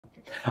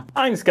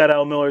I'm Scott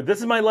Al Miller. This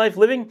is my life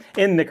living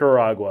in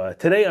Nicaragua.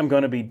 Today I'm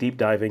going to be deep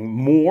diving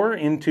more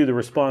into the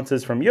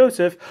responses from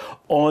Yosef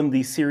on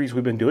the series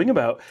we've been doing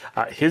about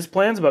his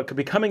plans about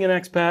becoming an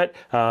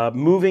expat,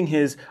 moving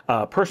his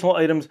personal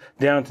items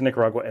down to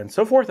Nicaragua and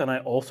so forth. And I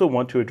also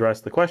want to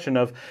address the question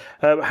of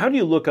how do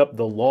you look up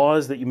the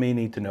laws that you may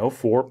need to know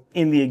for,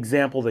 in the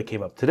example that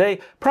came up today,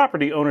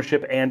 property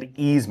ownership and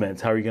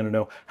easements. How are you going to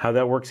know how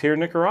that works here in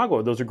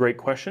Nicaragua? Those are great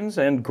questions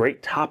and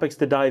great topics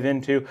to dive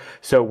into.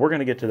 So we're going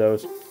to get to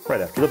those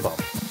right after the bump.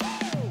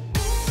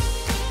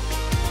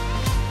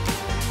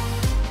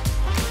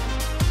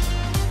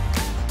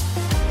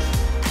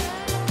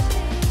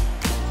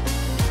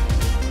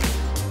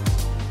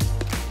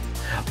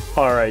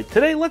 All right,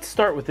 today let's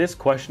start with this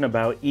question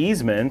about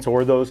easements,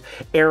 or those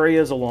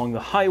areas along the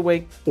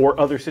highway or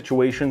other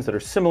situations that are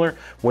similar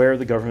where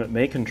the government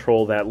may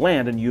control that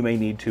land and you may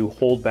need to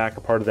hold back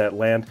a part of that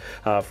land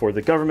for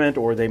the government,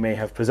 or they may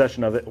have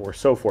possession of it or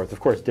so forth. Of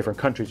course, different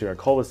countries are going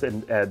to call this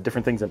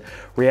different things and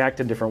react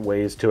in different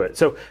ways to it.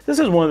 So this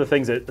is one of the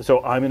things that,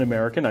 so I'm an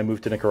American. I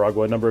moved to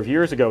Nicaragua a number of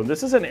years ago, and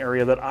this is an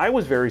area that I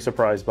was very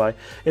surprised by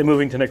in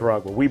moving to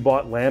Nicaragua. We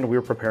bought land, we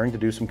were preparing to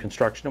do some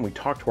construction, and we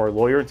talked to our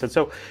lawyer and said,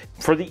 so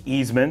for the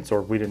easements,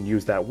 or we didn't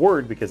use that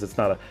word because it's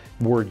not a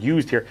word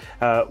used here,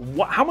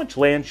 how much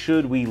land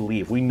should we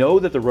leave? We know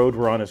that the road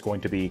we're on is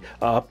going to be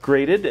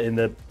upgraded in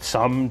the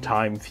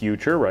sometime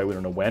future, right? We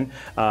don't know when.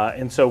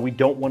 And so we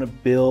don't want to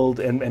build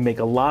and make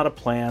a lot of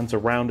plans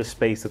around a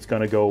space that's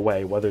going to go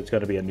away, whether it's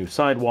going to be a new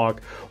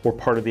sidewalk or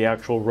part of the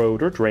actual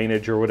road or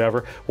drainage or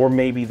whatever, or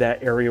maybe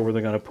that area where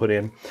they're going to put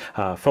in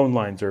phone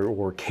lines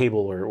or cable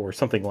or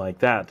something like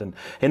that.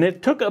 And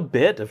it took a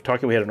bit of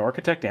talking. We had an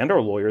architect and our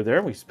lawyer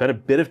there. We spent a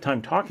bit of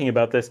time talking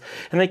about this,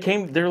 and they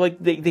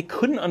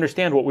couldn't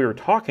understand what we were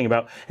talking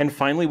about. And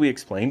finally we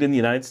explained, in the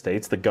United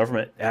States, the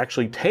government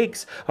actually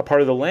takes a part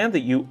of the land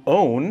that you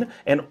own,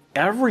 and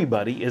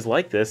everybody is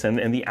like this,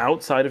 and the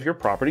outside of your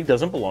property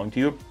doesn't belong to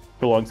you.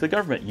 Belongs to the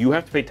government. You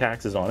have to pay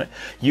taxes on it.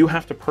 You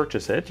have to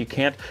purchase it. You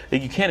can't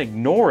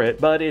ignore it,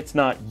 but it's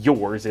not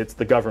yours. It's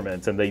the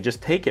government's, and they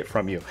just take it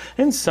from you.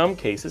 In some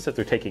cases, if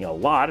they're taking a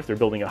lot, if they're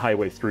building a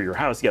highway through your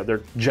house, yeah,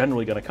 they're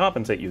generally going to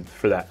compensate you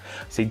for that.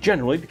 I say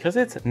generally because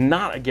it's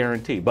not a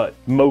guarantee, but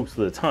most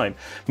of the time,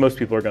 most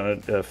people are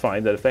going to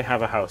find that if they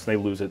have a house and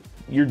they lose it,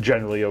 you're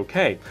generally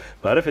okay.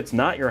 But if it's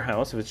not your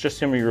house, if it's just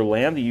some of your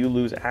land that you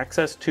lose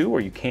access to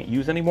or you can't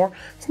use anymore,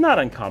 it's not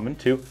uncommon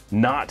to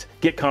not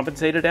get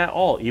compensated at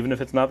all, even if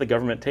it's not the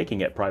government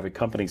taking it. Private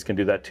companies can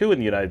do that too in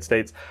the United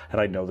States,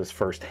 and I know this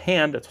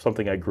firsthand. It's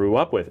something I grew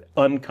up with,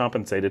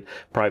 uncompensated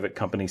private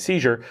company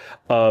seizure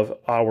of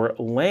our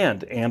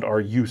land and our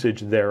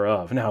usage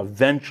thereof. Now,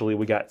 eventually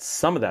we got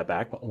some of that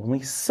back, but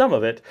only some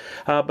of it,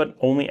 but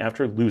only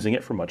after losing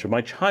it for much of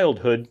my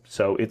childhood,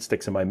 so it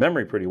sticks in my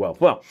memory pretty well.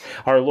 Well,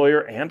 our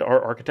lawyer and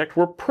our architect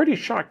were pretty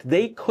shocked.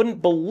 They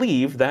couldn't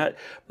believe that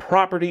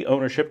property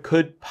ownership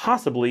could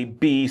possibly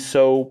be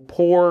so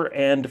poor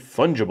and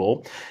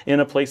fungible in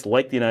a place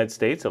like the United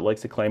States that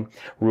likes to claim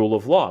rule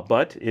of law.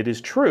 But it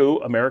is true,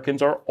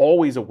 Americans are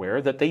always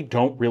aware that they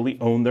don't really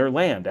own their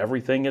land.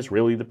 Everything is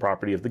really the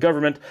property of the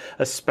government,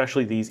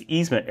 especially these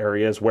easement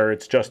areas where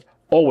it's just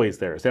always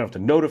theirs. They don't have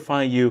to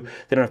notify you.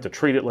 They don't have to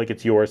treat it like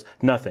it's yours.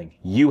 Nothing.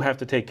 You have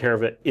to take care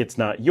of it. It's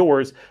not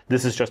yours.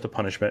 This is just a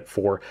punishment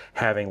for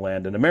having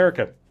land in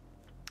America.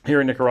 Here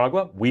in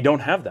Nicaragua, we don't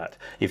have that.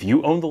 If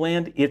you own the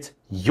land, it's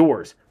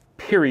yours.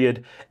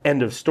 Period.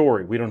 End of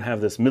story. We don't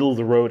have this middle of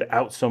the road,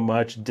 out so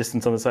much,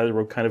 distance on the side of the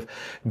road kind of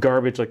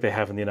garbage like they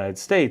have in the United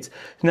States.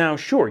 Now,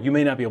 sure, you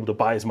may not be able to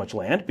buy as much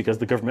land because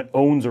the government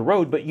owns a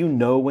road, but you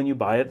know when you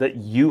buy it that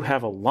you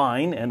have a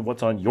line, and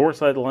what's on your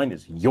side of the line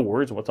is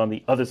yours. What's on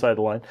the other side of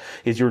the line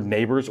is your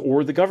neighbor's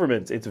or the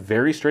government's. It's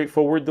very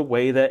straightforward, the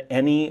way that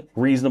any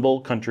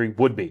reasonable country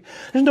would be.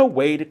 There's no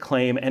way to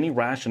claim any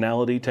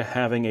rationality to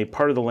having a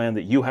part of the land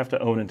that you have to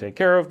own and take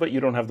care of, but you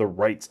don't have the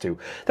rights to.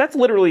 That's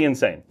literally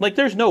insane. Like,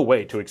 there's no way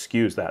to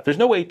excuse that. There's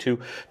no way to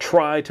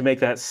try to make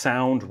that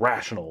sound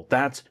rational.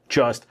 That's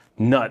just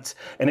nuts,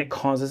 and it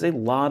causes a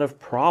lot of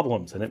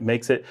problems, and it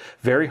makes it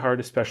very hard,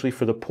 especially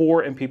for the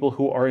poor and people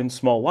who are in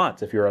small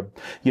lots. If you're a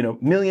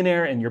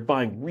millionaire and you're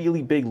buying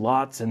really big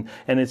lots and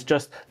it's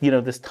just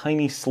this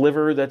tiny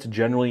sliver that's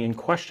generally in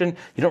question,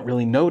 you don't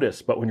really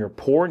notice. But when you're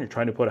poor and you're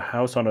trying to put a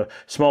house on a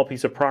small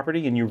piece of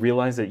property and you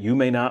realize that you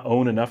may not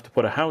own enough to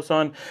put a house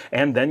on,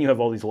 and then you have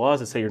all these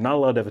laws that say you're not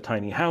allowed to have a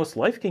tiny house,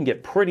 life can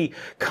get pretty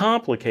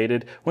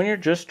complicated when you're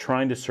just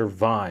trying to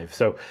survive.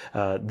 So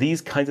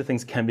these kinds of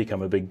things can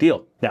become a big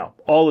deal. Now,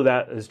 all of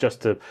that is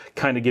just to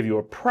kind of give you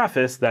a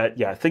preface that,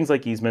 yeah, things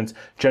like easements,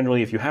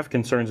 generally, if you have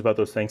concerns about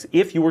those things,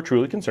 if you were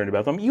truly concerned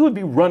about them, you would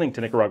be running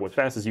to Nicaragua as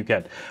fast as you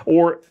can,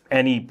 or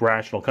any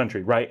rational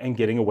country, right? And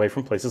getting away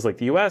from places like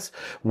the US,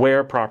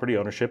 where property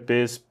ownership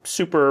is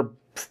super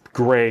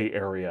gray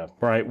area,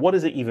 right? What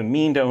does it even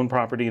mean to own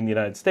property in the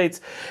United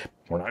States?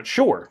 We're not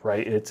sure,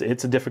 right? It's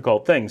a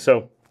difficult thing.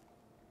 So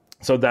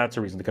that's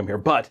a reason to come here.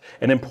 But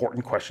an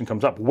important question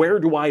comes up. Where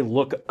do I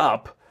look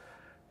up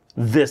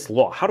this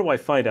law? How do I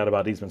find out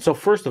about easements? So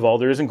first of all,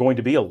 there isn't going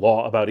to be a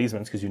law about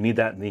easements because you need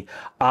that in the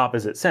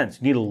opposite sense.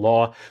 You need a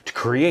law to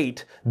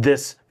create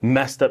this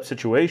messed up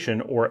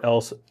situation, or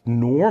else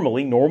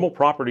normal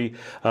property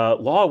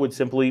law would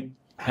simply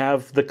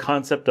have the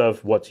concept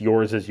of what's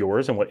yours is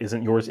yours and what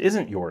isn't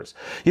yours.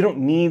 You don't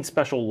need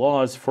special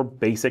laws for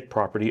basic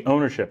property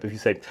ownership. If you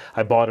say,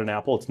 I bought an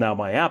apple, it's now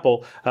my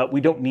apple, we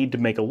don't need to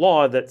make a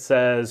law that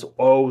says,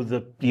 oh,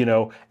 the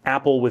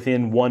apple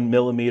within 1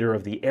 millimeter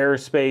of the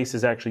airspace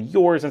is actually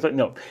yours. And so,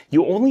 no,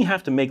 you only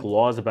have to make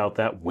laws about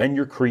that when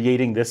you're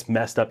creating this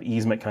messed up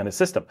easement kind of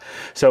system.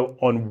 So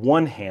on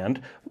one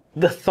hand,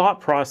 the thought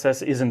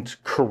process isn't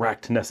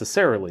correct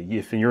necessarily.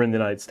 If you're in the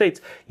United States,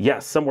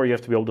 yes, somewhere you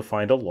have to be able to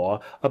find a law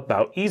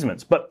about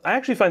easements. But I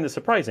actually find this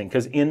surprising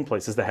because in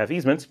places that have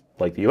easements,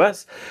 like the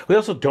US, we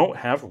also don't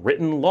have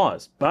written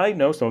laws. I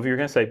know some of you are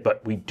going to say,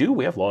 but we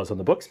have laws on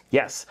the books.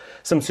 Yes,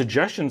 some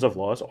suggestions of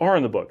laws are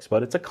in the books,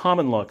 but it's a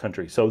common law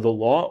country. So the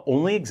law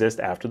only exists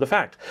after the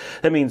fact.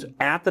 That means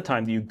at the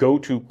time that you go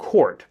to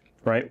court,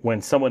 right?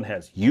 When someone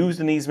has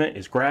used an easement,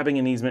 is grabbing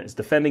an easement, is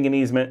defending an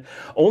easement,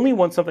 only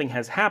once something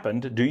has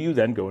happened do you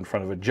then go in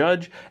front of a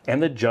judge,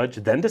 and the judge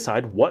then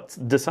decides what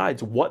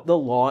the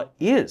law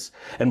is,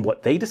 and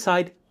what they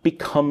decide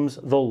becomes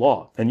the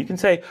law. And you can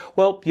say,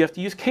 well, you have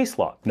to use case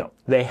law. No,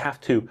 they have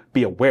to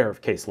be aware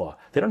of case law.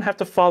 They don't have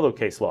to follow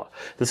case law.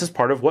 This is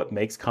part of what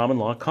makes common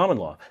law common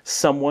law.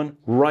 Someone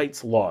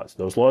writes laws.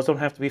 Those laws don't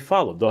have to be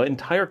followed. The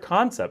entire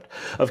concept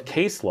of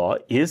case law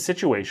is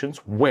situations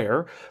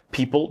where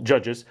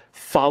judges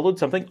followed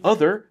something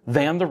other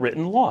than the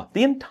written law.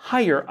 The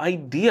entire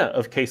idea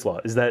of case law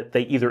is that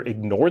they either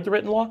ignored the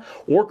written law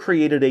or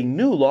created a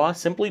new law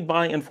simply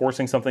by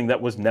enforcing something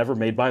that was never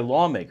made by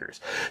lawmakers.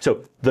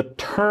 So the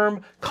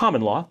term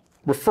common law,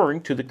 referring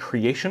to the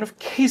creation of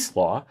case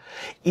law,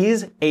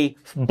 is a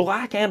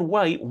black and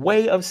white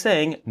way of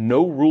saying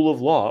no rule of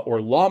law, or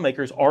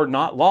lawmakers are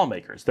not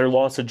lawmakers. They're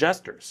law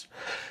suggesters.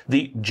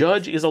 The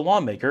judge is a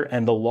lawmaker,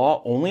 and the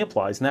law only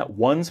applies in that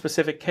one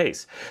specific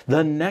case.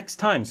 The next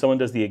time someone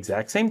does the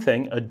exact same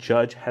thing, a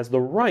judge has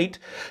the right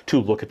to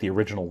look at the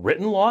original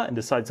written law and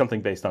decide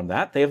something based on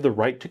that. They have the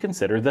right to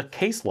consider the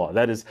case law.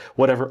 That is,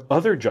 whatever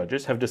other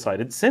judges have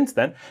decided since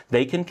then,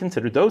 they can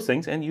consider those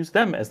things and use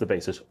them as the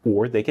basis,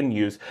 or they can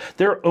use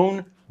their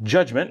own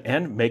judgment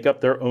and make up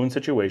their own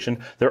situation,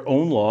 their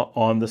own law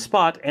on the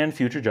spot, and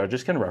future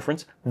judges can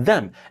reference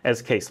them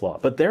as case law.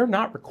 But they're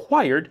not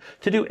required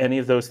to do any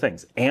of those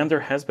things. And there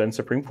has been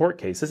Supreme Court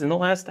cases in the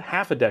last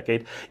half a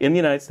decade in the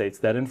United States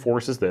that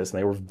enforces this, and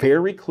they were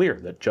very clear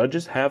that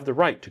judges have the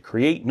right to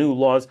create new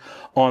laws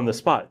on the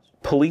spot.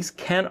 Police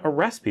can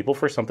arrest people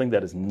for something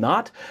that is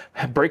not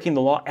breaking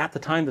the law at the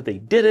time that they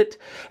did it,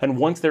 and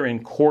once they're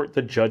in court,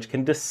 the judge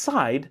can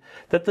decide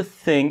that the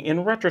thing,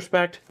 in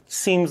retrospect,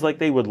 seems like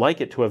they would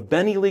like it to have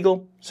been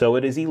illegal, so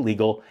it is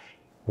illegal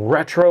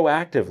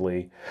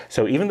retroactively.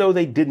 So even though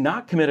they did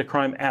not commit a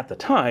crime at the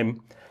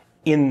time,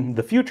 in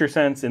the future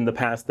sense, in the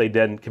past, they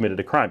then committed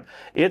a crime.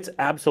 It's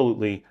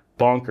absolutely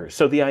bonkers.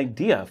 So the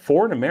idea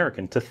for an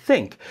American to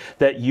think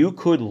that you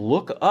could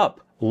look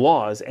up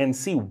laws and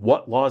see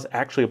what laws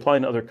actually apply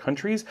in other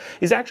countries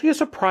is actually a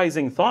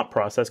surprising thought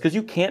process, because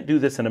you can't do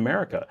this in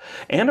America.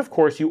 And of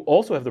course, you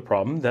also have the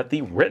problem that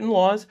the written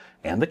laws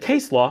and the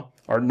case law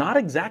are not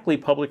exactly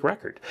public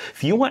record.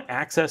 If you want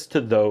access to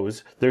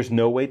those, there's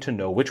no way to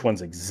know which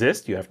ones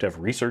exist. You have to have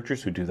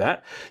researchers who do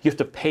that. You have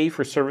to pay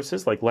for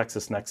services like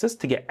LexisNexis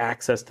to get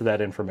access to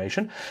that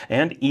information.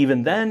 And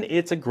even then,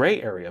 it's a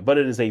gray area, but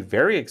it is a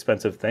very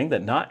expensive thing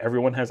that not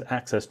everyone has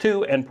access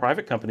to, and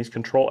private companies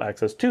control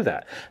access to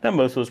that. Now,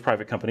 most of those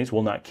private companies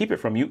will not keep it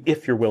from you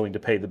if you're willing to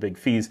pay the big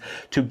fees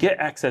to get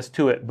access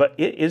to it, but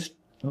it is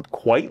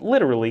quite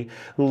literally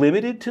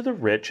limited to the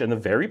rich and the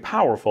very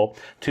powerful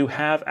to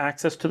have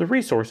access to the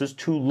resources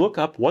to look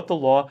up what the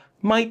law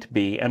might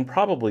be, and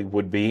probably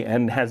would be,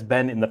 and has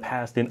been in the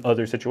past in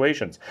other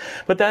situations.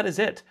 But that is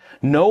it.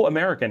 No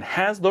American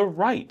has the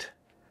right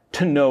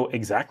to know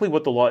exactly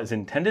what the law is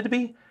intended to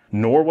be,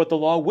 nor what the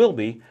law will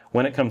be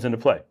when it comes into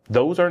play.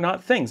 Those are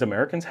not things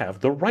Americans have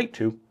the right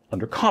to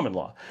under common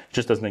law. It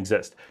just doesn't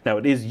exist. Now,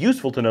 it is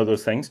useful to know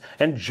those things,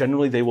 and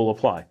generally they will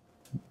apply.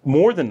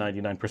 More than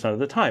 99% of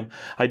the time,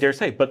 I dare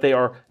say, but they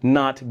are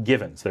not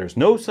givens. There's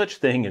no such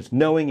thing as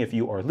knowing if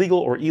you are legal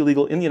or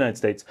illegal in the United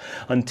States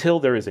until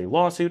there is a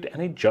lawsuit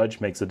and a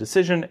judge makes a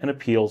decision and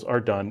appeals are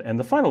done and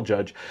the final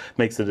judge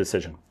makes the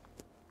decision.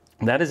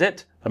 And that is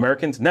it.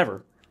 Americans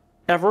never,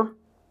 ever,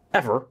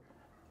 ever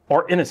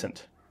are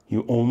innocent.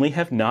 You only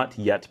have not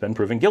yet been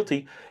proven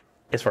guilty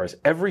as far as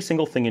every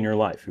single thing in your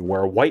life. You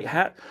wear a white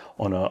hat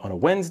on a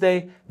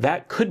Wednesday,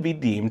 that could be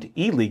deemed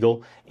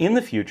illegal in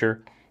the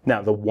future.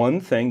 Now, the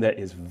one thing that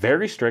is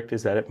very strict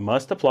is that it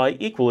must apply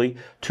equally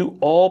to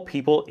all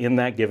people in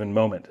that given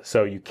moment.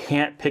 So you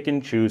can't pick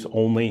and choose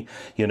only,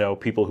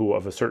 people who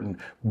of a certain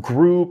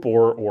group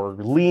or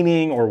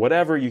leaning or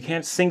whatever. You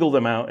can't single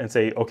them out and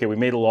say, okay, we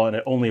made a law and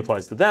it only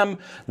applies to them.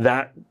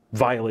 That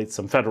violates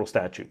some federal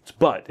statutes.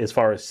 But as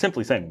far as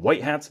simply saying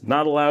white hats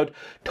not allowed,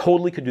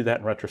 totally could do that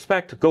in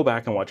retrospect. Go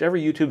back and watch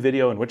every YouTube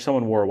video in which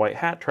someone wore a white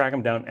hat, track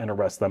them down, and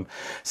arrest them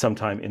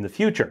sometime in the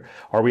future.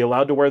 Are we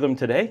allowed to wear them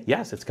today?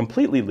 Yes, it's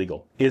completely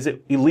legal. Is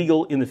it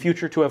illegal in the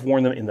future to have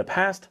worn them in the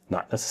past?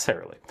 Not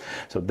necessarily.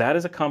 So that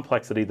is a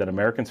complexity that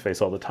Americans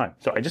face all the time.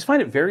 So I just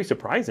find it very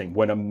surprising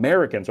when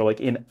Americans are like,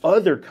 in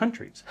other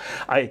countries,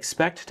 I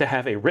expect to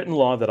have a written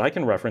law that I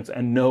can reference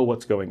and know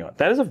what's going on.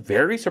 That is a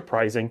very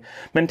surprising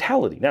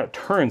mentality. Now, it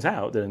turns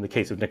out that in the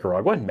case of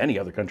Nicaragua and many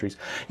other countries,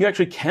 you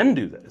actually can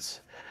do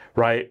this,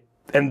 right?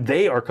 And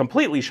they are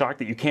completely shocked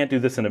that you can't do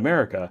this in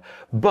America,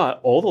 but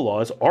all the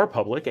laws are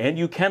public and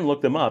you can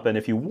look them up. And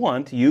if you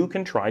want, you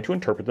can try to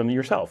interpret them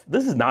yourself.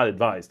 This is not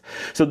advised.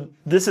 So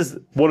this is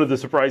one of the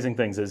surprising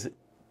things, is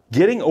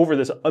getting over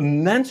this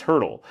immense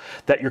hurdle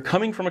that you're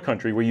coming from a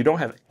country where you don't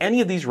have any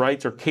of these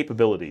rights or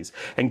capabilities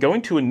and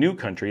going to a new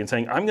country and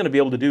saying, I'm going to be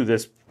able to do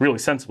this really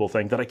sensible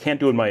thing that I can't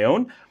do on my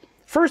own.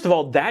 First of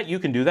all, that you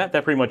can do that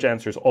pretty much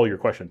answers all your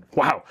question.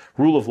 Wow,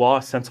 rule of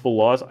law, sensible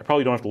laws. I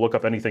probably don't have to look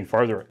up anything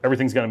farther.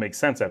 Everything's going to make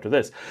sense after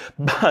this.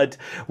 But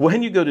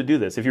when you go to do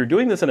this, if you're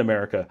doing this in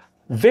America,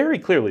 very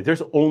clearly,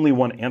 there's only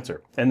one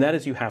answer, and that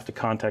is you have to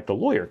contact a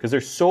lawyer, because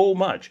there's so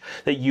much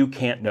that you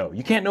can't know.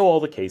 You can't know all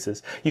the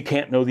cases. You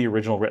can't know the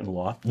original written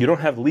law. You don't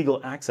have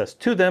legal access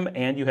to them,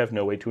 and you have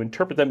no way to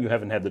interpret them. You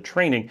haven't had the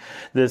training.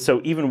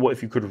 So even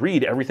if you could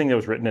read everything that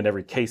was written in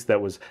every case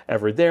that was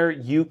ever there,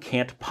 you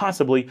can't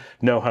possibly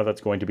know how that's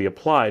going to be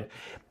applied.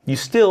 You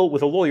still,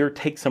 with a lawyer,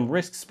 take some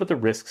risks, but the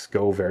risks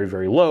go very,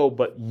 very low.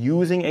 But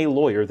using a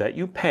lawyer that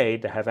you pay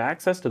to have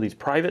access to these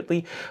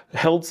privately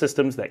held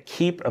systems that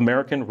keep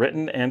American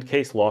written and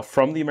case law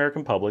from the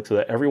American public so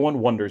that everyone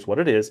wonders what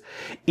it is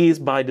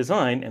by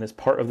design and is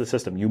part of the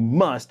system. You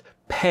must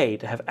pay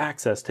to have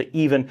access to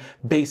even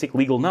basic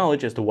legal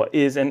knowledge as to what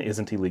is and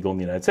isn't illegal in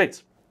the United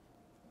States.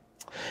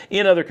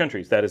 In other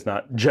countries, that is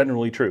not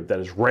generally true. That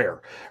is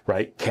rare,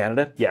 right?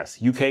 Canada,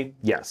 yes. UK,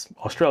 yes.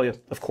 Australia,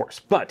 of course.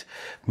 But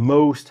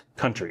most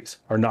countries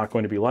are not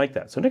going to be like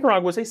that. So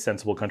Nicaragua is a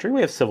sensible country. We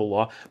have civil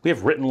law, we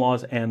have written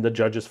laws, and the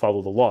judges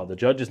follow the law. The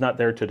judge is not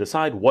there to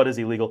decide what is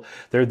illegal.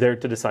 They're there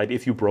to decide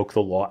if you broke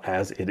the law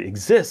as it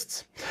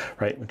exists,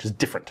 right? Which is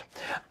different.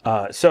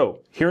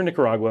 So here in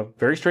Nicaragua,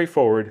 very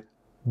straightforward,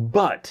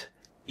 but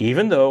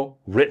even though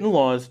written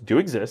laws do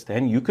exist,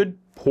 and you could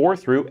pour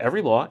through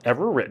every law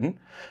ever written,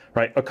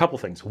 right? A couple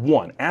things.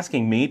 One,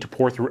 asking me to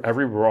pour through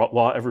every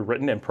law ever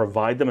written and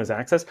provide them as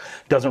access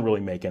doesn't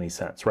really make any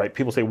sense, right?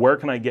 People say, where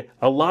can I get,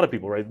 a lot of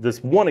people, right?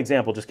 This one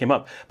example just came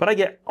up, but I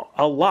get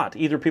a lot.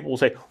 Either people will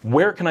say,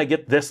 where can I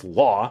get this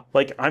law?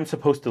 Like, I'm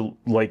supposed to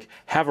like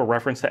have a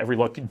reference to every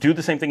law. Do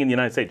the same thing in the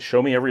United States.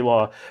 Show me every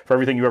law for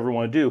everything you ever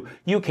want to do.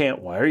 You can't.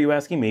 Why are you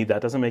asking me?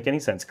 That doesn't make any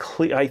sense.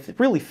 I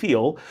really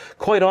feel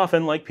quite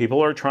often like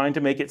people are trying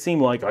to make it seem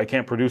like I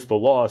can't produce the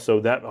law,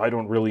 so that I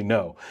don't really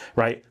know,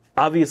 right?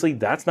 Obviously,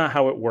 that's not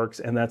how it works,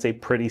 and that's a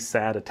pretty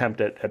sad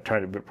attempt at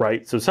trying to,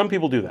 right? So some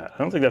people do that. I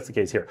don't think that's the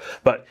case here,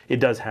 but it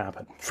does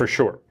happen, for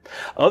sure.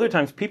 Other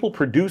times, people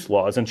produce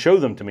laws and show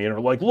them to me and are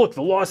like, look,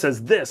 the law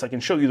says this. I can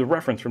show you the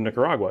reference from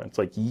Nicaragua. It's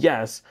like,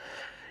 yes.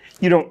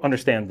 You don't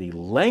understand the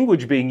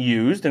language being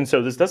used, and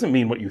so this doesn't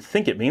mean what you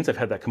think it means. I've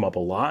had that come up a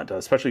lot,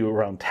 especially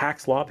around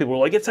tax law. People are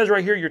like, it says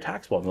right here you're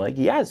taxable. I'm like,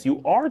 yes,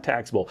 you are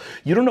taxable.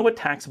 You don't know what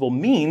taxable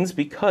means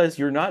because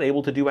you're not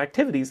able to do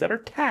activities that are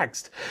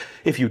taxed.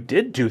 If you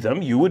did do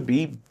them, you would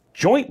be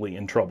jointly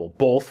in trouble,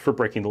 both for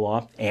breaking the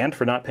law and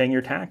for not paying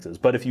your taxes.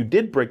 But if you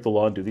did break the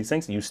law and do these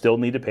things, you still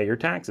need to pay your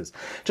taxes.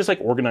 Just like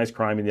organized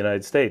crime in the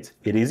United States.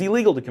 It is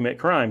illegal to commit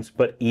crimes,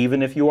 but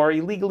even if you are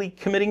illegally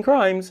committing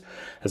crimes,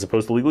 as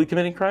opposed to legally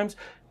committing crimes,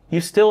 you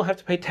still have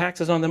to pay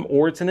taxes on them,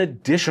 or it's an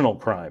additional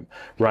crime,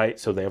 right?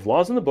 So they have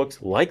laws in the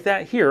books like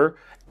that here,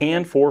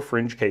 and for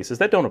fringe cases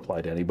that don't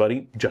apply to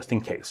anybody, just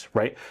in case,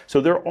 right? So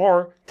there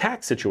are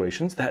tax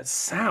situations that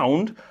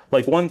sound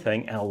like one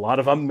thing, and a lot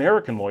of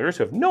American lawyers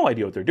who have no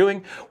idea what they're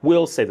doing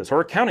will say this,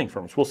 or accounting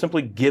firms will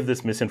simply give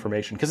this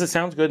misinformation because it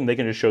sounds good and they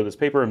can just show this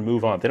paper and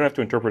move on. They don't have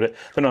to interpret it.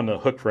 They're not on the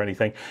hook for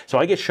anything. So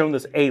I get shown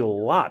this a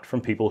lot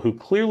from people who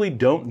clearly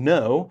don't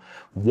know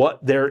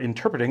what they're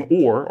interpreting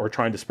or are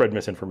trying to spread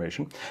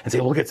misinformation and say,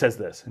 look, it says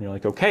this. And you're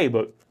like, okay,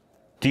 but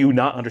do you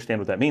not understand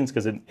what that means?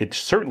 Because it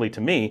certainly,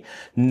 to me,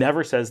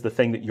 never says the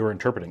thing that you're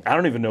interpreting. I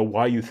don't even know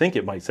why you think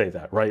it might say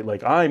that, right?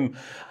 Like I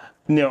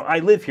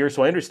live here,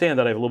 so I understand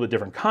that I have a little bit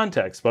different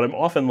context, but I'm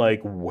often like,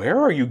 where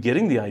are you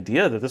getting the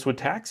idea that this would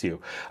tax you?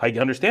 I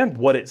understand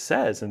what it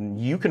says, and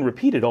you can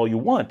repeat it all you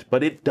want,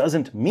 but it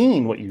doesn't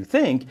mean what you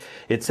think.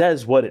 It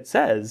says what it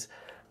says,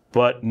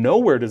 but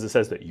nowhere does it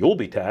says that you'll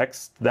be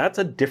taxed. That's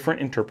a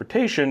different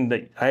interpretation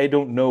that I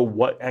don't know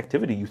what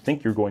activity you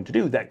think you're going to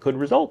do that could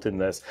result in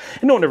this.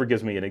 And no one ever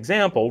gives me an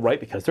example, right?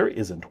 Because there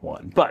isn't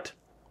one. But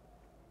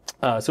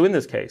so in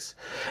this case,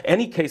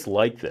 any case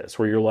like this,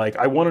 where you're like,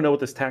 I want to know what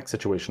this tax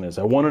situation is.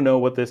 I want to know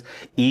what this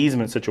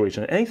easement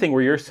situation is. Anything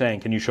where you're saying,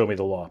 can you show me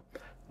the law?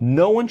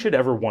 No one should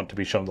ever want to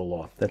be shown the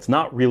law. That's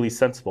not really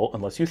sensible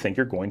unless you think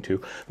you're going to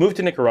move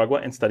to Nicaragua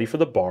and study for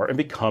the bar and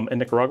become a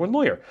Nicaraguan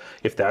lawyer.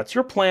 If that's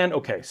your plan,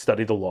 okay,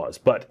 study the laws.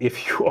 But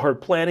if you are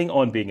planning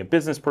on being a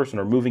business person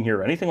or moving here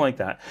or anything like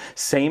that,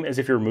 same as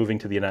if you're moving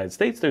to the United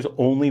States, there's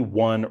only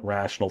one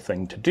rational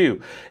thing to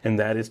do, and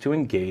that is to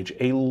engage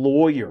a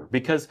lawyer.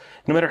 Because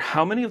no matter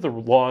how many of the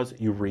laws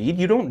you read,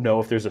 you don't know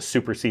if there's a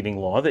superseding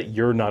law that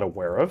you're not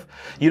aware of.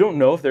 You don't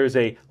know if there's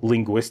a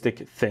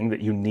linguistic thing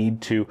that you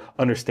need to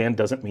understand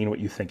doesn't mean what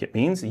you think it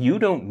means. You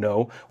don't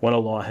know when a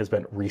law has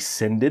been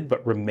rescinded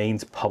but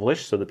remains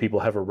published so that people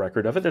have a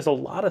record of it. There's a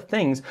lot of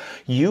things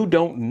you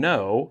don't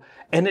know,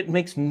 and it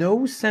makes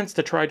no sense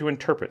to try to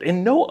interpret.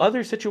 In no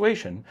other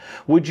situation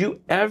would you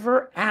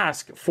ever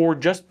ask for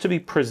just to be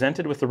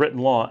presented with the written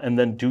law and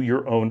then do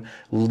your own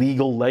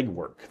legal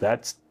legwork.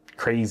 That's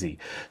crazy.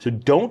 So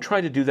don't try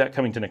to do that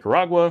coming to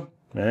Nicaragua.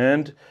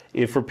 And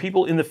if for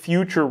people in the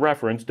future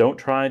reference, don't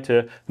try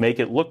to make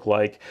it look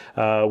like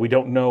we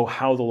don't know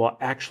how the law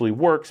actually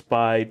works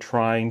by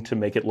trying to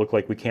make it look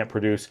like we can't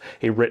produce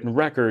a written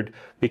record,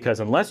 because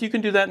unless you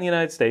can do that in the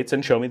United States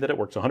and show me that it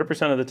works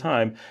 100% of the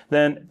time,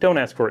 then don't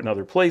ask for it in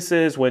other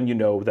places when you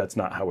know that's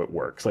not how it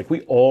works. Like,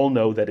 we all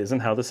know that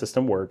isn't how the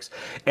system works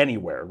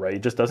anywhere, right?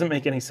 It just doesn't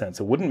make any sense.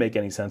 It wouldn't make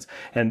any sense.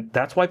 And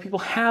that's why people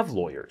have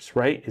lawyers,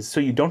 right? Is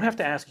so you don't have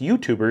to ask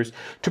YouTubers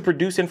to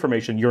produce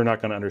information you're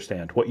not going to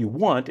understand. What you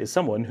want is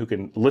someone who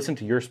can listen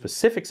to your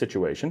specific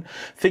situation,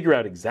 figure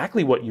out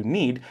exactly what you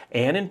need,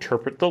 and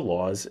interpret the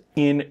laws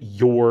in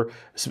your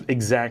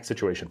exact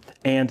situation.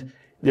 And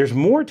there's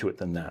more to it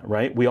than that,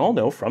 right? We all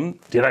know from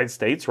the United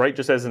States, right,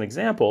 just as an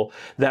example,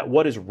 that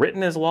what is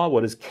written as law,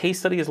 what is case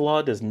study as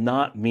law, does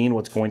not mean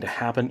what's going to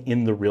happen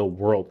in the real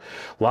world.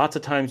 Lots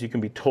of times you can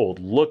be told,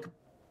 look,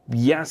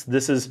 yes,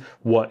 this is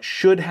what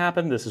should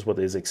happen, this is what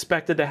is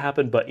expected to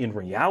happen, but in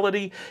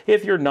reality,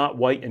 if you're not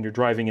white and you're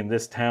driving in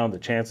this town, the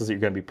chances that you're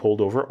going to be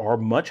pulled over are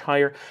much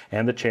higher,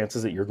 and the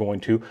chances that you're going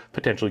to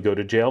potentially go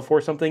to jail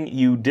for something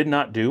you did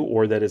not do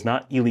or that is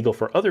not illegal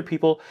for other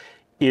people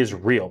is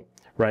real,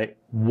 right?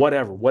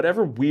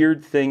 Whatever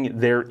weird thing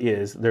there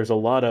is, there's a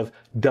lot of,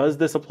 does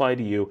this apply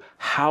to you?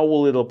 How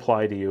will it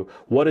apply to you?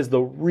 What is the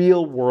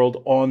real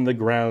world on the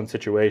ground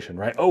situation,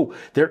 right? Oh,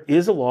 there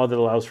is a law that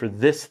allows for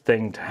this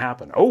thing to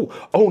happen. Oh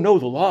no,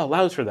 the law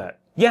allows for that.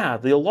 Yeah,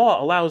 the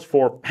law allows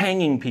for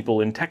hanging people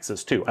in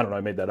Texas too. I don't know,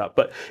 I made that up,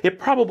 but it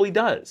probably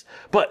does.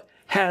 But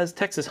has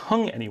Texas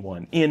hung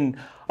anyone in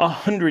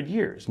 100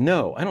 years?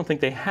 No, I don't think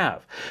they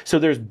have. So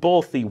there's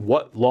both the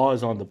what law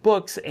is on the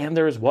books, and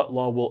there's what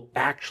law will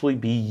actually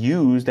be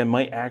used and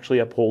might actually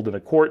uphold in a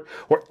court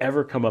or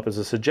ever come up as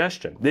a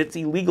suggestion. It's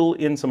illegal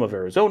in some of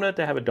Arizona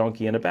to have a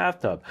donkey in a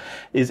bathtub.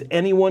 Is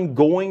anyone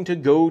going to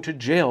go to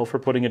jail for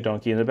putting a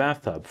donkey in a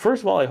bathtub?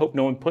 First of all, I hope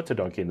no one puts a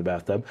donkey in the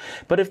bathtub,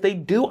 but if they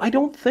do, I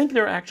don't think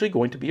they're actually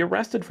going to be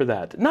arrested for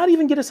that. Not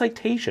even get a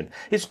citation.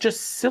 It's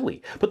just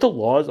silly. But the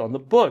law is on the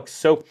books.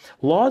 So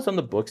laws on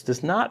the books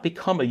does not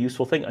become a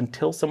useful thing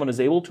until someone is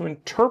able to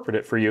interpret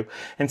it for you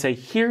and say,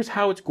 here's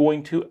how it's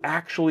going to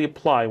actually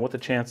apply and what the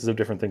chances of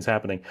different things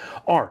happening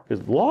are.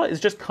 Because law is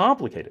just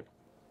complicated.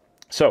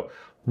 So,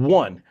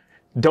 one,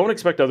 don't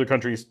expect other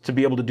countries to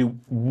be able to do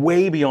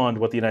way beyond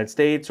what the United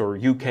States or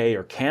UK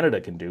or Canada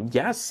can do.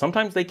 Yes,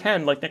 sometimes they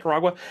can, like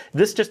Nicaragua.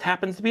 This just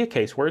happens to be a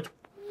case where it's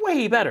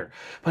way better,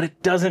 but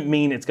it doesn't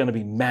mean it's going to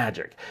be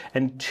magic.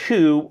 And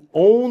two,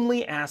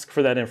 only ask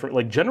for that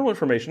like general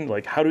information,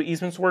 like how do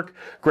easements work?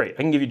 Great,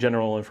 I can give you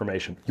general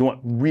information. You want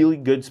really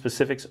good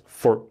specifics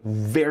for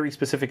very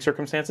specific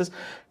circumstances?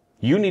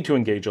 You need to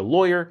engage a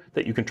lawyer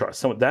that you can trust.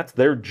 Someone, that's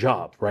their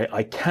job, right?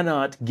 I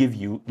cannot give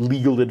you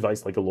legal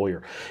advice like a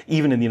lawyer.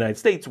 Even in the United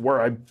States,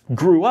 where I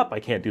grew up, I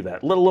can't do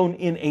that, let alone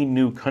in a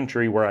new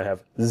country where I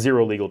have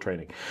zero legal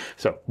training.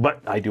 So,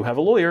 but I do have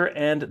a lawyer,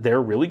 and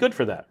they're really good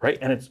for that, right?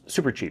 And it's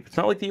super cheap. It's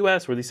not like the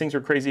US where these things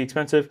are crazy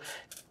expensive.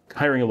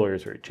 Hiring a lawyer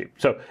is very cheap.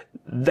 So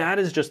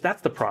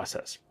that's the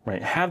process,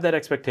 right? Have that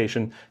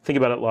expectation. Think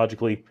about it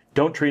logically.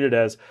 Don't treat it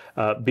as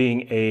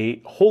being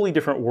a wholly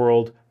different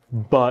world,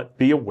 but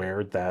be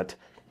aware that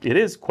it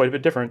is quite a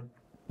bit different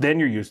than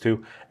you're used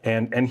to.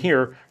 And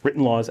here,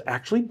 written laws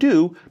actually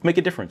do make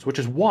a difference, which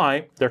is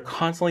why they're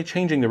constantly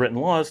changing the written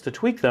laws to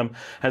tweak them,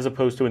 as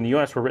opposed to in the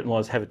US, where written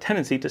laws have a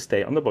tendency to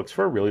stay on the books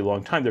for a really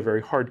long time. They're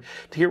very hard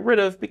to get rid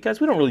of because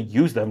we don't really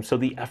use them, so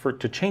the effort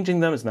to changing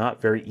them is not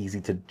very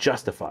easy to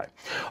justify.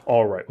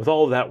 All right, with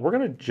all of that, we're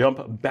going to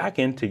jump back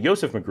into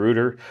Yosef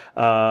Magruber,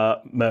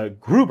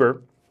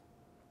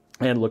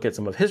 and look at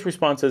some of his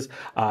responses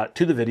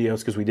to the videos,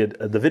 because we did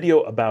the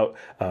video about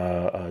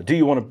do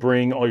you want to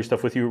bring all your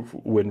stuff with you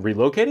when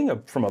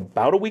relocating from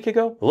about a week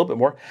ago, a little bit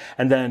more,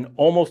 and then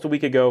almost a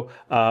week ago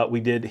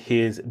we did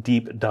his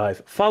deep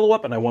dive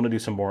follow-up, and I want to do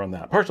some more on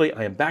that. Partially,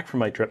 I am back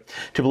from my trip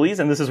to Belize,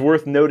 and this is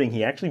worth noting,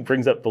 he actually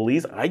brings up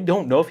Belize. I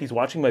don't know if he's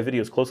watching my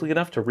videos closely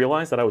enough to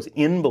realize that I was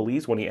in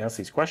Belize when he asked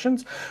these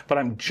questions, but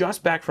I'm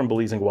just back from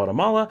Belize and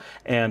Guatemala,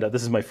 and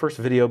this is my first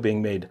video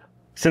being made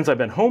since I've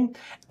been home,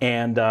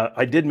 and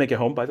I did make it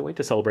home, by the way,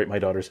 to celebrate my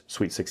daughter's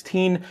sweet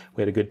 16.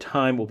 We had a good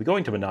time. We'll be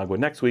going to Managua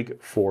next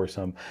week for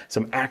some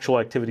actual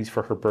activities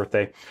for her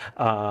birthday.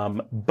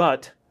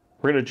 But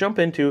we're going to jump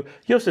into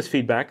Yosef's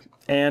feedback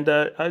and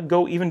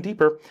go even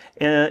deeper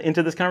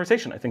into this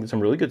conversation. I think there's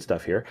some really good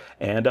stuff here,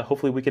 and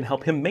hopefully we can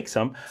help him make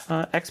some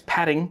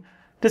expatting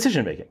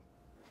decision making.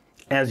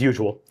 As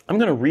usual, I'm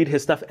going to read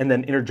his stuff and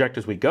then interject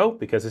as we go,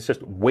 because it's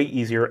just way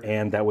easier,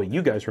 and that way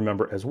you guys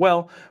remember as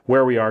well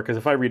where we are, because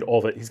if I read all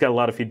of it, he's got a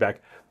lot of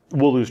feedback,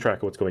 we'll lose track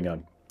of what's going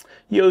on.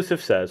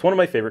 Yosef says, one of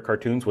my favorite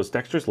cartoons was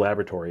Dexter's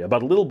Laboratory,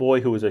 about a little boy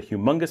who was a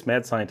humongous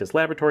mad scientist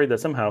laboratory that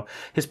somehow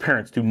his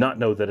parents do not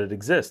know that it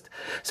exists.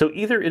 So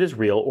either it is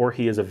real or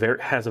he has a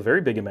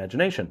very big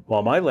imagination.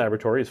 While my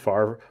laboratory is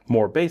far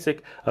more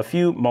basic, a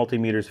few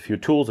multimeters, a few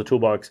tools, a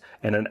toolbox,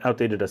 and an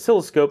outdated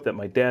oscilloscope that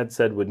my dad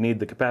said would need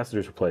the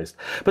capacitors replaced.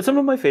 But some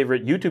of my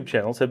favorite YouTube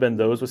channels have been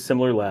those with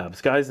similar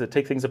labs, guys that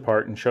take things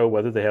apart and show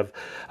whether they have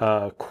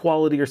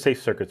quality or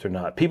safe circuits or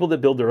not, people that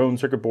build their own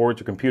circuit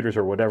boards or computers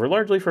or whatever,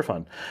 largely for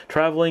fun.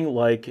 Traveling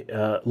like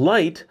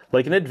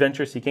an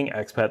adventure-seeking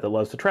expat that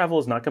loves to travel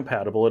is not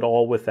compatible at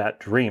all with that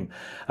dream.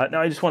 Now,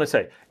 I just want to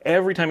say,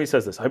 every time he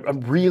says this, I'm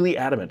really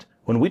adamant.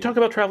 When we talk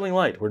about traveling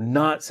light, we're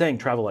not saying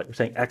travel light, we're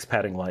saying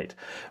expatting light,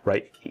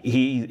 right?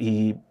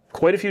 He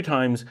quite a few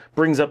times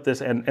brings up this,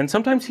 and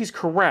sometimes he's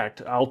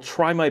correct. I'll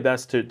try my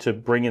best to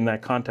bring in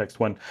that context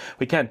when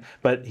we can,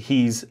 but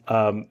he's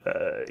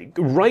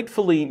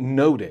rightfully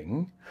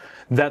noting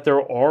that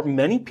there are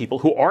many people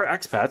who are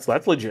expats,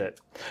 that's legit,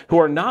 who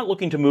are not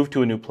looking to move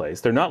to a new place.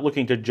 They're not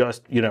looking to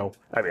just, I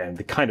mean,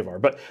 they kind of are,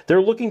 but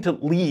they're looking to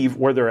leave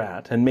where they're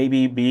at and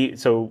maybe be,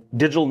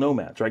 digital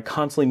nomads, right?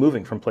 Constantly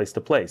moving from place to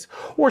place,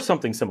 or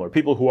something similar.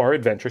 People who are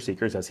adventure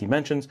seekers, as he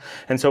mentions,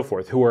 and so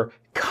forth, who are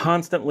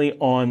constantly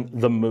on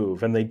the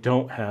move and they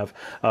don't have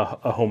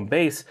a home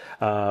base,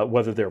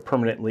 whether they're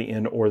permanently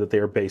in or that they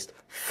are based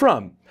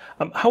from.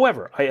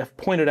 However, I have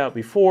pointed out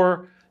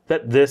before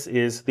that this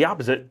is the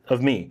opposite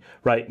of me,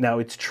 right? Now,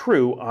 it's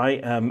true, I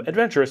am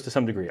adventurous to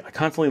some degree. I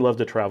constantly love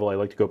to travel, I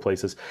like to go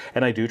places,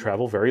 and I do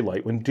travel very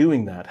light when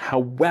doing that.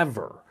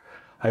 However,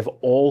 I've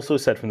also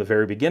said from the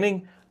very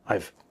beginning,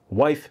 I've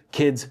wife,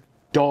 kids,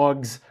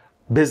 dogs,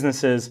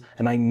 businesses,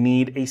 and I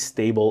need a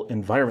stable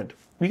environment.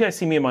 You guys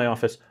see me in my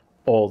office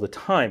all the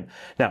time.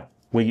 Now,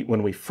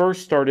 when we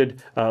first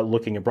started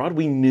looking abroad,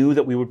 we knew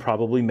that we would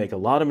probably make a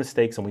lot of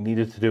mistakes and we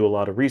needed to do a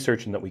lot of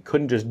research and that we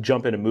couldn't just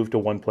jump in and move to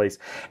one place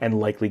and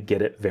likely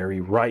get it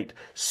very right.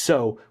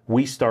 So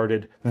we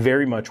started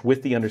very much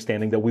with the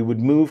understanding that we would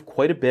move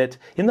quite a bit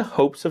in the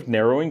hopes of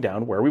narrowing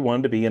down where we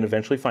wanted to be and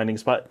eventually finding a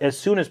spot as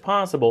soon as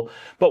possible,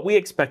 but we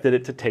expected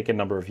it to take a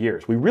number of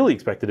years. We really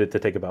expected it to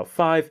take about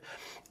 5.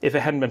 If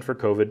it hadn't been for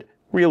COVID,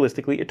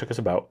 realistically, it took us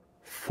about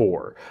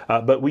 4.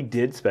 But we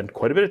did spend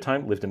quite a bit of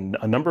time, lived in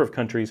a number of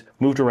countries,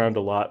 moved around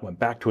a lot, went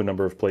back to a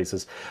number of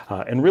places,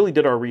 and really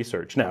did our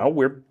research. Now,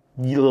 we're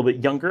a little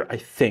bit younger, I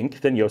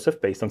think, than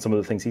Yosef, based on some of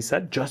the things he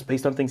said, just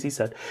based on things he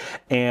said.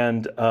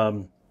 And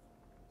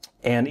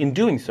in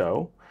doing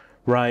so,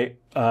 right,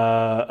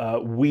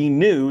 we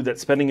knew that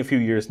spending a few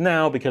years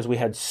now, because we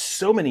had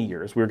so many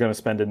years we were going to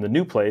spend in the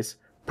new place,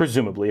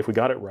 presumably, if we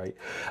got it right,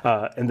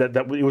 and that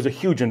it was a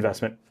huge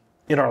investment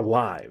in our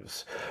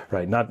lives,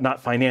 right?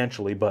 Not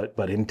financially,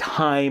 but in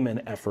time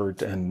and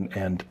effort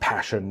and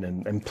passion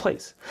and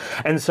place.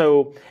 And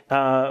so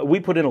we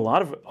put in a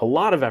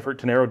lot of effort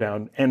to narrow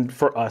down, and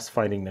for us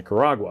finding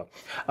Nicaragua.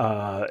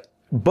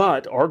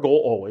 But our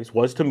goal always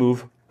was to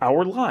move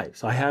our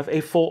lives. I have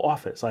a full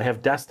office. I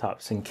have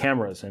desktops and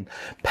cameras and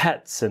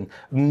pets and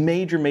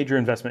major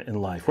investment in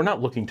life. We're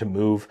not looking to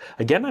move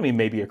again. I mean,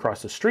 maybe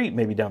across the street,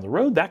 maybe down the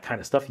road, that kind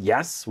of stuff.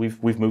 Yes,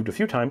 we've moved a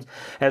few times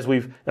as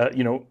we've,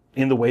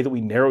 in the way that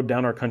we narrowed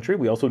down our country,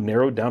 we also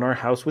narrowed down our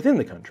house within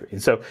the country.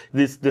 And so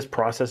this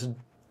process,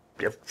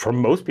 for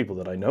most people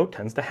that I know,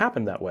 tends to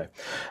happen that way.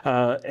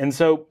 And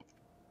so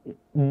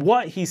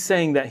what he's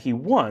saying that he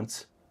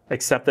wants,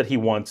 except that he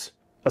wants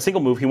a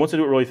single move, he wants to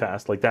do it really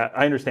fast, like that.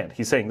 I understand,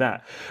 he's saying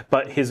that.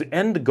 But his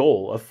end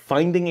goal of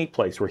finding a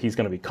place where he's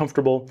going to be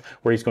comfortable,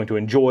 where he's going to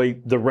enjoy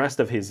the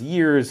rest of his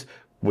years,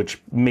 which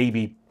may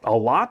be a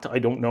lot, I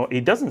don't know.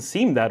 He doesn't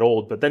seem that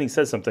old, but then he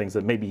says some things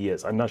that maybe he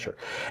is, I'm not sure.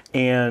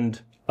 And,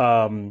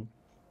 but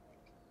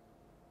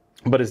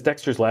his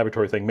Dexter's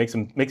Laboratory thing makes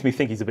me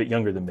think he's a bit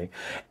younger than me,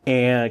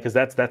 and because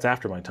that's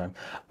after my time.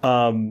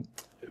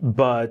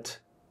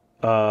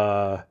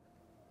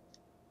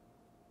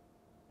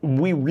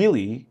 We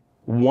really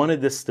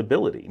wanted this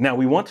stability. Now,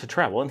 we want to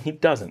travel, and he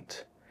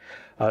doesn't.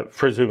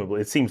 Presumably,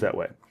 it seems that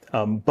way.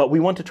 But we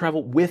want to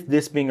travel with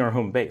this being our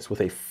home base,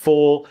 with a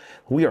full,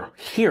 we are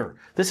here.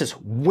 This is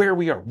where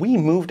we are. We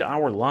moved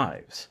our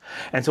lives.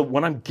 And so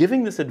when I'm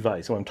giving this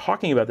advice, when I'm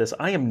talking about this,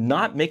 I am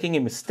not making a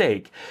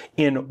mistake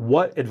in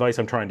what advice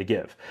I'm trying to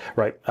give,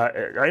 right?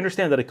 I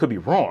understand that it could be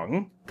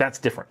wrong. That's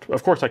different.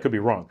 Of course, I could be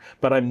wrong,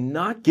 but I'm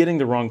not getting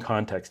the wrong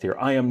context here.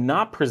 I am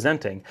not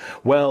presenting,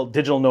 well,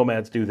 digital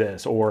nomads do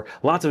this, or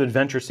lots of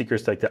adventure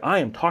seekers like that. I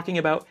am talking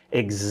about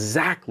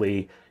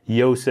exactly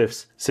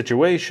Yosef's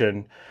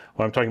situation,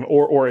 what I'm talking about,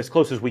 or as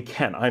close as we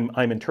can.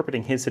 I'm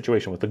interpreting his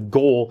situation with the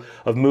goal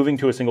of moving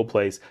to a single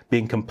place,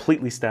 being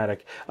completely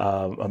static,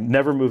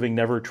 never moving,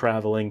 never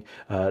traveling,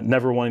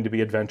 never wanting to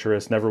be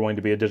adventurous, never wanting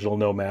to be a digital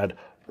nomad,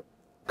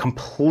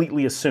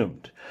 completely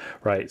assumed,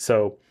 right?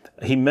 So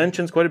he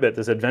mentions quite a bit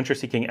this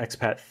adventure-seeking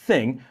expat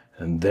thing,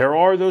 and there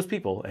are those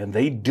people, and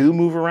they do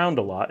move around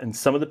a lot, and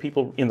some of the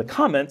people in the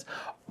comments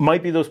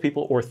might be those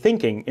people or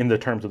thinking in the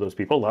terms of those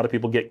people. A lot of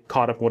people get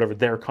caught up in whatever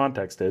their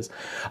context is.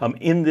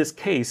 In this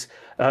case,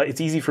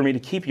 it's easy for me to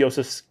keep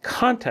Yosef's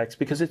context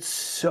because it's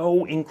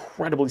so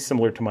incredibly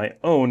similar to my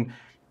own,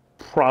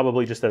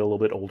 probably just at a little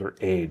bit older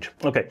age.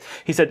 Okay,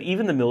 he said,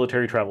 even the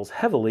military travels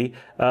heavily,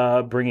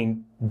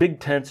 bringing big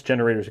tents,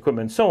 generators,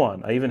 equipment, and so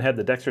on. I even had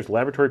the Dexter's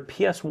Laboratory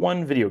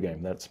PS1 video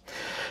game. That's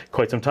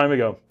quite some time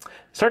ago.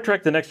 Star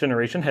Trek The Next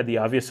Generation had the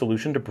obvious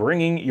solution to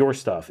bringing your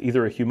stuff,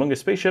 either a humongous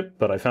spaceship,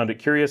 but I found it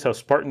curious how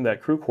Spartan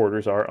that crew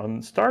quarters are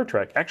on Star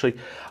Trek. Actually,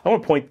 I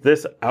want to point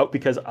this out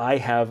because I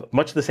have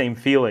much the same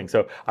feeling.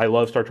 So I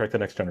love Star Trek The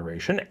Next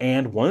Generation,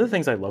 and one of the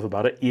things I love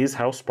about it is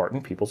how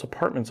Spartan people's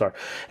apartments are.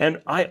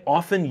 And I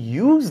often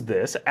use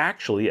this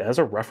actually as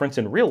a reference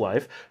in real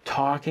life,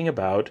 talking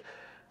about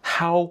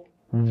how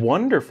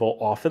wonderful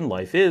often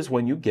life is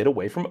when you get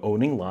away from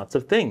owning lots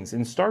of things.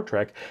 In Star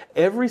Trek,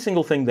 every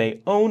single thing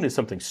they own is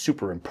something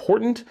super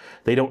important.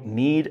 They don't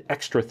need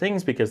extra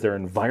things because their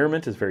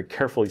environment is very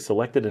carefully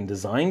selected and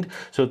designed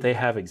so that they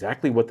have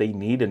exactly what they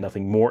need and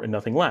nothing more and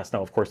nothing less.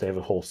 Now, of course, they have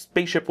a whole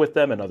spaceship with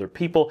them and other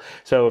people,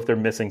 so if they're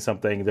missing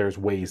something, there's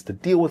ways to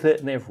deal with it,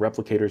 and they have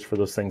replicators for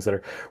those things that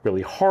are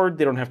really hard.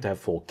 They don't have to have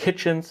full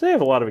kitchens. They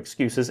have a lot of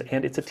excuses,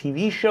 and it's a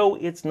TV show.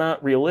 It's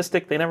not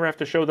realistic. They never have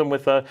to show them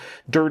with a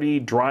dirty,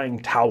 drying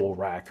towel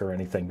rack or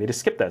anything. They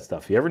just skip that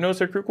stuff. You ever notice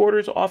their crew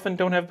quarters often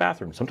don't have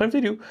bathrooms? Sometimes they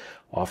do,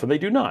 often they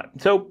do not.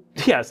 So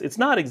yes, it's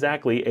not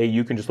exactly a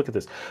you can just look at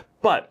this,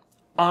 but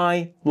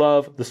I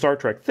love the Star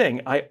Trek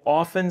thing. I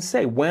often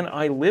say when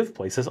I live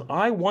places,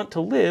 I want to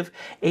live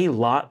a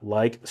lot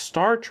like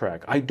Star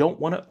Trek. I don't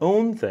want to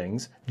own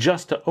things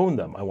just to own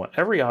them. I want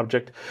every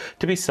object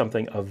to be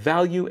something of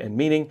value and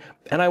meaning,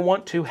 and I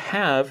want to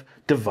have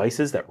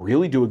devices that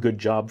really do a good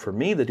job for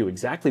me, that do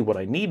exactly what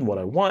I need and what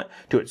I want,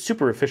 do it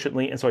super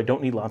efficiently, and so I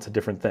don't need lots of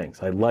different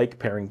things. I like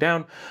paring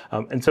down,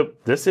 and so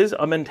this is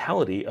a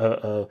mentality.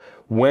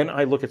 When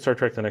I look at Star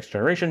Trek The Next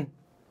Generation,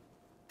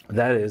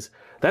 that is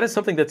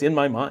something that's in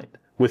my mind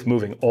with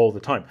moving all the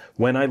time.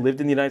 When I lived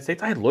in the United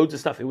States, I had loads of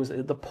stuff. It was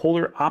the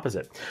polar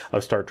opposite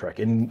of Star Trek.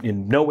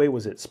 In no way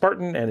was it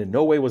Spartan, and in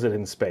no way was it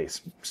in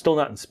space. Still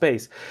not in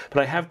space, but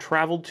I have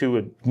traveled to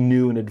a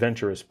new and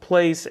adventurous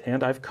place,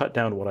 and I've cut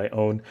down what I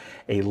own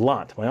a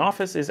lot. My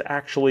office is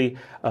actually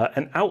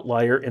an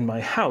outlier in my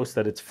house,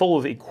 that it's full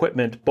of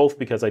equipment, both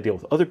because I deal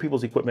with other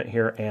people's equipment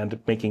here and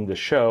making the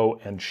show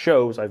and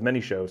shows, I have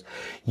many shows,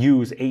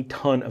 use a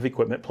ton of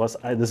equipment, plus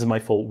this is my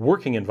full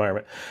working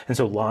environment. And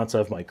so lots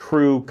of my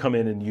crew come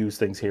in and use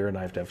things here, and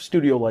I have to have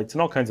studio lights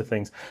and all kinds of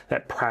things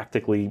that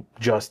practically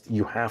just,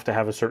 you have to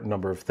have a certain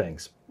number of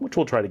things, which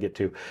we'll try to get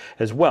to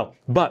as well.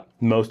 But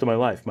most of my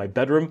life, my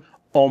bedroom,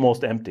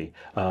 almost empty.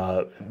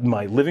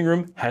 My living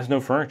room has no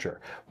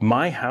furniture.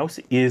 My house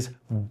is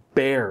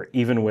bare,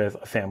 even with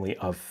a family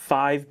of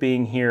 5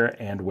 being here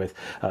and with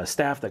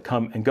staff that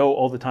come and go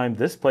all the time.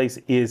 This place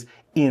is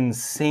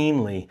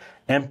insanely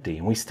empty,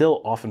 and we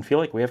still often feel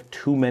like we have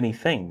too many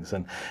things.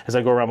 And as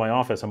I go around my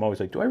office, I'm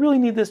always like, do I really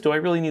need this? Do I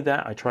really need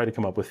that? I try to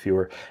come up with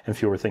fewer and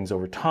fewer things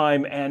over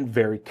time, and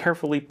very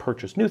carefully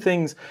purchase new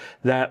things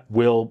that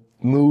will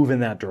move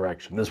in that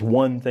direction. This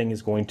one thing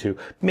is going to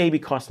maybe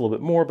cost a little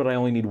bit more, but I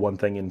only need one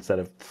thing instead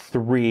of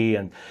 3.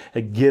 And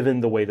given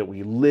the way that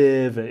we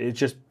live, it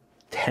just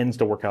tends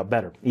to work out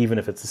better, even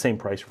if it's the same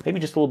price, maybe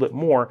just a little bit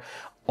more.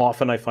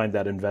 Often I find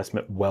that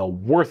investment well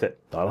worth it.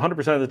 Not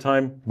 100% of the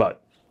time,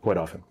 but quite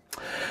often.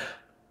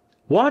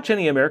 Watch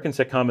any American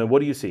sitcom and what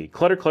do you see?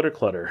 Clutter, clutter,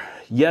 clutter.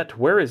 Yet,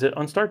 where is it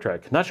on Star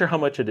Trek? Not sure how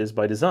much it is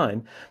by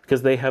design,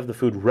 because they have the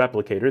food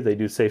replicator. They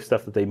do save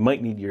stuff that they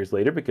might need years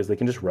later because they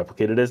can just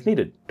replicate it as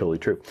needed. Totally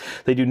true.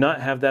 They do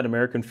not have that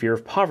American fear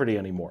of poverty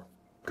anymore.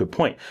 Good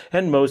point.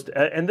 And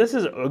this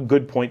is a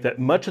good point, that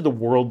much of the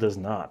world does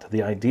not.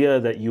 The idea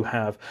that you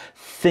have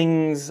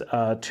things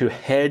to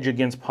hedge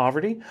against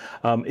poverty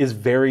is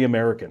very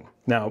American.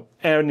 Now,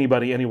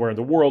 anybody anywhere in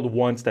the world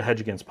wants to hedge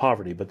against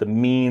poverty, but the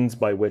means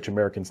by which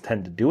Americans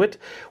tend to do it,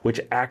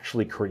 which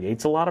actually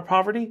creates a lot of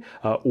poverty,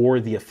 or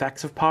the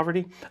effects of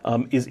poverty,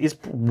 is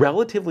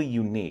relatively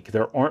unique.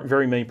 There aren't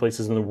very many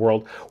places in the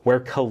world where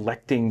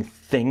collecting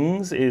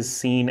things is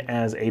seen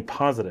as a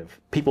positive.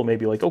 People may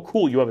be like, oh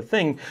cool, you have a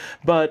thing,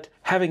 but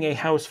having a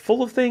house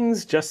full of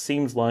things just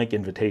seems like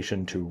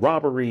invitation to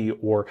robbery,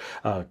 or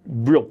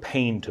real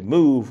pain to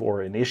move,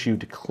 or an issue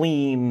to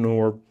clean,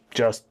 or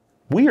just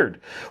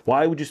weird.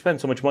 Why would you spend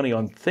so much money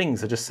on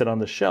things that just sit on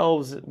the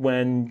shelves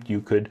when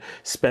you could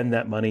spend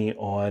that money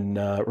on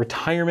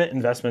retirement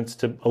investments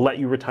to let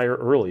you retire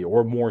early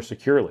or more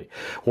securely,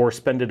 or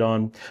spend it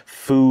on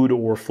food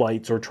or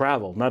flights or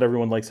travel? Not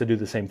everyone likes to do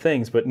the same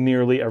things, but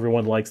nearly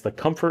everyone likes the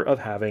comfort of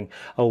having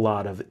a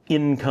lot of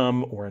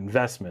income or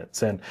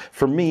investments. And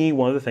for me,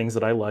 one of the things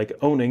that I like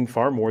owning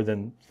far more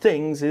than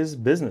things is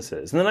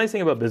businesses. And the nice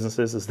thing about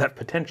businesses is that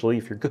potentially,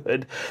 if you're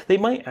good, they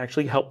might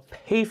actually help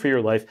pay for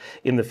your life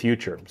in the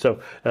future. So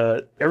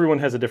everyone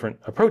has a different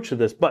approach to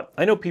this, but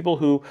I know people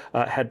who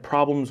had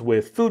problems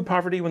with food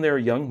poverty when they were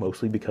young,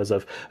 mostly because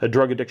of a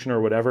drug addiction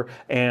or whatever,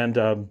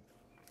 and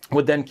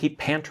would then keep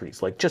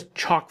pantries like just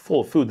chock full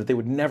of food that they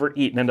would never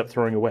eat and end up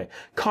throwing away.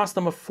 Cost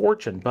them a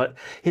fortune, but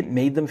it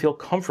made them feel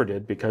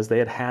comforted because they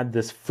had had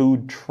this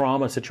food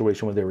trauma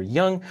situation when they were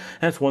young, and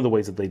that's one of the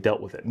ways that they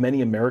dealt with it.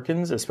 Many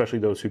Americans, especially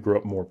those who grew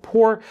up more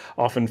poor,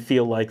 often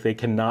feel like they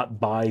cannot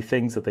buy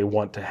things that they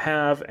want to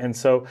have, and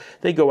so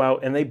they go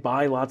out and they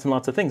buy lots and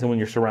lots of things. And when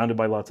you're surrounded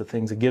by lots of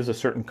things, it gives a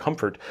certain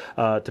comfort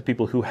to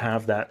people who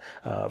have that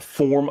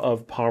form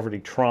of poverty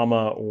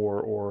trauma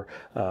or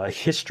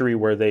history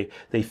where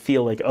they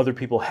feel like other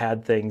people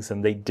had things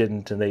and they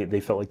didn't, and they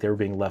felt like they were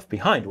being left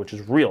behind, which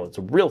is real. It's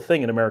a real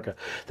thing in America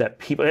that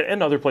people,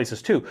 and other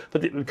places too,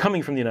 but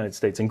coming from the United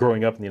States and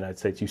growing up in the United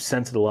States, you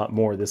sense it a lot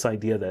more, this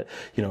idea that,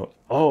 you know,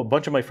 oh, a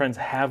bunch of my friends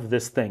have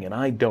this thing and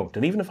I don't.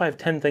 And even if I have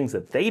 10 things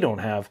that they don't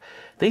have,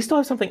 they still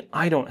have something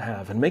I don't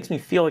have, and it makes me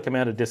feel like I'm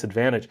at a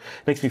disadvantage.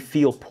 It makes me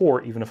feel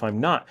poor even if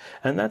I'm not.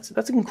 And that's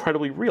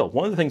incredibly real.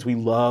 One of the things we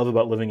love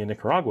about living in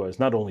Nicaragua is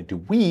not only do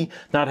we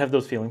not have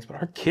those feelings, but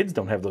our kids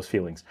don't have those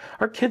feelings.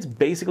 Our kids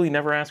basically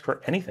never ask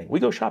for anything.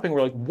 We go shopping,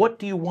 we're like, what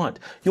do you want?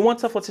 You want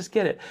stuff? Let's just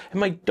get it. And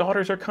my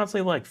daughters are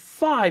constantly like,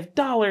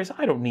 $5?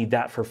 I don't need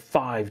that for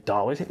 $5.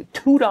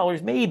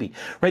 $2 maybe,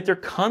 right? They're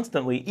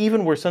constantly,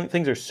 even where some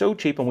things are so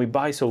cheap and we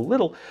buy so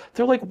little,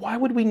 they're like, why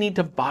would we need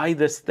to buy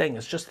this thing?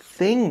 It's just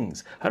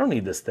things. I don't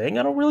need this thing.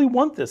 I don't really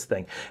want this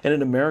thing. And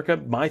in America,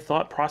 my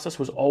thought process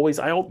was always,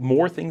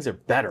 more things are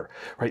better,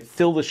 right?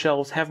 Fill the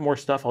shelves, have more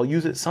stuff. I'll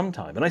use it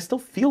sometime. And I still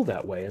feel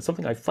that way. It's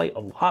something I fight a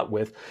lot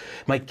with.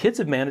 My kids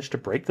have managed to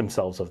break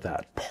themselves of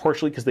that,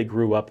 partially because they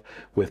grew up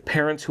with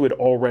parents who had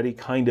already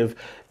kind of,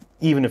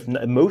 even if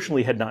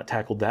emotionally had not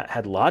tackled that,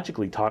 had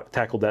logically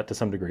tackled that to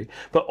some degree,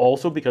 but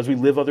also because we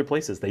live other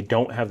places. They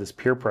don't have this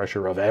peer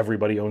pressure of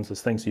everybody owns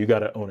this thing, so you got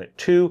to own it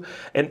too.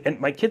 And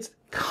my kids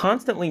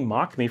constantly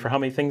mock me for how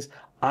many things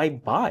I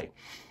buy.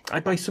 I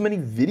buy so many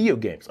video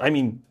games. I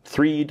mean,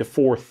 3,000 to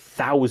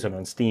 4,000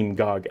 on Steam,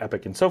 GOG,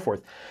 Epic, and so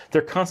forth.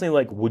 They're constantly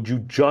like, would you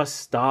just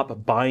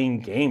stop buying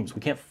games?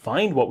 We can't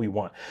find what we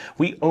want.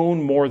 We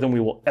own more than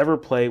we will ever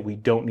play. We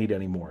don't need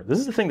any more. This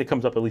is the thing that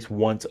comes up at least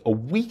once a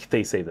week,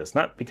 they say this.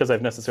 Not because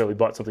I've necessarily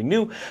bought something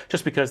new,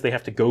 just because they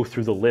have to go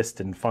through the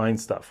list and find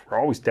stuff. We're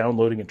always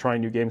downloading and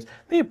trying new games.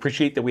 They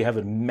appreciate that we have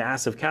a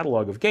massive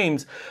catalog of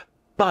games,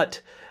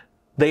 but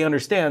they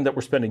understand that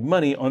we're spending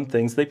money on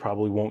things they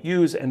probably won't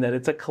use, and that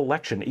it's a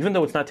collection. Even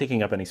though it's not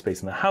taking up any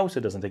space in the house,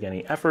 it doesn't take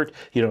any effort,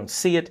 you don't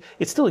see it,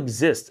 it still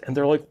exists. And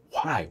they're like,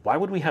 why? Why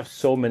would we have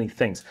so many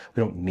things?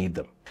 We don't need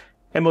them.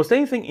 And most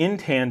anything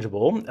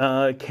intangible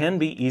can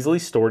be easily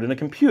stored in a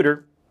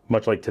computer,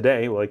 much like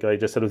today, like I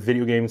just said with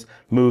video games,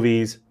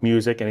 movies,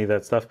 music, any of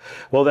that stuff.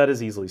 Well, that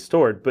is easily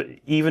stored. But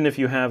even if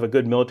you have a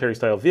good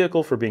military-style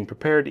vehicle for being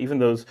prepared, even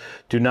those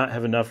do not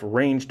have enough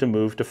range to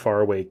move to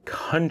faraway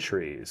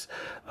countries.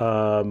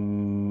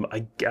 I'm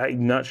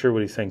not sure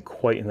what he's saying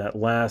quite in that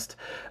last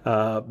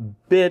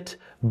bit,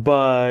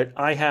 but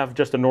I have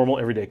just a normal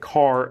everyday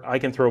car. I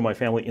can throw my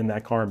family in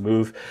that car and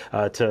move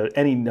to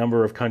any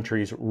number of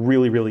countries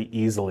really, really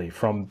easily.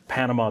 From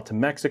Panama to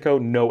Mexico,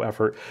 no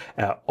effort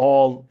at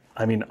all.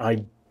 I mean,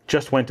 I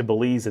just went to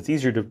Belize. It's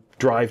easier to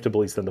drive to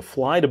Belize than to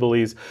fly to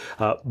Belize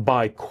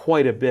by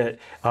quite a bit.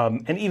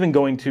 And even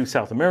going to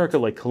South America,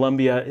 like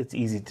Colombia, it's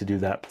easy to do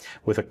that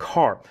with a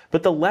car.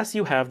 But the less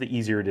you have, the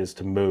easier it is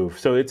to move.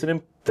 So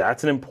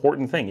that's an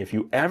important thing. If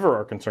you ever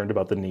are concerned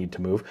about the need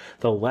to move,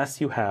 the less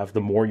you have,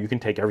 the more you can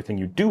take everything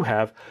you do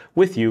have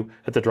with you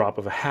at the drop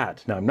of a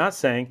hat. Now, I'm not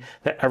saying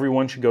that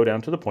everyone should go down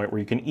to the point where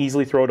you can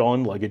easily throw it all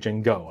in luggage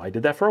and go. I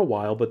did that for a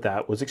while, but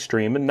that was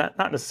extreme and not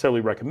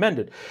necessarily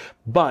recommended.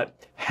 But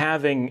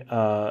having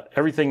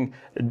everything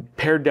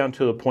pared down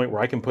to the point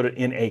where I can put it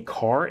in a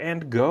car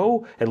and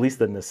go, at least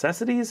the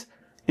necessities,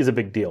 is a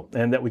big deal.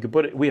 And that we could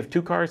put it, we have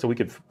 2 cars, so we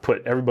could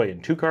put everybody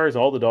in 2 cars,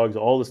 all the dogs,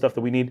 all the stuff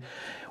that we need.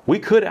 We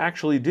could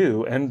actually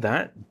do, and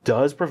that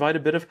does provide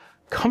a bit of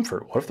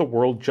comfort. What if the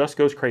world just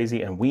goes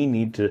crazy and we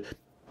need to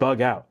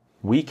bug out?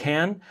 We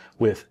can,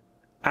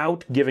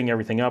 without giving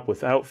everything up,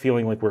 without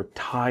feeling like we're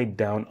tied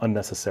down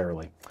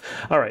unnecessarily.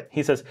 All right,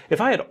 he says,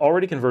 if I had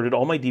already converted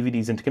all my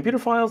DVDs into computer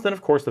files, then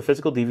of course the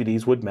physical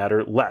DVDs would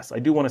matter less. I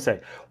do want to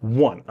say,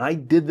 1, I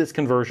did this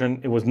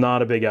conversion. It was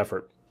not a big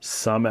effort.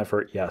 Some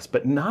effort, yes,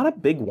 but not a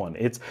big one.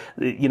 It's,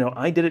 you know,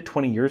 I did it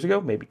 20 years ago,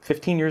 maybe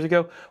 15 years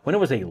ago, when it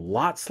was a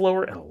lot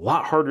slower and a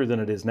lot harder than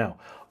it is now.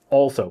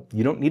 Also,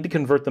 you don't need to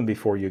convert them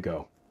before you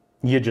go.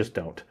 You just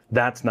don't.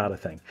 That's not a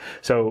thing.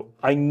 So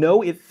I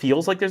know it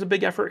feels like there's a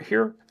big effort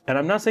here, and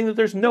I'm not saying that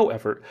there's no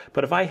effort,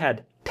 but if I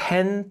had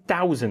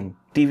 10,000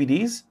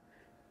 DVDs,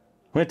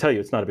 I'm going to tell you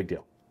it's not a big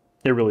deal.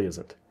 It really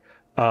isn't.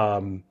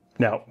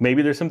 Now,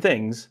 maybe there's some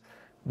things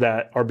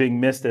that are being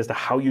missed as to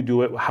how you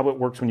do it, how it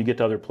works when you get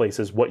to other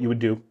places, what you would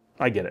do.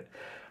 I get it.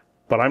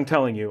 But I'm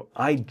telling you,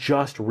 I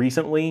just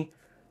recently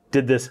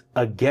did this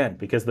again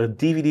because the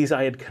DVDs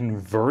I had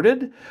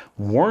converted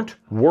weren't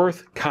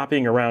worth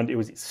copying around. It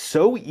was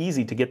so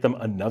easy to get them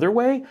another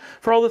way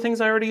for all the things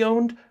I already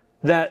owned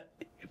that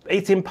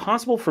it's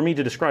impossible for me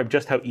to describe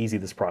just how easy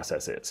this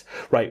process is,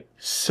 right?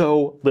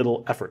 So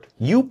little effort.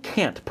 You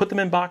can't put them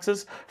in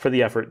boxes for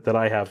the effort that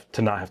I have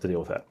to not have to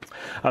deal with that.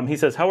 He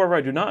says, however,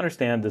 I do not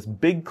understand this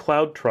big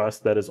cloud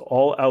trust that is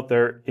all out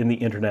there in the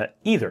internet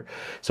either.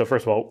 So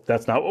first of all,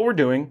 that's not what we're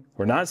doing.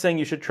 We're not saying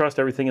you should trust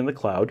everything in the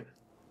cloud.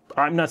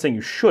 I'm not saying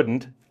you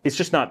shouldn't. It's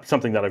just not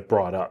something that I've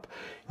brought up.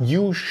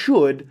 You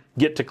should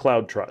get to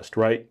cloud trust,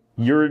 right?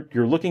 You're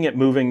looking at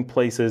moving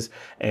places,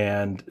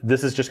 and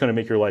this is just going to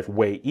make your life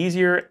way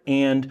easier.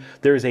 And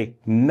there's a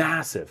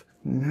massive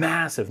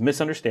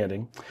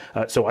misunderstanding.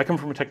 So I come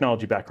from a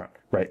technology background,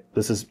 right?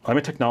 I'm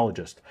a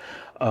technologist.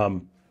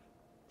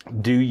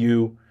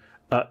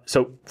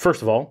 So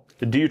first of all,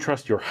 do you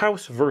trust your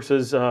house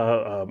versus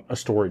a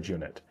storage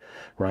unit,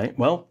 right?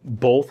 Well,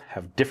 both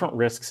have different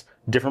risks,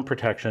 different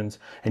protections,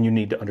 and you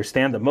need to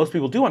understand them. Most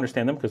people do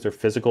understand them because they're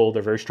physical,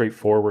 they're very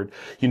straightforward.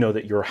 You know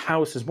that your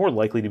house is more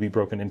likely to be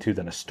broken into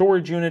than a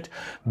storage unit,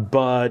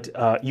 but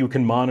you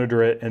can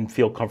monitor it and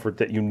feel comfort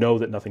that you know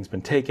that nothing's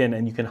been taken,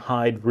 and you can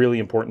hide really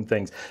important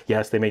things.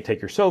 Yes, they may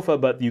take your sofa,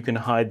 but you can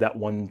hide that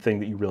one thing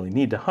that you really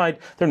need to hide.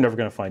 They're never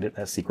going to find it in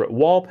that secret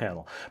wall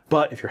panel.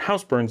 But if your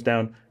house burns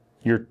down,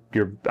 you're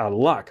out of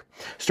luck.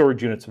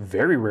 Storage units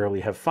very rarely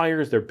have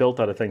fires. They're built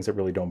out of things that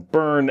really don't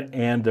burn,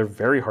 and they're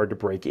very hard to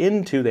break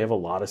into. They have a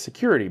lot of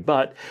security,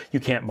 but you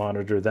can't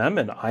monitor them.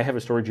 And I have a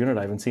storage unit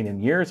I haven't seen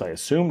in years. I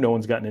assume no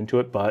one's gotten into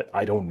it, but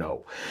I don't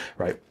know,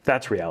 right?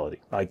 That's reality.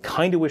 I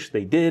kind of wish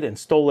they did and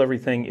stole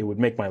everything. It would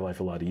make my life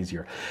a lot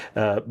easier.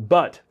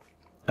 But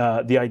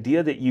the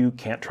idea that you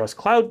can't trust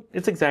cloud,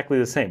 it's exactly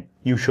the same.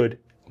 You should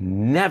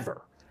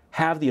never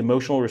have the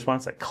emotional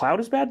response that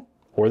cloud is bad,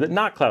 or that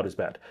not cloud is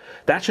bad.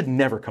 That should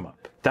never come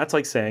up. That's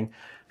like saying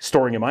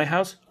storing in my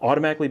house,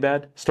 automatically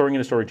bad, storing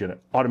in a storage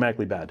unit,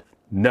 automatically bad.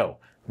 No,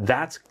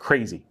 that's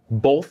crazy.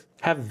 Both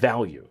have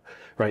value,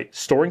 right?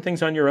 Storing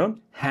things on your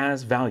own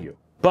has value.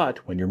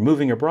 But when you're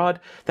moving abroad,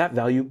 that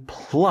value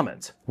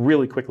plummets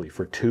really quickly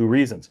for two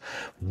reasons.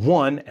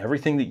 One,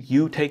 everything that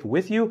you take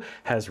with you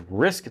has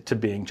risk to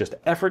being just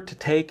effort to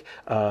take,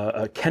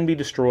 can be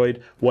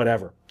destroyed,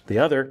 whatever. The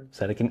other is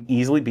that it can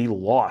easily be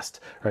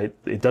lost, right?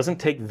 It doesn't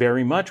take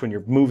very much when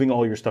you're moving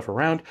all your stuff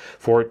around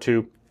for it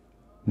to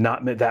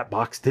not, that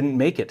box didn't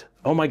make it.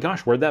 Oh my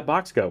gosh, where'd that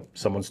box go?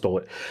 Someone stole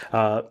it.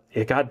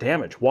 It got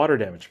damaged, water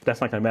damage.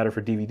 That's not going to matter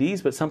for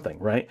DVDs, but something,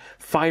 right?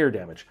 Fire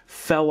damage,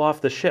 fell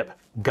off the ship,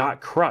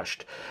 got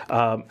crushed,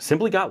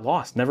 simply got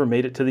lost, never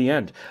made it to the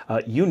end.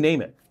 You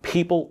name it.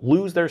 People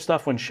lose their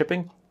stuff when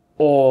shipping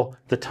all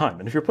the time.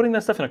 And if you're putting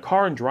that stuff in a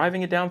car and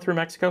driving it down through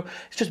Mexico,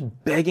 it's just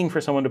begging for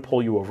someone to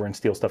pull you over and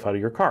steal stuff out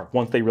of your car.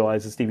 Once they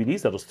realize it's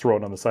DVDs, they'll just throw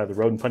it on the side of the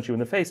road and punch you in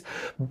the face.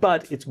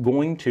 But it's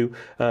going to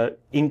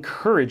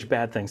encourage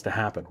bad things to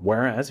happen.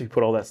 Whereas if you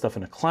put all that stuff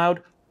in a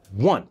cloud,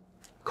 one,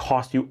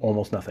 cost you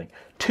almost nothing.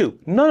 Two,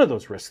 none of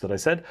those risks that I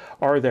said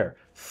are there.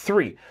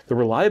 Three, the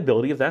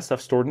reliability of that stuff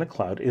stored in the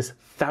cloud is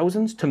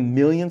thousands to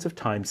millions of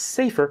times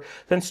safer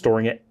than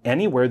storing it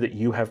anywhere that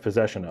you have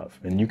possession of.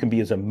 And you can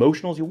be as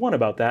emotional as you want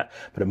about that,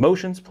 but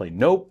emotions play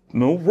no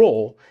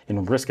role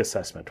in risk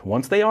assessment.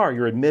 Once they are,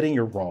 you're admitting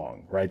you're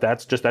wrong, right?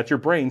 That's your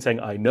brain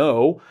saying, I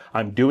know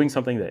I'm doing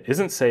something that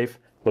isn't safe.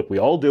 Look, we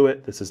all do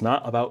it. This is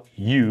not about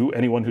you,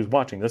 anyone who's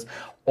watching this.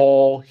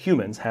 All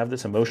humans have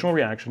this emotional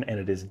reaction, and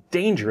it is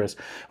dangerous.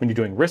 When you're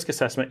doing risk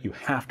assessment, you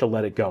have to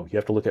let it go. You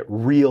have to look at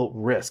real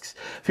risks.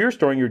 If you're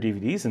storing your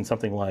DVDs in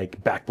something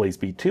like Backblaze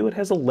B2, it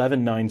has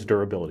 11 nines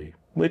durability,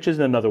 which is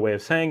another way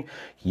of saying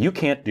you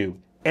can't do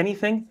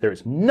anything. There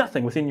is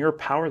nothing within your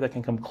power that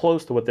can come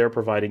close to what they're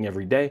providing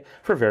every day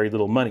for very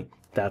little money.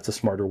 That's a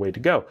smarter way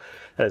to go.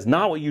 That is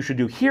not what you should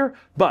do here,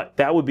 but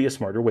that would be a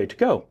smarter way to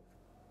go.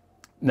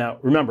 Now,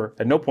 remember,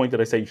 at no point did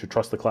I say you should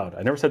trust the cloud.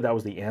 I never said that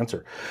was the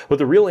answer. What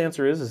the real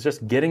answer is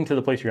just getting to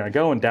the place you're going to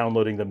go and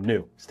downloading them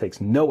new. This takes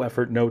no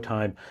effort, no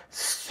time,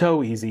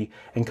 so easy,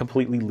 and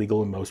completely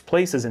legal in most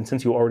places. And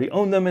since you already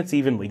own them, it's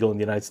even legal in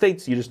the United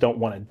States. You just don't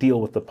want to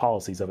deal with the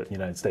policies of it in the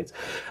United States.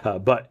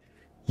 But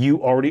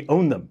you already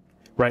own them,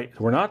 right?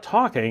 We're not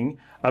talking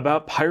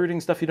about pirating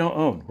stuff you don't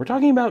own. We're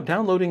talking about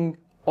downloading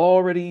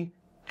already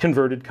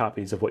converted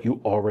copies of what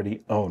you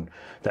already own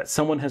that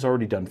someone has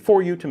already done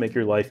for you to make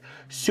your life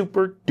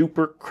super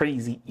duper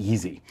crazy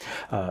easy.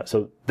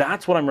 So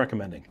that's what I'm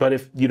recommending. But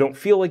if you don't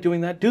feel like doing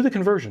that, do the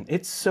conversion.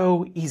 It's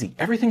so easy.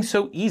 Everything's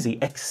so easy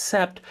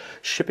except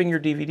shipping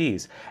your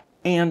DVDs.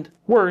 And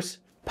worse,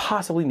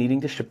 possibly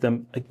needing to ship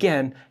them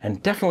again,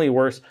 and definitely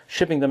worse,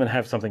 shipping them and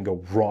have something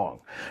go wrong,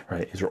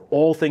 right? These are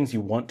all things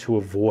you want to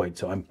avoid.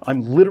 So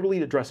I'm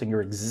literally addressing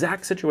your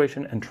exact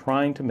situation and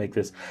trying to make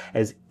this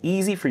as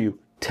easy for you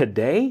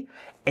today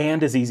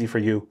and as easy for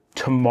you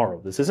tomorrow.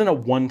 This isn't a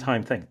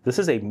one-time thing. This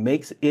is a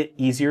makes it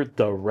easier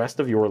the rest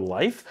of your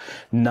life,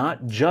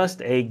 not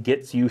just a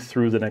gets you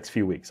through the next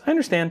few weeks. I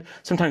understand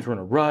sometimes we're in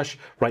a rush.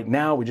 Right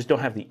now, we just don't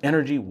have the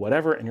energy,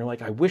 whatever, and you're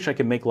like, I wish I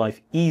could make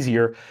life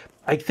easier.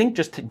 I think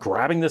just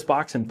grabbing this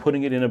box and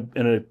putting it in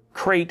a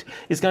crate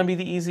is going to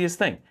be the easiest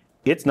thing.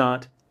 It's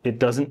not. It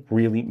doesn't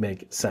really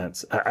make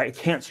sense. I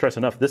can't stress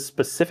enough, this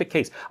specific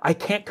case, I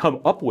can't come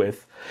up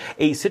with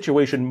a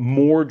situation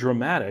more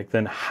dramatic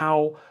than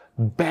how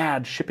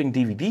bad shipping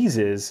DVDs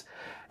is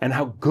and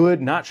how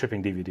good not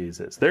shipping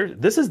DVDs is.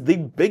 This is the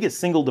biggest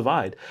single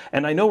divide.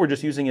 And I know we're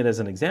just using it as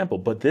an example,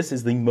 but this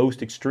is the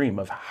most extreme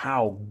of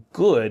how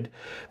good,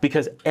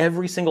 because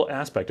every single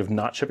aspect of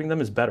not shipping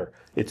them is better.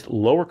 It's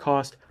lower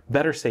cost,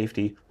 better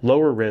safety,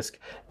 lower risk,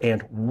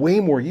 and way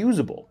more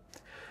usable.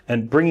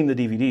 And bringing the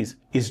DVDs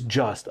is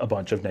just a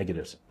bunch of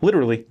negatives.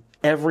 Literally,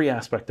 every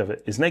aspect of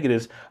it is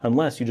negatives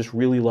unless you just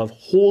really love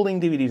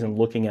holding DVDs and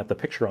looking at the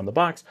picture on the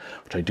box,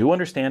 which I do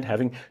understand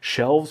having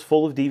shelves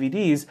full of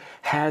DVDs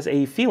has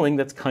a feeling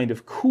that's kind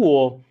of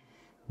cool,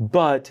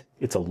 but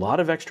it's a lot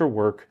of extra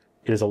work,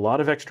 it is a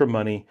lot of extra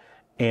money,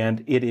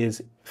 and it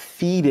is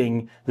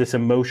feeding this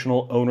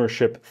emotional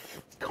ownership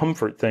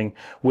comfort thing,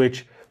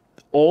 which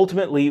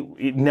ultimately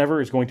it never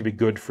is going to be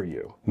good for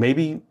you.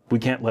 Maybe we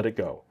can't let it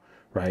go.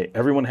 Right?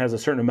 Everyone has a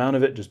certain amount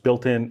of it just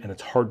built in and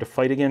it's hard to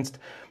fight against.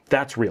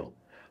 That's real.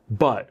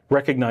 But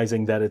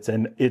recognizing that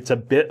it's a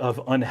bit of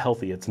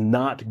unhealthy. It's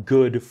not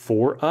good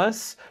for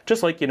us.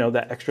 Just like,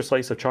 that extra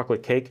slice of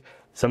chocolate cake,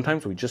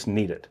 sometimes we just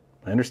need it.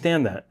 I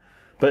understand that.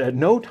 But at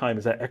no time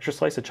is that extra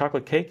slice of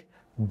chocolate cake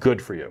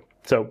good for you.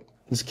 So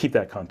let's keep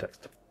that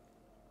context.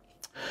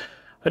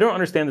 I don't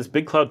understand this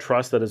big cloud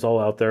trust that is all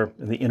out there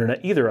in the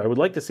internet either. I would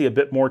like to see a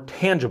bit more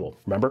tangible.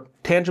 Remember,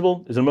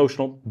 tangible is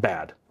emotional,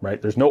 bad,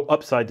 right? There's no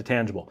upside to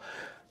tangible.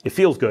 It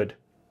feels good,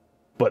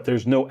 but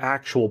there's no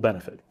actual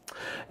benefit.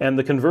 And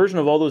the conversion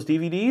of all those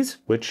DVDs,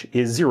 which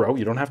is zero,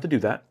 you don't have to do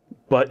that,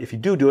 but if you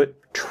do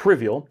it,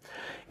 trivial,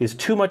 is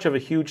too much of a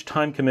huge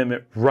time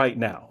commitment right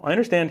now. I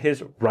understand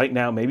his right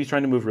now, maybe he's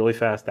trying to move really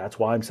fast. That's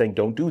why I'm saying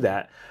don't do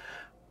that.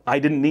 I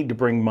didn't need to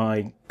bring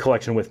my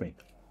collection with me.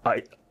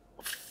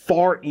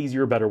 Far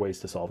easier, better ways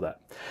to solve that.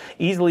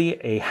 Easily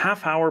a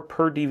half hour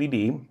per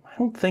DVD. I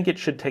don't think it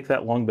should take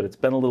that long, but it's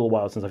been a little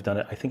while since I've done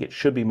it. I think it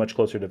should be much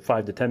closer to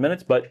 5 to 10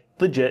 minutes, but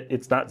legit,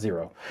 it's not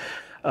zero.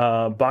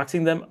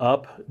 Boxing them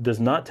up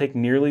does not take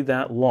nearly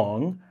that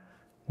long.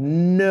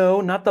 No,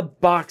 not the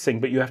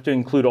boxing, but you have to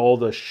include all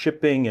the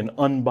shipping and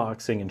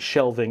unboxing and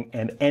shelving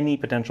and any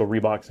potential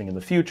reboxing in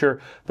the future.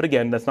 But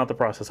again, that's not the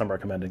process I'm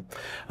recommending.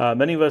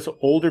 Many of us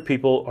older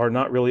people are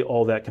not really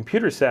all that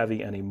computer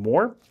savvy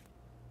anymore.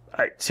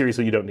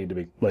 Seriously, you don't need to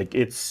be. Like,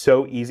 it's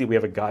so easy. We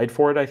have a guide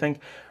for it, I think.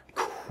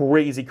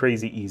 Crazy,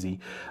 crazy easy.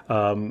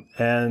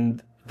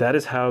 And that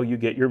is how you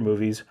get your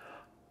movies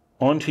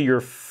onto your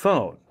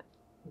phone.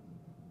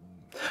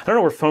 I don't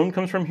know where phone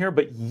comes from here,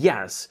 but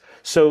yes.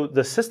 So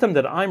the system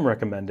that I'm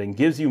recommending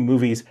gives you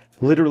movies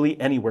literally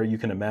anywhere you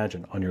can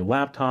imagine. On your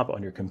laptop,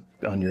 on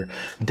your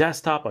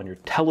desktop, on your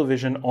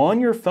television,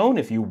 on your phone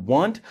if you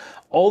want.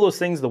 All those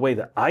things the way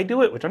that I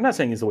do it, which I'm not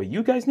saying is the way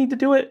you guys need to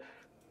do it.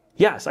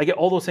 Yes, I get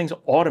all those things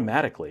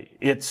automatically.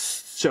 It's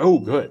so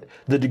good.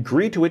 The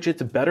degree to which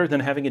it's better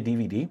than having a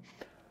DVD,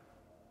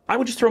 I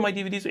would just throw my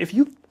DVDs. If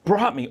you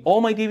brought me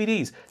all my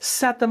DVDs,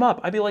 set them up,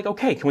 I'd be like,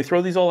 okay, can we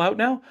throw these all out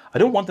now? I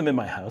don't want them in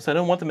my house. I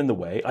don't want them in the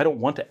way. I don't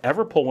want to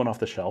ever pull one off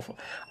the shelf.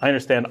 I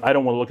understand I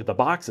don't want to look at the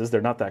boxes. They're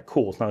not that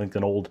cool. It's not like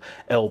an old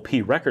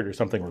LP record or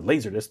something or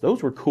Laserdisc.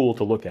 Those were cool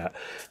to look at.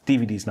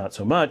 DVDs, not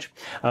so much.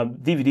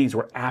 DVDs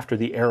were after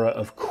the era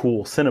of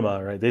cool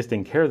cinema, right? They just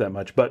didn't care that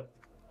much. But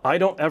I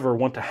don't ever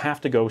want to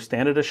have to go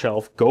stand at a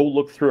shelf, go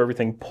look through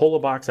everything, pull a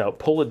box out,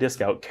 pull a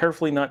disc out,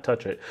 carefully not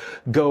touch it,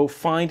 go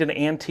find an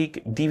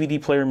antique DVD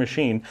player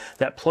machine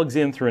that plugs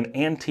in through an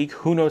antique,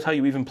 who knows how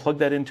you even plug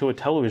that into a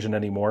television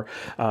anymore,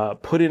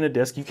 put in a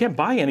disc. You can't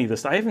buy any of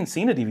this. I haven't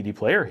seen a DVD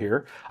player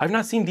here. I've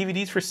not seen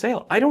DVDs for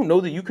sale. I don't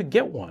know that you could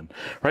get one,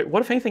 right?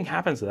 What if anything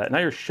happens to that? Now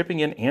you're shipping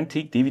in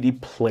antique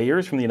DVD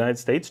players from the United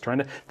States,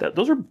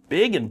 those are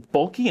big and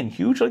bulky and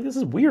huge. Like, this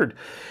is weird.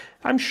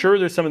 I'm sure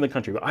there's some in the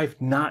country, but I've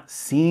not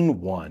seen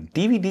one.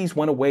 DVDs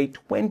went away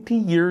 20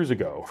 years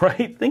ago,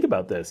 right? Think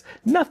about this.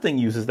 Nothing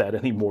uses that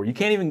anymore. You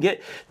can't even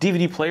get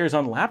DVD players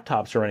on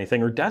laptops or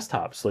anything, or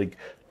desktops. Like,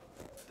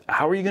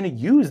 how are you going to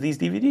use these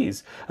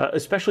DVDs,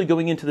 especially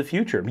going into the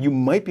future? You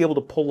might be able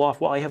to pull off,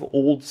 well, I have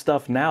old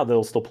stuff now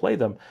that'll still play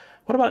them.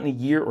 What about in a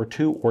year or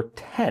 2 or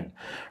 10,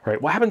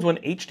 right? What happens when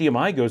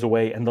HDMI goes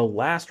away and the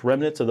last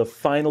remnants of the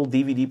final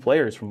DVD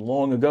players from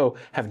long ago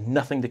have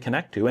nothing to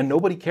connect to, and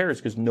nobody cares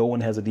because no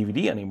one has a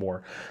DVD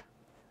anymore,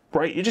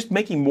 right? You're just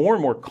making more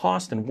and more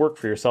cost and work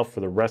for yourself for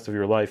the rest of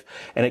your life,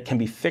 and it can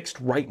be fixed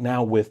right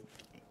now with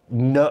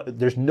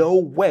there's no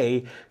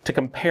way to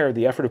compare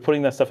the effort of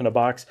putting that stuff in a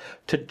box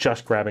to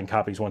just grabbing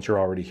copies once you're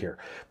already here,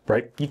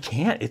 right? You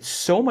can't. It's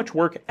so much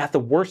work at the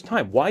worst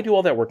time. Why do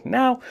all that work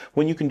now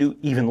when you can do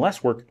even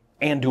less work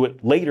and do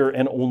it later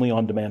and only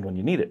on demand when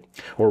you need it,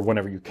 or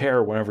whenever you care,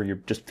 or whenever you're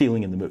just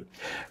feeling in the mood,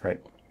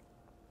 right?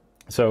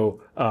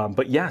 So,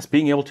 but yes,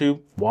 being able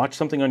to watch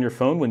something on your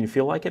phone when you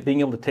feel like it, being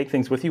able to take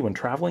things with you when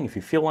traveling if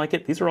you feel like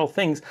it, these are all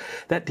things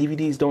that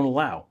DVDs don't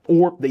allow.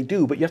 Or they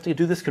do, but you have to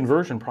do this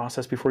conversion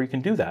process before you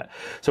can do that.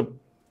 So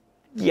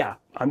yeah,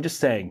 I'm just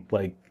saying,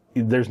 like,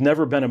 there's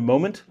never been a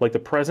moment like the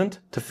present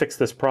to fix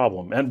this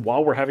problem. And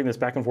while we're having this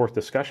back and forth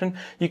discussion,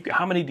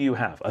 how many do you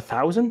have?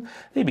 1,000?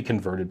 They'd be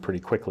converted pretty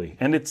quickly.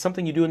 And it's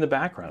something you do in the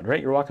background,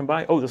 right? You're walking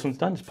by, oh, this one's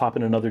done, just pop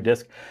in another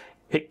disc,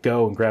 hit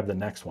go and grab the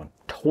next one.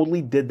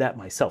 Totally did that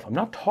myself. I'm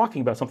not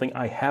talking about something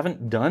I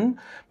haven't done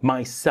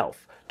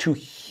myself. 2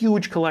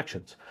 huge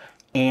collections.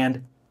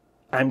 And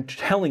I'm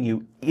telling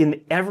you,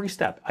 in every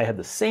step, I had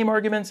the same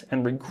arguments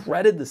and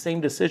regretted the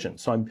same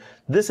decisions. So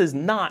this is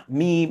not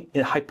me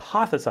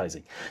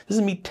hypothesizing. This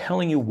is me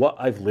telling you what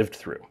I've lived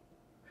through.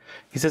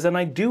 He says, and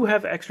I do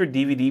have extra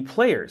DVD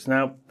players.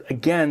 Now,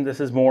 again, this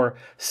is more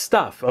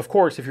stuff. Of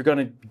course, if you're going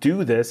to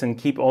do this and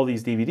keep all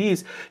these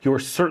DVDs, you're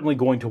certainly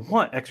going to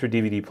want extra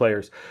DVD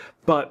players.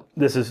 But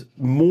this is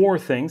more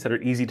things that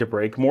are easy to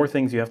break, more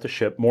things you have to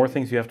ship, more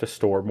things you have to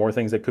store, more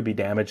things that could be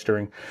damaged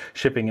during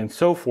shipping and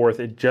so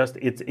forth.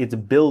 It's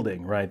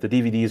building, right? The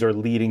DVDs are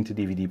leading to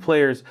DVD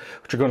players,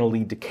 which are going to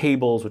lead to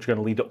cables, which are going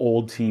to lead to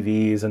old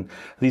TVs. And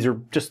these are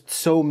just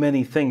so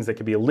many things that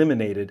can be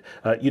eliminated.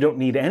 You don't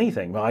need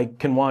anything. I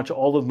can watch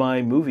all of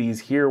my movies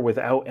here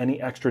without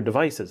any extra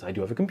devices. I do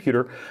have a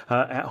computer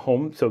at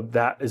home, so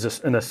that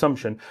is an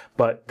assumption,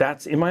 but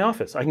that's in my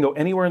office. I can go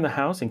anywhere in the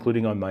house,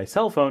 including on my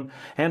cell phone,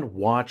 and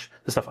watch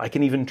the stuff. I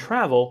can even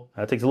travel.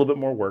 That takes a little bit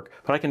more work,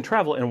 but I can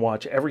travel and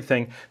watch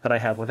everything that I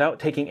have without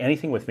taking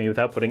anything with me,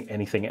 without putting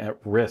anything at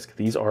risk.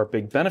 These are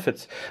big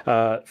benefits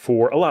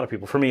for a lot of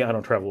people. For me, I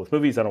don't travel with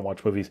movies. I don't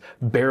watch movies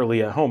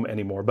barely at home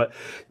anymore, but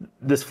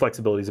this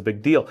flexibility is a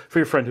big deal. For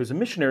your friend who's a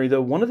missionary,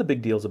 though, one of the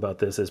big deals about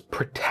this is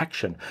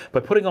protection. By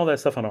putting all that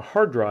stuff on a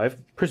hard drive,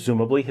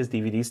 presumably his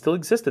DVDs still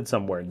existed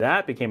somewhere.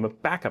 That became a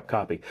backup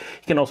copy.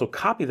 He can also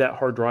copy that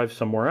hard drive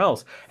somewhere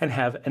else and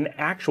have an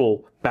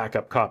actual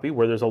backup copy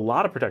where there's a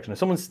lot of protection. If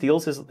someone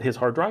steals his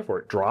hard drive, or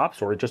it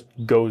drops, or it just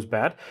goes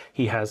bad,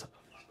 he has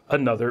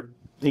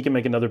he can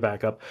make another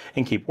backup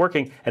and keep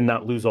working and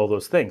not lose all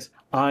those things.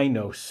 I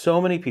know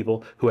so many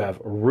people who have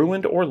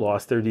ruined or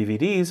lost their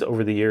DVDs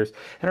over the years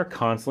and are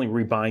constantly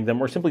rebuying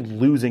them, or simply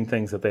losing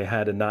things that they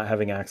had and not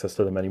having access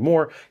to them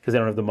anymore because they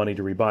don't have the money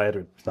to rebuy it,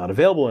 or it's not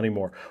available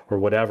anymore, or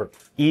whatever.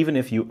 Even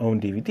if you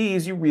own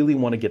DVDs, you really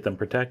want to get them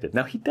protected.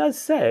 Now, he does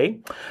say,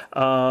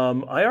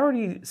 I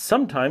already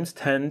sometimes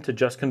tend to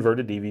just convert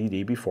a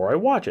DVD before I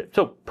watch it.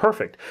 So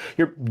perfect.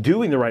 You're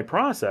doing the right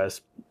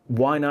process.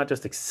 Why not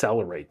just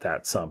accelerate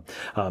that some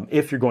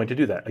if you're going to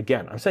do that?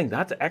 Again, I'm saying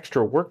that's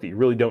extra work that you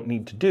really don't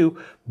need to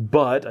do,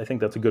 but I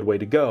think that's a good way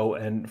to go.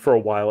 And for a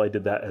while I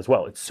did that as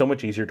well. It's so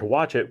much easier to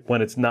watch it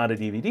when it's not a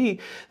DVD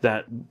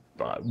that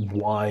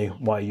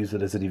why use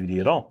it as a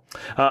DVD at all?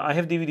 I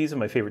have DVDs of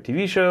my favorite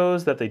TV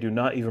shows that they do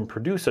not even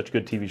produce such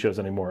good TV shows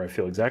anymore. I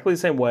feel exactly the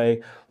same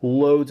way.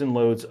 Loads and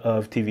loads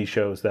of TV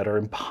shows that are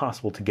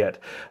impossible to get,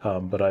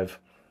 but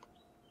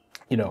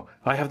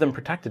I have them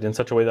protected in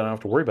such a way that I don't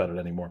have to worry about it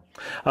anymore.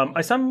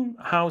 I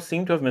somehow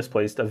seem to have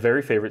misplaced a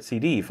very favorite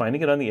CD.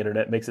 Finding it on the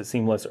internet makes it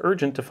seem less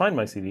urgent to find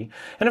my CD.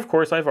 And of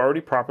course, I've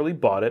already properly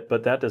bought it,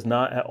 but that does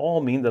not at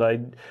all mean that I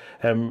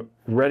am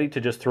ready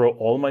to just throw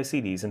all my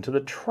CDs into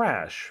the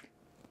trash.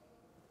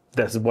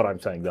 This is what I'm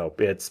saying, though.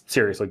 It's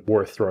seriously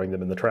worth throwing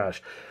them in the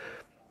trash.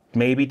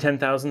 Maybe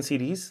 10,000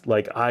 CDs.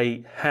 Like,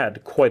 I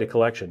had quite a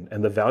collection,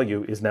 and the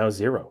value is now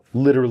zero.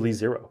 Literally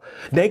zero.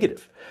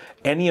 Negative.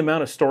 Any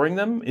amount of storing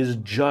them is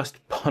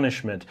just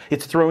punishment.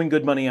 It's throwing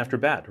good money after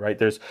bad, right?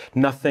 There's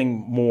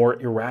nothing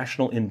more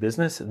irrational in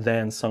business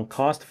than sunk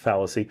cost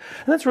fallacy.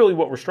 And that's really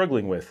what we're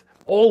struggling with,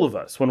 all of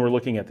us, when we're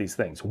looking at these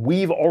things.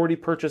 We've already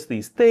purchased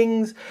these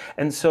things,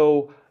 and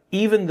so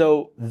even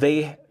though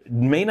they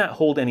may not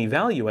hold any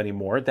value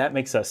anymore, that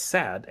makes us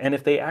sad. And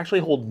if they actually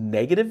hold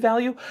negative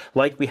value,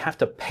 like we have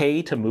to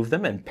pay to move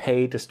them and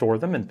pay to store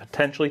them and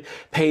potentially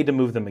pay to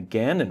move them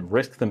again and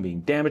risk them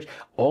being damaged,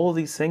 all of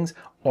these things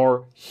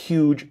are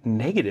huge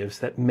negatives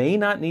that may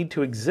not need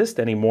to exist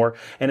anymore.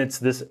 And it's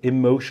this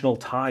emotional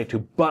tie to,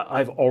 but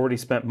I've already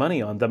spent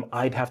money on them,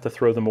 I'd have to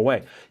throw them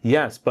away.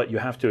 Yes, but you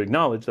have to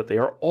acknowledge that they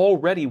are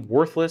already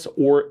worthless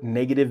or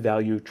negative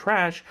value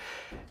trash.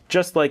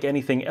 Just like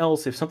anything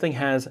else, if something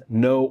has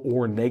no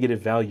or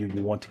negative value,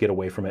 you want to get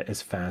away from it as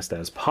fast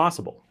as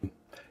possible.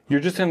 You're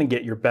just going to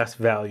get your best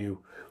value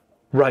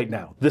right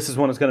now. This is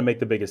when it's going to make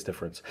the biggest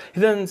difference.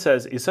 He then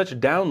says, is such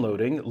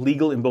downloading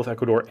legal in both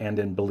Ecuador and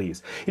in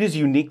Belize? It is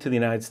unique to the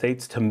United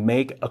States to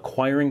make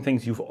acquiring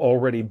things you've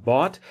already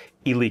bought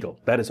illegal.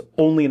 That is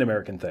only an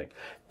American thing.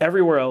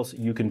 Everywhere else,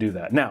 you can do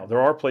that. Now,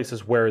 there are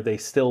places where they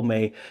still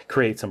may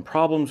create some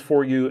problems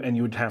for you, and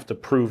you would have to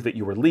prove that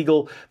you were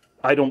legal.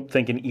 I don't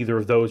think in either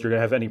of those you're going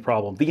to have any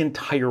problem. The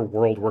entire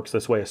world works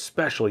this way,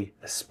 especially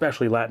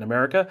Latin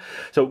America.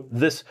 So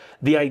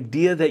the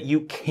idea that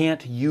you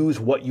can't use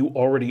what you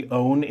already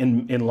own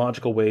in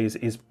logical ways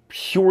is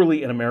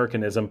purely an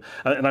Americanism.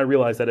 And I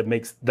realize that it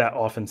makes that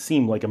often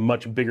seem like a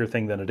much bigger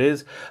thing than it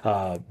is.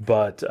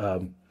 But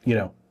you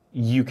know,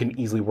 you can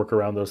easily work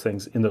around those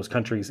things in those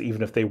countries,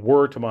 even if they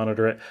were to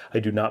monitor it. I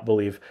do not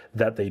believe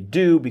that they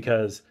do,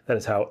 because that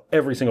is how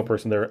every single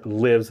person there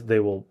lives.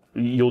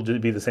 You'll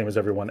be the same as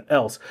everyone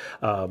else.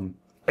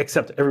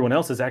 Except everyone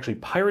else is actually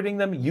pirating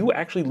them. You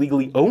actually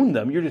legally own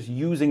them. You're just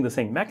using the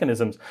same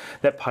mechanisms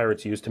that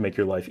pirates use to make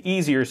your life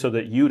easier so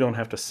that you don't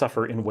have to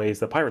suffer in ways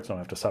that pirates don't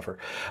have to suffer.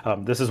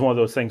 This is one of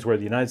those things where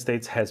the United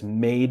States has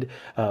made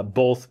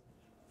both,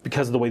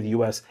 because of the way the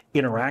U.S.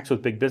 interacts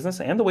with big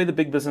business and the way the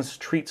big business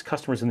treats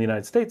customers in the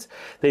United States,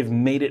 they've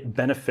made it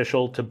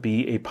beneficial to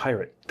be a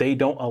pirate. They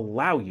don't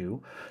allow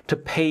you to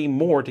pay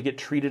more to get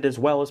treated as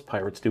well as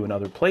pirates do in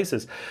other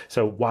places.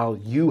 So while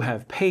you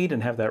have paid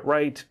and have that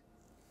right,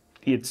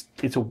 it's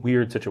a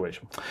weird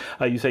situation.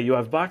 You say you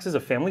have boxes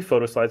of family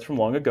photo slides from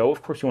long ago.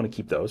 Of course you want to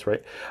keep those,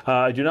 right?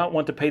 I do not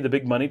want to pay the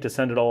big money to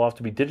send it all off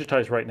to be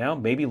digitized right now.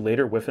 Maybe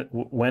later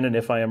when and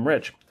if I am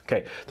rich.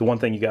 Okay, the one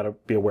thing you got to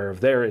be aware of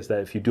there is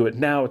that if you do it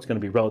now, it's going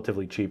to be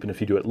relatively cheap. And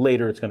if you do it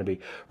later, it's going to be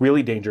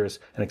really dangerous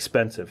and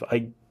expensive.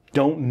 I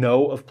don't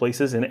know of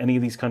places in any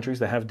of these countries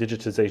that have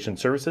digitization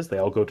services. They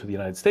all go to the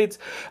United States.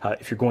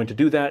 If you're going to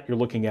do that, you're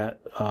looking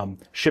at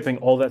shipping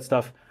all that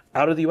stuff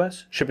out of the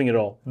U.S., shipping it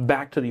all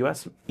back to the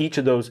U.S. Each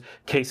of those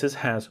cases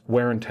has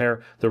wear and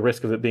tear, the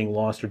risk of it being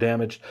lost or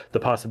damaged, the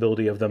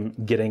possibility of them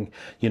getting,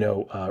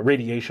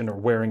 radiation or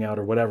wearing out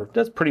or whatever.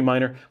 That's pretty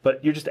minor,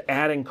 but you're just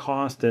adding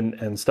cost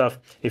and stuff.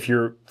 If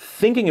you're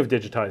thinking of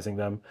digitizing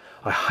them,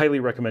 I highly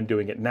recommend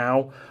doing it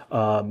now,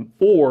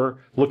 or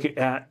look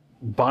at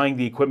buying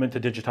the equipment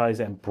to digitize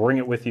and bring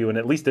it with you and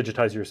at least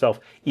digitize yourself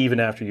even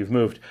after you've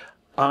moved.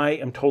 I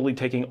am totally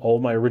taking all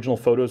my original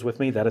photos with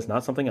me. That is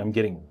not something I'm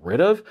getting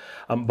rid of,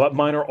 but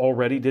mine are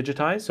already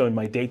digitized. So in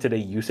my day-to-day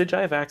usage,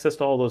 I have access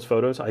to all those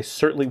photos. I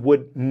certainly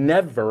would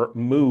never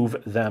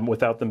move them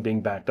without them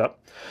being backed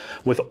up.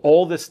 With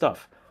all this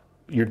stuff,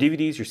 your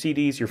DVDs, your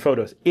CDs, your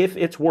photos, if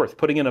it's worth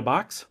putting in a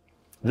box,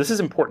 this is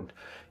important.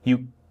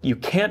 You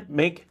can't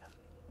make,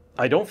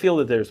 I don't feel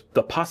that there's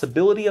the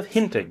possibility of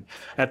hinting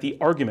at the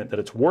argument that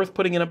it's worth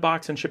putting in a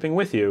box and shipping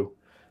with you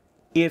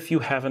if you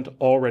haven't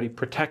already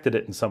protected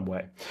it in some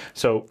way.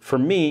 So for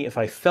me, if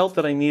I felt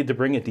that I needed to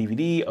bring a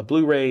DVD, a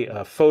Blu-ray,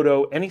 a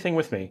photo, anything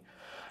with me,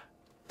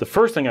 the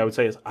first thing I would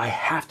say is I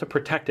have to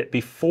protect it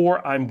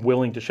before I'm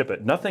willing to ship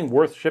it. Nothing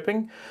worth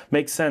shipping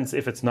makes sense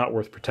if it's not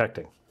worth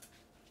protecting.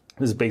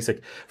 This is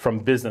basic from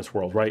business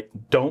world, right?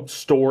 Don't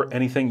store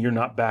anything you're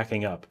not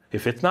backing up.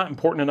 If it's not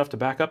important enough to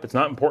back up, it's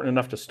not important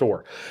enough to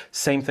store.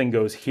 Same thing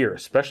goes here,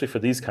 especially for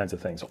these kinds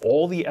of things.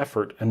 All the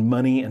effort and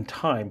money and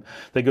time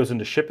that goes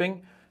into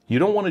shipping, you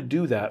don't want to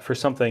do that for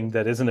something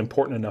that isn't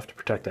important enough to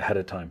protect ahead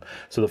of time.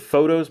 So the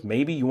photos,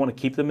 maybe you want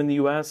to keep them in the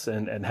US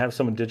and have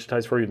someone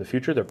digitize for you in the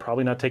future. They're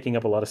probably not taking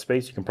up a lot of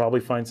space. You can probably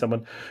find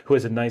someone who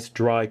has a nice,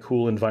 dry,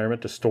 cool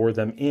environment to store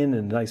them in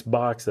a nice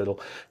box that'll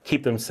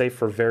keep them safe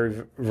for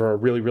a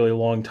really, really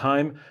long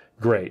time.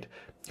 Great.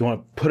 You want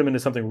to put them into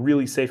something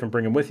really safe and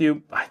bring them with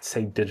you? I'd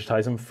say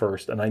digitize them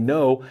first. And I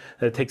know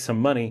that it takes some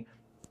money.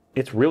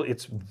 It's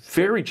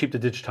very cheap to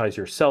digitize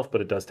yourself, but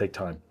it does take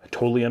time. I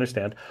totally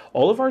understand.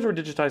 All of ours were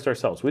digitized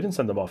ourselves. We didn't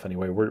send them off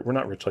anyway. We're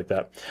not rich like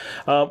that.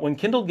 When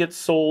Kindle gets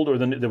sold,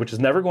 which is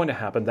never going to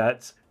happen,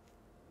 that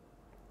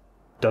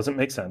doesn't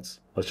make sense.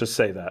 Let's just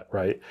say that,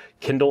 right?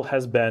 Kindle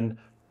has been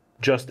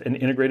just an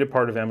integrated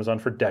part of Amazon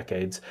for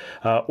decades.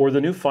 Or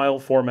the new file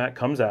format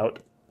comes out,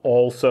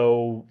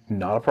 also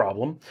not a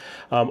problem.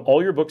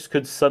 All your books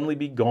could suddenly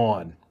be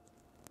gone.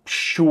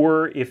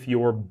 Sure, if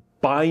you're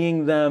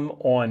buying them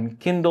on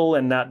Kindle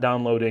and not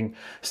downloading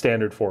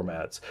standard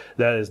formats.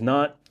 That is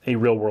not a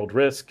real world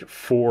risk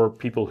for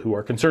people who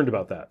are concerned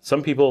about that.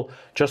 Some people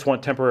just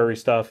want temporary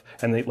stuff,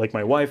 and they, like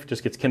my wife,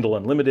 just gets Kindle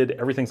Unlimited.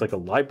 Everything's like a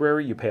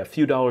library. You pay a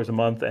few dollars a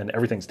month and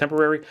everything's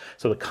temporary.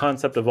 So the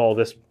concept of all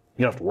this,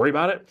 you don't have to worry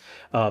about it.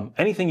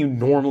 Anything you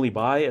normally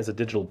buy as a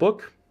digital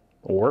book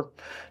or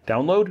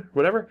download,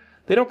 whatever,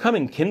 they don't come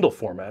in Kindle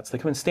formats. They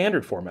come in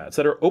standard formats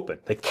that are open.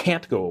 They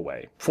can't go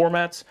away.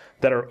 Formats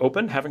that are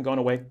open haven't gone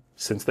away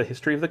since the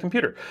history of the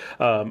computer.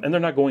 And they're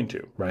not going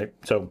to, right?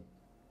 So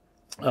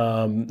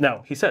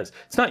now he says,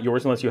 it's not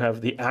yours unless you have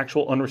the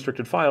actual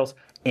unrestricted files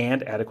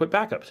and adequate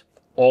backups.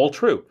 All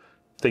true.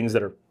 Things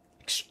that are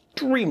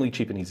extremely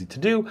cheap and easy to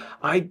do.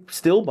 I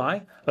still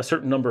buy a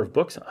certain number of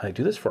books. I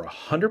do this for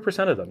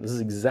 100% of them. This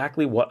is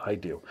exactly what I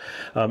do.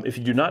 If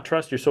you do not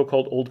trust your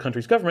so-called old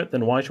country's government,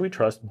 then why should we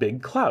trust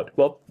Big Cloud?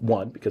 Well,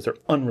 one, because they're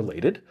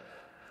unrelated,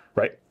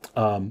 right?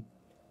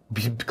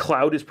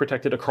 Cloud is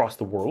protected across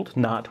the world,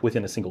 not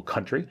within a single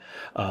country.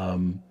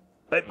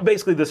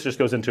 Basically, this just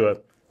goes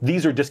into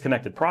these are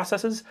disconnected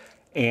processes,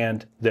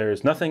 and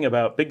there's nothing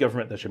about big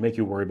government that should make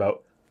you worry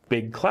about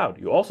Big Cloud.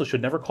 You also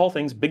should never call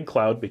things Big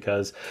Cloud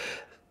because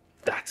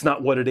that's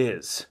not what it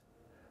is.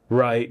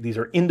 right? These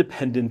are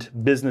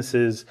independent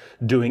businesses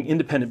doing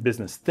independent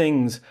business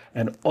things.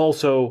 And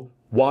also,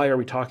 why are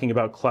we talking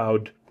about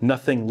cloud?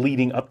 Nothing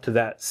leading up to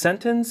that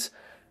sentence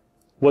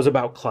was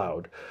about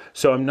cloud.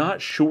 So I'm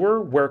not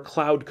sure where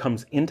cloud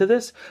comes into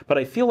this, but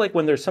I feel like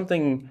when there's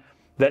something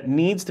that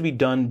needs to be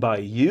done by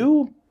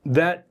you,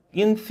 that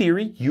in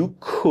theory, you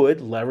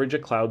could leverage a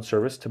cloud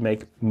service to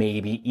make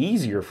maybe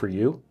easier for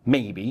you,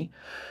 maybe.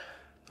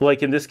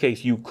 Like in this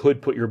case, you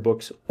could put your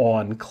books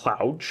on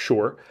cloud,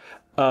 sure.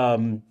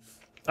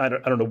 I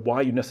don't know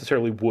why you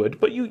necessarily would,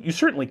 but you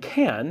certainly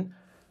can.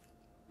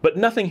 But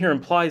nothing here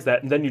implies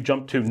that, and then you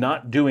jump to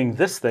not doing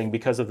this thing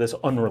because of this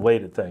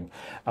unrelated thing,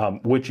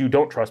 which you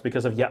don't trust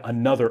because of yet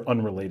another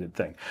unrelated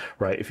thing,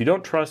 right? If you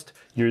don't trust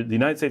the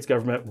United States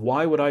government,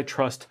 why would I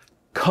trust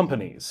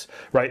companies,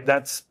 right?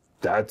 That's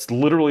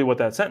literally what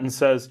that sentence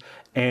says,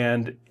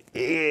 and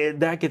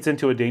that gets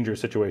into a dangerous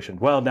situation.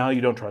 Well, now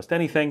you don't trust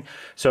anything,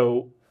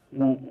 so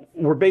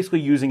we're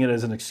basically using it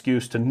as an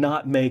excuse to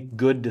not make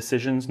good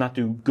decisions, not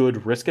do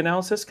good risk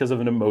analysis because of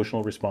an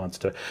emotional response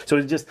to. So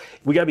it's just,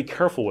 we got to be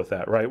careful with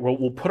that, right?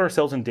 We'll put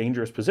ourselves in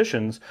dangerous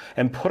positions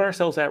and put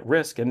ourselves at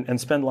risk and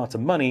spend lots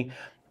of money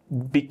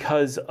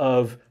because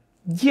of,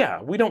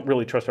 yeah, we don't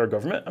really trust our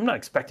government. I'm not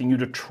expecting you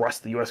to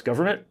trust the US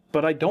government,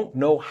 but I don't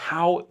know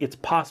how it's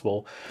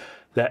possible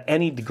that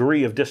any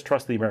degree of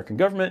distrust of the American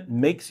government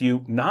makes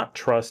you not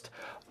trust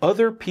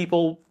other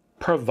people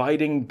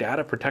providing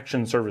data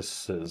protection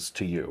services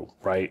to you,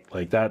 right?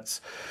 Like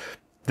that's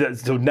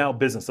so now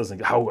business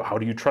doesn't, how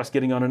do you trust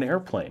getting on an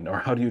airplane, or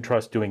how do you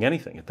trust doing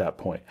anything at that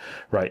point,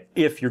 right?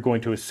 If you're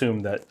going to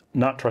assume that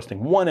not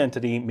trusting one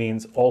entity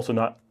means also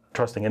not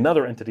trusting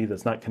another entity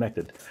that's not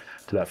connected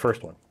to that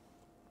first one.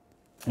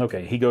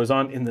 Okay, he goes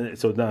on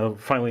so now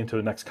finally into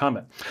the next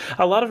comment.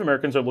 A lot of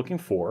Americans are looking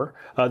for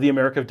the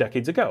America of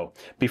decades ago,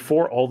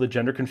 before all the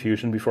gender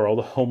confusion, before all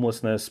the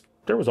homelessness.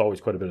 There was always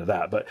quite a bit of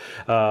that, but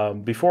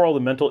before all the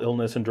mental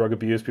illness and drug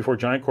abuse, before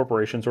giant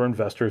corporations or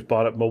investors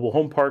bought up mobile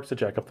home parks to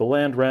jack up the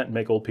land rent and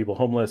make old people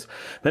homeless.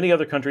 Many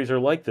other countries are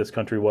like this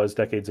country was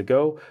decades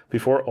ago,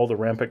 before all the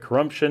rampant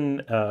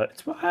corruption. A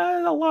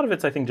lot of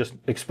it's, I think, just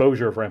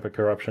exposure of rampant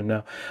corruption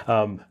now.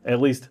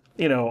 At least,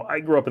 I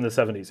grew up in the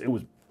 70s. It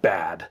was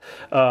bad.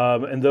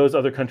 And those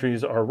other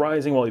countries are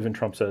rising, while even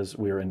Trump says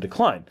we are in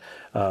decline.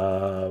 He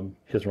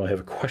doesn't really have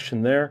a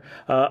question there.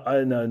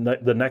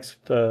 The next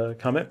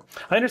comment.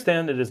 I understand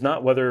it is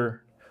not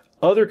whether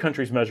other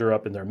countries measure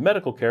up in their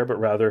medical care, but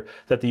rather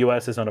that the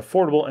U.S. is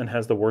unaffordable and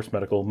has the worst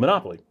medical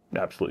monopoly.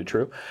 Absolutely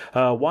true.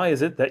 Why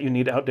is it that you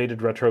need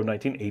outdated retro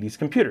 1980s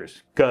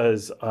computers?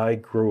 Because I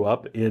grew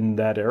up in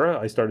that era.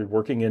 I started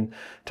working in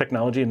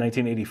technology in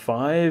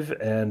 1985,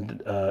 and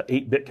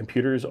 8-bit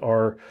computers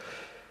are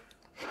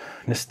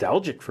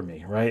nostalgic for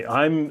me, right?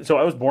 I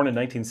was born in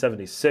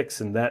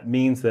 1976, and that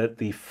means that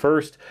the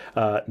first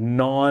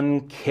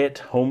non-kit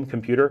home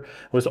computer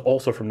was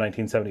also from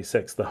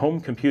 1976. The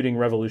home computing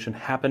revolution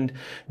happened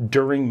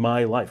during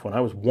my life. When I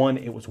was 1,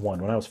 it was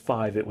 1. When I was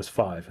 5, it was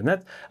 5. And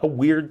that's a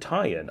weird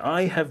tie-in.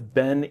 I have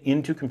been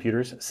into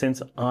computers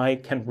since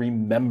I can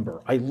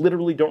remember. I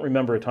literally don't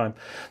remember a time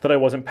that I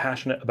wasn't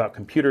passionate about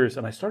computers,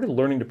 and I started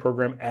learning to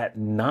program at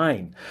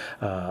 9.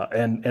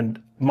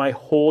 And my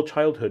whole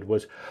childhood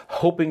was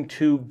hoping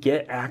to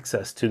get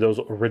access to those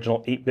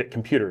original 8-bit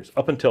computers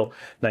up until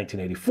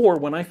 1984,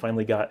 when I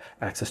finally got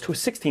access to a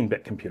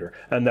 16-bit computer.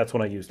 And that's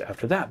when I used it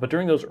after that. But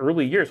during those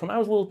early years, when I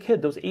was a little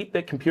kid, those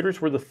 8-bit computers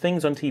were the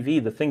things on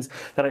TV, the things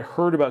that I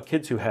heard about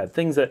kids who had,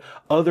 things that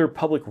other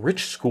public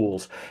rich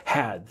schools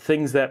had,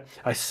 things that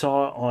I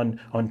saw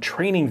on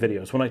training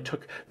videos when I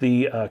took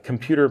the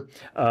computer.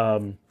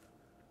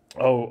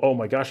 Oh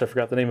my gosh, I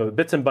forgot the name of it.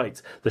 Bits and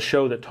Bytes, the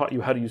show that taught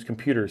you how to use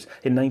computers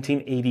in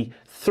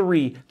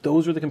 1983.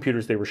 Those were the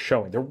computers they were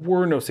showing. There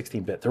were no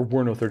 16-bit, there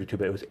were no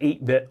 32-bit. It was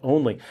 8-bit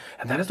only.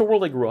 And that is the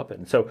world I grew up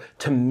in. So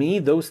to me,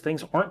 those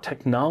things aren't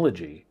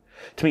technology.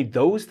 To me,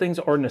 those things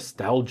are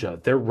nostalgia.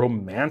 They're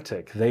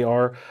romantic. They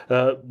are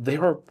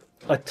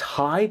a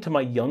tie to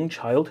my young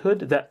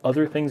childhood that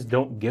other things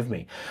don't give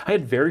me. I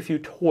had very few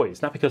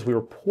toys, not because we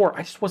were poor.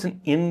 I just wasn't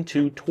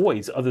into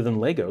toys other than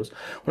Legos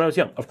when I was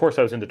young. Of course,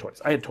 I was into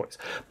toys. I had toys.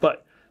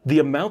 But the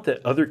amount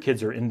that other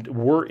kids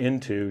were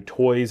into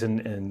toys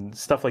and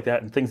stuff like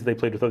that, and things that they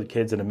played with other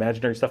kids and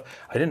imaginary stuff,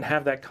 I didn't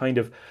have that kind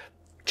of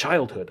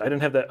childhood. I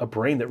didn't have a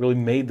brain that really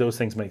made those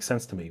things make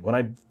sense to me. When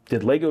I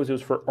did Legos, it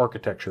was for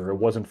architecture. It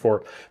wasn't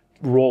for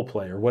role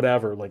play or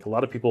whatever. Like a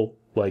lot of people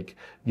like,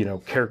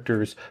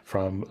 characters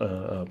from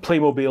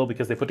Playmobil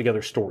because they put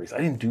together stories. I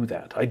didn't do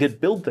that. I did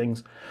build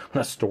things,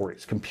 not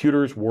stories.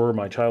 Computers were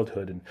my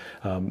childhood,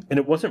 and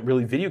it wasn't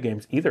really video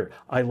games either.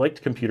 I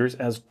liked computers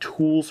as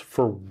tools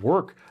for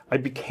work. I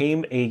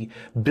became a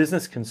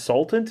business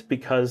consultant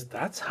because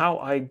that's how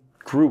I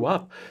grew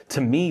up,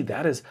 to me,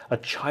 that is a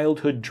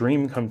childhood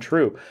dream come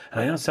true.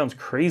 And I know it sounds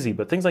crazy,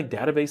 but things like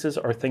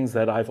databases are things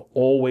that I've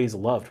always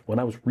loved. When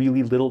I was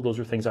really little, those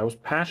are things I was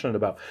passionate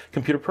about.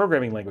 Computer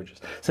programming languages,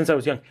 since I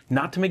was young.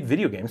 Not to make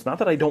video games, not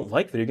that I don't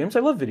like video games, I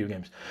love video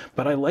games,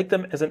 but I like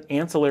them as an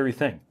ancillary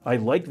thing. I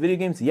liked video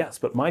games, yes,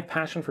 but my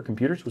passion for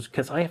computers was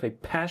because I have a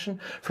passion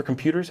for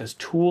computers as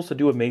tools to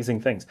do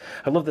amazing things.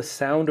 I love the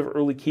sound of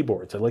early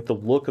keyboards. I like the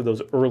look of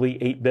those early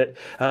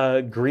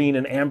 8-bit green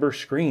and amber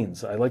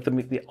screens. I like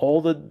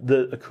all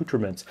the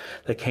accoutrements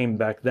that came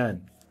back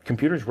then.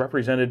 Computers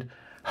represented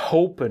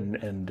hope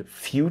and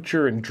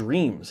future and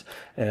dreams,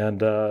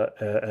 and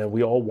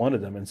we all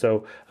wanted them. And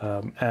so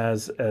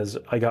as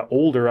I got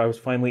older, I was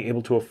finally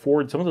able to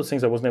afford some of those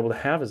things I wasn't able to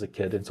have as a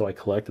kid, and so I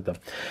collected them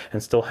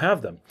and still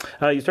have them.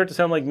 You start to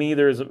sound like me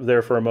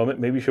there for a moment.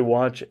 Maybe you should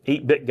watch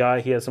 8-Bit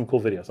Guy. He has some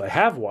cool videos. I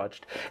have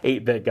watched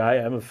 8-Bit Guy.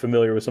 I'm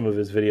familiar with some of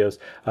his videos.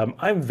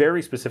 I'm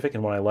very specific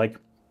in what I like.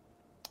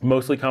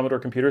 Mostly Commodore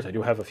computers. I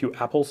do have a few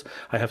Apples.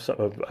 I have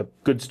a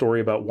good story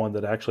about one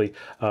that actually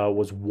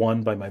was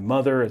won by my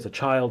mother as a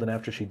child, and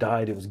after she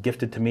died, it was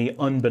gifted to me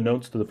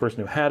unbeknownst to the person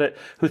who had it,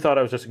 who thought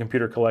I was just a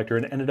computer collector,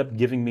 and ended up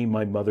giving me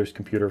my mother's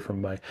computer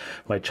from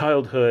my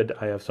childhood.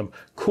 I have some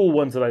cool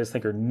ones that I just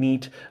think are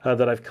neat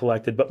that I've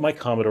collected, but my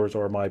Commodores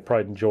are my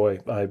pride and joy.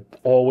 I've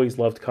always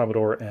loved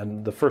Commodore,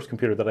 and the first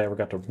computer that I ever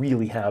got to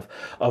really have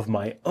of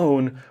my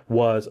own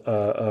was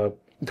a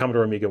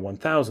Commodore Amiga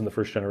 1000, the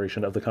first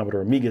generation of the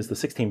Commodore Amigas, the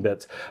 16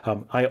 bits.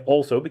 I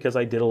also, because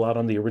I did a lot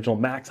on the original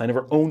Macs, I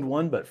never owned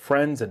one, but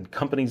friends and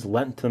companies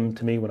lent them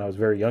to me when I was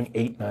very young,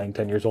 8, 9,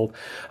 10 years old.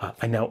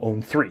 I now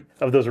own 3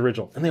 of those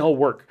original, and they all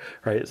work,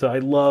 right? So I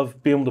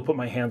love being able to put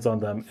my hands on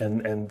them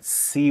and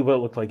see what it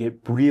looked like. It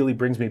really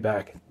brings me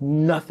back.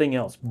 Nothing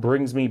else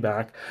brings me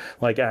back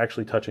like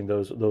actually touching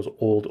those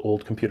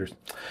old computers.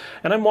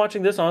 And I'm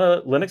watching this on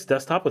a Linux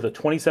desktop with a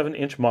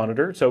 27-inch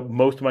monitor. So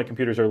most of my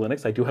computers are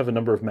Linux. I do have a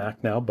number of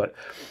Mac now, but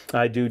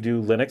I do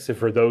Linux. And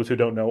for those who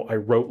don't know, I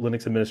wrote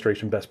Linux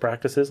administration best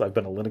practices. I've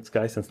been a Linux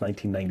guy since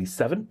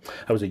 1997.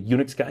 I was a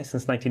Unix guy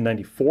since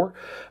 1994.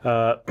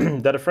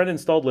 That a friend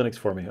installed Linux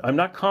for me. I'm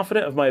not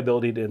confident of my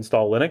ability to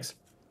install Linux.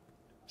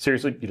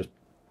 Seriously, you just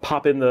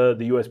pop in the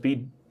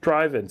USB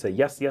drive and say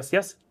yes, yes,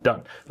 yes,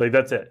 done. Like,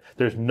 that's it.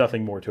 There's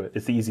nothing more to it.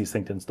 It's the easiest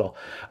thing to install.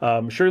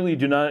 Surely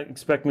do not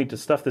expect me to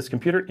stuff this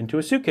computer into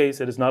a suitcase.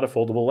 It is not a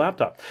foldable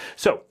laptop.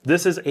 So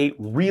this is a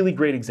really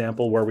great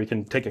example where we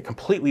can take a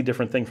completely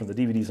different thing from the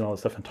DVDs and all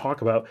this stuff and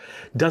talk about,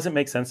 does it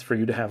make sense for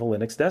you to have a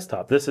Linux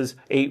desktop? This is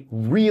a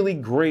really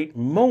great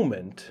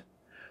moment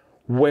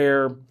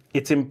where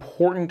it's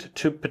important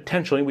to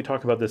potentially, we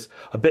talk about this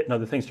a bit in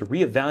other things, to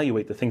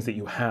reevaluate the things that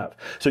you have.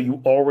 So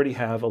you already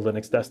have a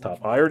Linux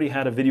desktop. I already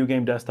had a video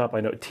game desktop.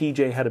 I know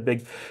TJ had a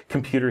big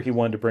computer he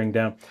wanted to bring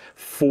down.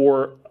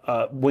 For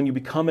when you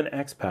become an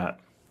expat,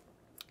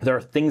 there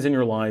are things in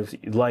your life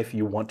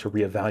you want to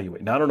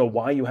reevaluate. Now, I don't know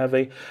why you have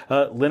a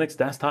Linux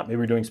desktop. Maybe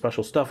you're doing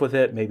special stuff with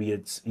it. Maybe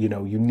it's, you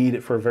need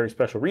it for a very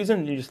special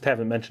reason. You just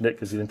haven't mentioned it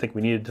because you didn't think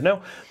we needed to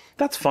know.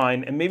 That's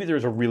fine, and maybe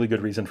there's a really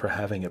good reason for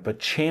having it, but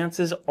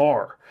chances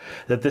are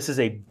that this is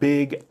a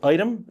big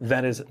item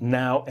that is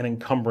now an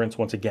encumbrance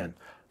once again.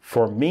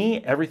 For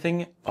me,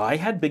 I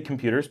had big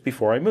computers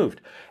before I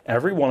moved.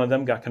 Every one of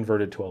them got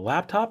converted to a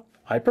laptop.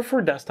 I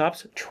prefer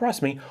desktops,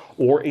 trust me,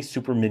 or a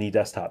super mini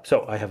desktop.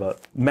 So I have a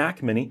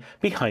Mac Mini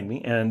behind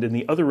me, and in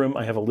the other room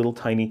I have a little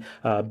tiny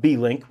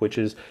B-Link, which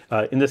is,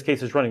 in this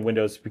case, is running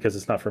Windows because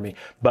it's not for me.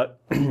 But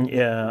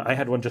I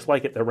had one just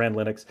like it that ran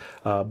Linux,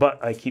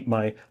 but I keep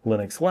my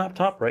Linux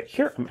laptop right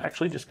here. I'm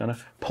actually just gonna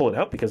pull it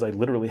out because I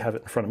literally have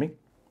it in front of me.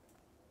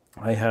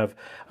 I have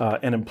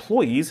an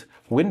employee's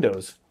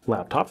Windows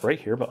laptop right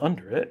here, but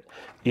under it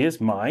is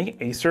my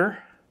Acer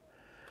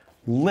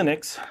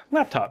Linux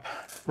laptop,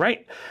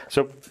 right?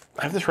 So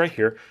I have this right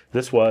here.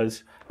 This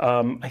was,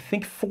 I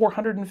think,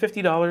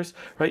 $450,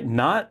 right?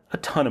 Not a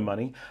ton of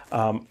money.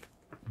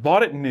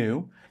 Bought it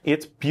new.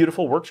 It's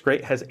beautiful, works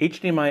great, has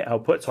HDMI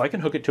output, so I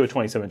can hook it to a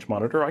 27-inch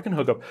monitor. I can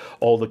hook up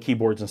all the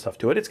keyboards and stuff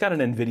to it. It's got an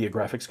NVIDIA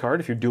graphics card.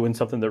 If you're doing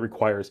something that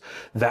requires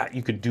that,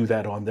 you could do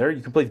that on there.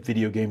 You can play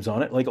video games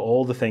on it, like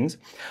all the things.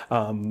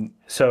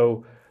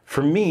 So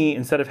for me,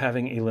 instead of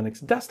having a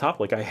Linux desktop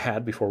like I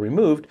had before we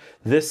moved,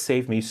 this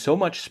saved me so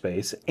much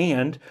space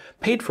and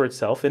paid for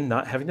itself in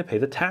not having to pay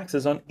the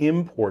taxes on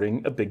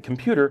importing a big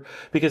computer,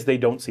 because they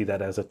don't see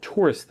that as a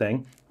tourist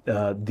thing.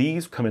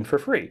 These come in for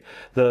free.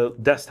 The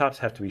desktops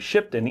have to be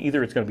shipped, and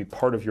either it's going to be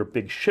part of your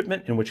big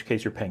shipment, in which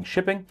case you're paying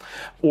shipping,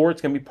 or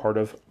it's going to be part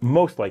of,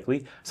 most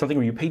likely, something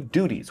where you pay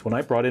duties. When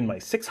I brought in my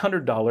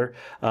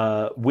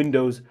 $600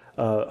 Windows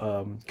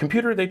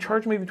computer, they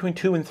charged me between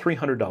 $200 and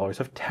 $300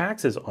 of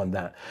taxes on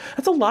that.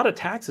 That's a lot of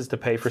taxes to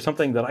pay for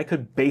something that I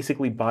could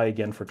basically buy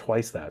again for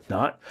twice that.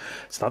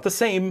 It's not the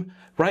same,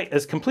 right,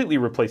 as completely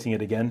replacing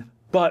it again,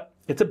 but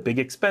it's a big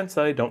expense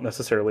that I don't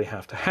necessarily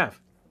have to have.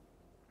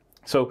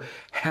 So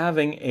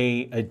having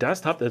a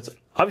desktop that's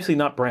obviously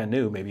not brand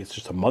new, maybe it's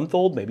just a month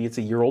old, maybe it's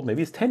a year old,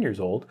 maybe it's 10 years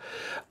old,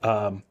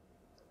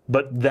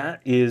 But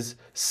that is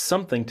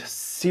something to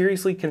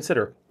seriously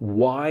consider.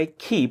 Why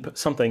keep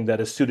something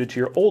that is suited to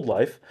your old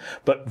life,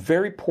 but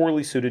very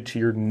poorly suited to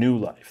your new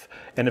life?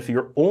 And if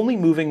you're only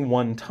moving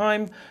one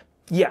time,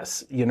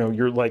 yes,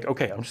 you're like,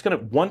 okay,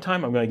 one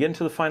time I'm gonna get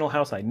into the final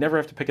house, I never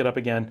have to pick it up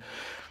again.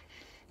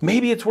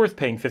 Maybe it's worth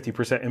paying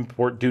 50%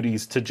 import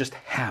duties to just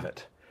have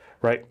it,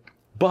 right?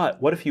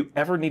 But what if you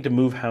ever need to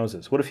move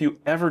houses? What if you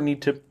ever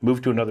need to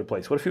move to another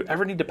place? What if you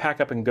ever need to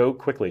pack up and go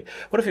quickly?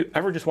 What if you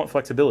ever just want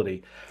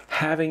flexibility?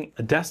 Having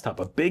a desktop,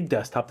 a big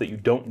desktop that you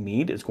don't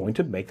need, is going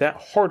to make that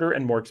harder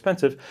and more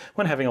expensive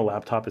when having a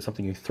laptop is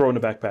something you throw in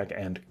a backpack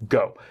and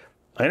go.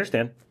 I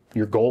understand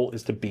your goal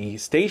is to be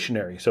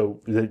stationary, so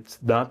it's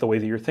not the way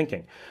that you're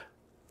thinking.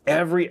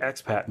 Every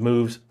expat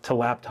moves to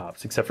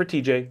laptops, except for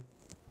TJ.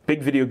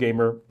 Big video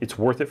gamer, it's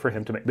worth it for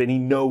him to make, but he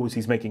knows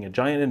he's making a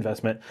giant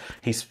investment.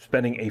 He's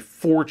spending a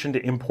fortune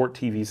to import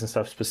TVs and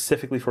stuff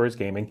specifically for his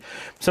gaming.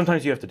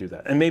 Sometimes you have to do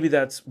that. And maybe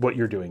that's what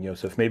you're doing,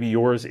 Yosef. Maybe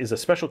yours is a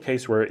special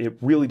case where it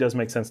really does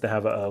make sense to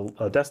have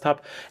a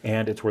desktop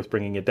and it's worth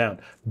bringing it down.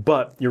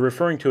 But you're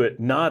referring to it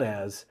not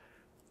as,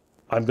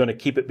 I'm going to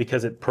keep it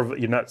because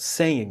you're not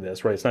saying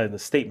this, right? It's not in the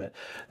statement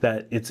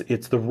that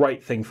it's the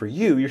right thing for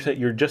you.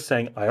 You're just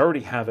saying, I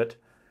already have it.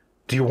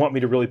 Do you want me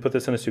to really put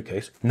this in a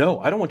suitcase?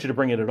 No, I don't want you to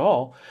bring it at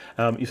all.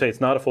 You say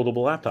it's not a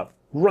foldable laptop.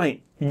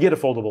 Right, you get a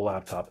foldable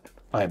laptop.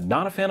 I am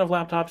not a fan of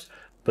laptops,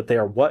 but they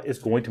are what is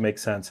going to make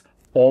sense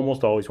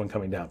almost always when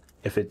coming down.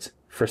 If it's,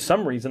 for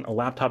some reason, a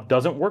laptop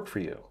doesn't work for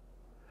you,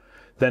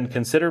 then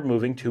consider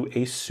moving to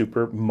a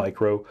super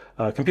micro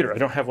computer. I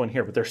don't have one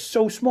here, but they're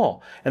so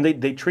small, and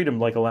they treat them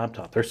like a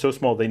laptop. They're so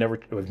small,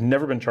 I've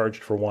never been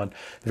charged for one.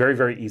 Very,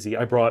 very easy.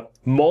 I brought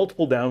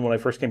multiple down when I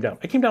first came down.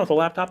 I came down with a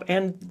laptop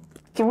and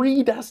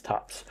 3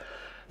 desktops.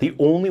 The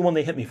only one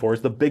they hit me for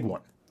is the big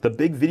one. The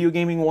big video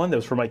gaming one that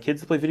was for my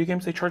kids to play video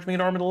games, they charged me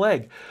an arm and a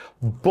leg.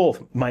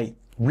 Both my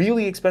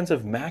really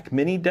expensive Mac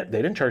Mini, they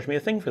didn't charge me a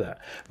thing for that.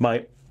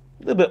 My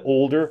little bit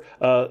older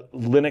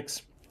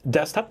Linux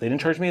desktop, they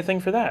didn't charge me a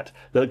thing for that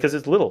because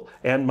it's little.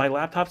 And my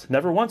laptops,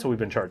 never once have we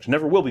been charged,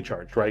 never will be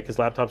charged, right? Because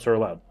laptops are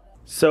allowed.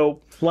 So,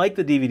 like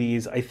the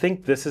DVDs, I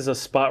think this is a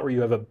spot where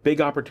you have a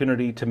big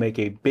opportunity to make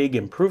a big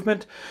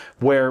improvement,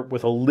 where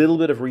with a little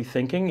bit of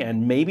rethinking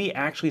and maybe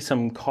actually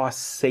some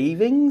cost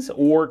savings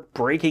or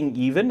breaking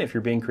even, if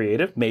you're being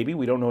creative, maybe,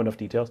 we don't know enough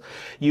details,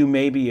 you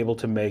may be able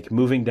to make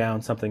moving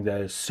down something that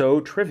is so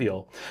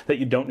trivial that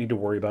you don't need to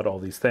worry about all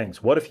these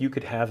things. What if you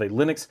could have a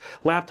Linux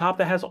laptop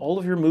that has all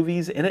of your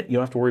movies in it? You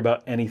don't have to worry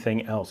about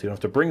anything else. You don't have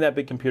to bring that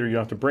big computer, you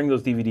don't have to bring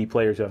those DVD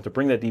players, you don't have to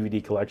bring that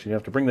DVD collection, you don't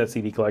have to bring that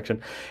CD collection,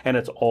 and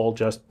it's all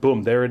just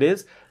boom, there it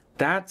is.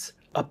 That's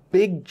a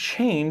big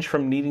change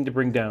from needing to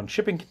bring down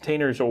shipping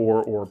containers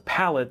or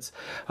pallets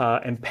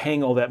and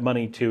paying all that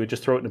money to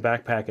just throw it in a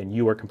backpack and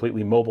you are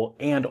completely mobile,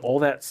 and all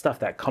that stuff,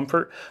 that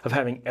comfort of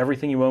having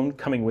everything you own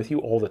coming with you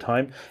all the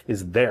time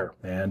is there.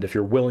 And if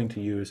you're willing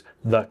to use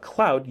the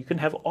cloud, you can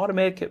have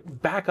automatic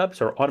backups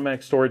or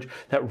automatic storage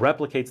that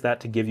replicates that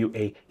to give you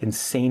a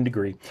insane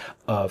degree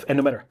of, and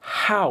no matter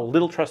how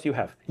little trust you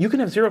have, you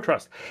can have zero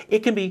trust. It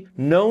can be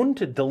known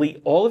to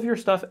delete all of your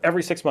stuff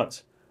every 6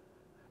 months.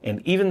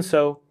 And even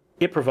so,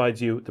 it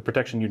provides you the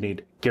protection you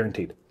need,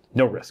 guaranteed.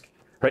 No risk,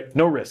 right?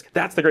 No risk.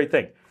 That's the great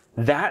thing.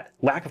 That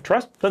lack of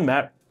trust doesn't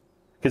matter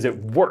because it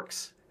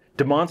works.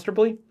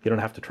 Demonstrably, you don't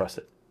have to trust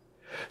it.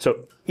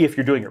 So if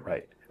you're doing it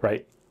right,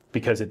 right?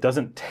 Because it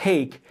doesn't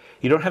take,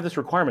 you don't have this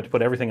requirement to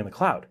put everything in the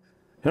cloud.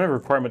 You don't have a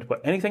requirement to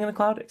put anything in the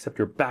cloud except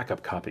your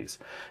backup copies.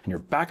 And your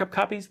backup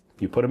copies,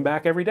 you put them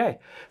back every day.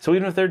 So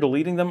even if they're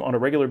deleting them on a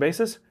regular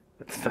basis,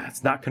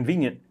 that's not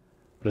convenient,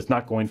 but it's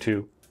not going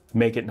to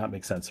make it not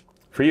make sense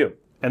for you.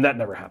 And that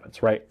never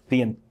happens, right?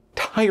 The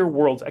entire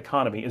world's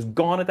economy is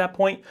gone at that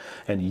point,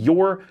 and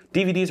your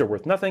DVDs are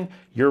worth nothing.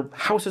 Your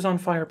house is on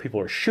fire. People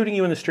are shooting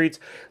you in the streets.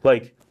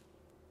 Like,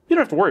 you don't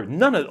have to worry.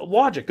 None of the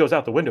logic goes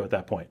out the window at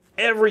that point.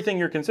 Everything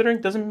you're considering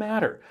doesn't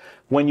matter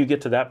when you get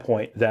to that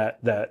point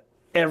that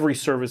every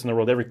service in the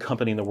world, every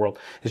company in the world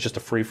is just a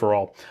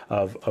free-for-all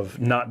of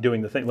not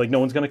doing the thing. Like, no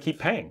one's going to keep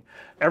paying.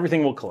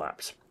 Everything will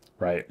collapse,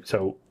 right?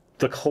 So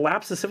the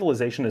collapse of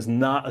civilization is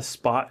not a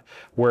spot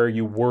where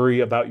you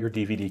worry about your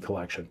DVD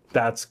collection.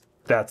 That's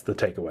the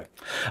takeaway.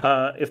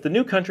 If the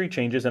new country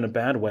changes in a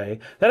bad way,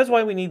 that is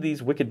why we need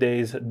these wicked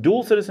days,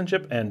 dual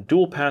citizenship and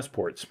dual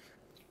passports.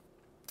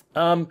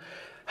 I'm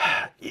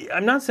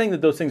not saying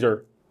that those things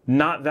are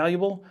not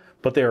valuable,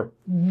 but they're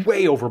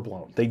way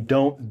overblown. They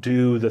don't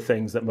do the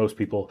things that most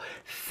people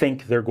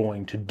think they're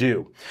going to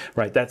do,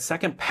 right? That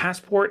second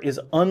passport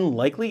is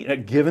unlikely,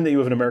 given that you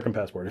have an American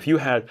passport. If you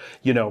had,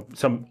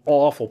 some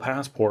awful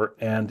passport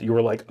and you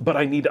were like, but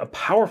I need a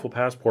powerful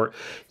passport,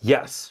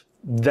 yes,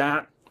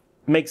 that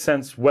makes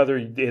sense whether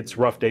it's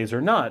rough days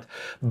or not.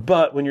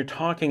 But when you're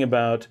talking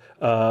about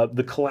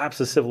the collapse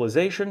of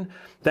civilization,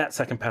 that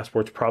second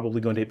passport's probably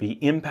going to be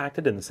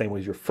impacted in the same way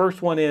as your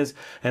first one is,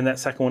 and that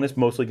second one is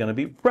mostly going to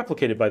be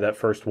replicated by that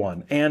first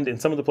one. And in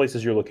some of the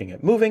places you're looking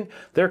at moving,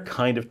 they're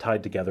kind of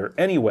tied together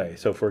anyway.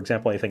 So for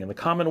example, anything in the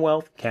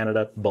Commonwealth,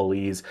 Canada,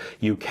 Belize,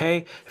 UK,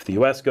 if the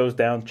US goes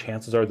down,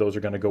 chances are those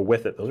are going to go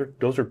with it.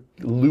 Those are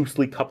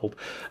loosely coupled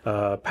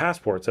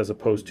passports, as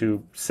opposed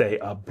to, say,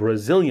 a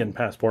Brazilian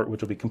passport,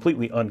 which will be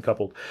completely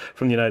uncoupled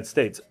from the United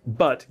States.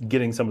 But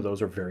getting some of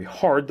those are very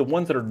hard. The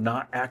ones that are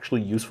not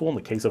actually useful in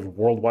the case of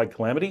worldwide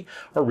calamity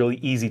are really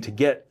easy to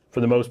get for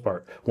the most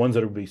part. Ones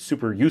that would be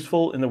super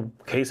useful in the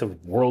case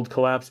of world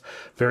collapse,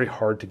 very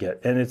hard to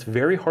get. And it's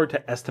very hard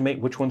to estimate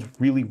which ones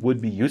really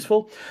would be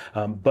useful.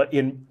 But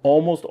in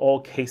almost all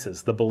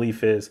cases, the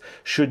belief is,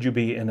 should you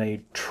be in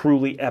a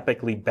truly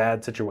epically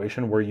bad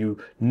situation where you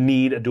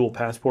need a dual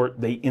passport,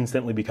 they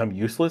instantly become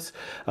useless,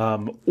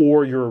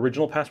 or your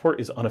original passport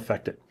is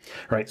unaffected,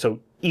 right? So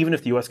even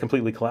if the US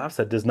completely collapsed,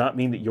 that does not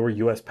mean that your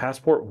US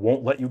passport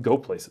won't let you go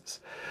places,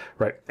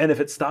 right? And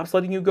if it stops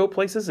letting you go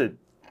places, it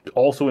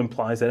also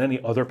implies that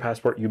any other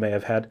passport you may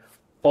have had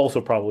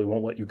also probably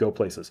won't let you go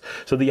places.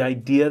 So the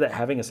idea that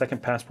having a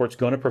second passport is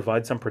going to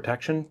provide some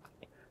protection,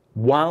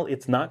 while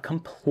it's not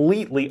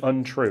completely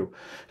untrue,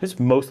 is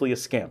mostly a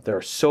scam. There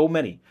are so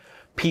many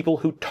people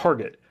who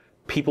target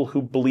people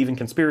who believe in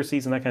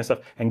conspiracies and that kind of stuff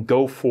and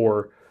go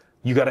for,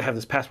 you got to have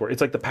this passport. It's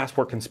like the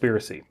passport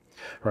conspiracy,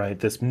 right?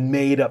 This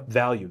made up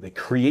value. They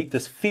create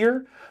this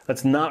fear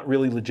that's not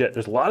really legit.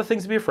 There's a lot of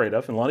things to be afraid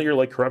of, and a lot of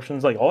your corruption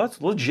is oh,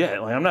 that's legit.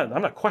 I'm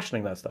not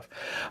questioning that stuff.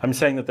 I'm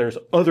saying that there's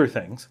other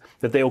things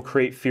that they'll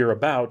create fear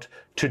about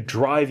to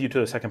drive you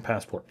to a second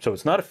passport. So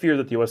it's not a fear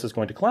that the US is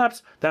going to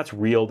collapse. That's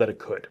real, that it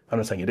could. I'm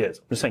not saying it is.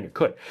 I'm just saying it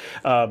could.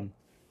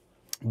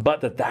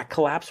 But that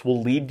collapse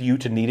will lead you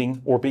to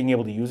needing or being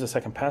able to use a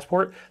second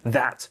passport.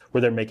 That's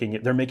where they're making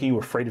you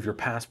afraid of your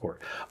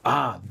passport.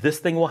 This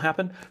thing will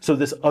happen, so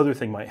this other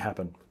thing might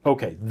happen.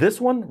 Okay,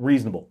 this one,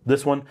 reasonable.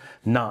 This one,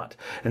 not.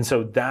 And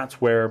so that's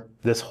where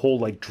this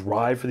whole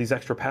drive for these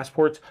extra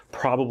passports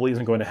probably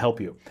isn't going to help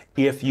you.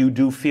 If you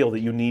do feel that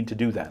you need to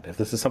do that, if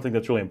this is something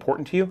that's really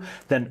important to you,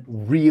 then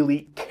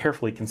really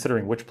carefully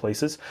considering which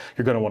places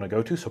you're going to want to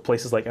go to. So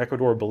places like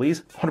Ecuador or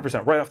Belize,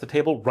 100% right off the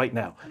table right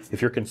now.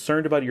 If you're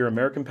concerned about your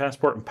American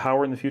passport and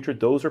power in the future,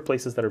 those are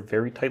places that are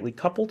very tightly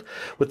coupled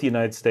with the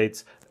United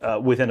States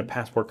within a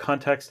passport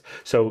context.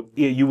 So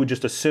you would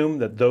just assume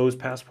that those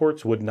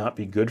passports would not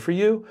be good for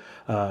you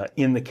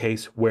in the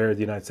case where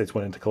the United States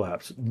went into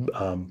collapse.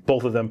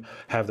 Both of them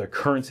have their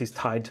currencies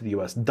tied to the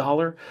US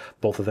dollar.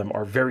 Both of them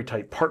are very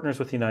tight partners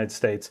with the United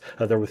States.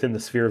 They're within the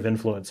sphere of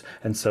influence.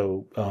 And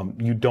so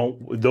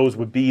those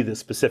would be the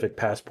specific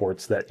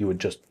passports that you would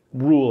just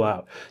rule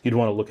out. You'd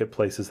want to look at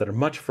places that are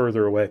much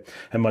further away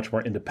and much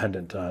more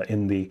independent.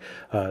 In the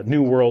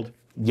New World,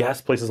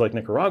 yes, places like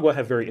Nicaragua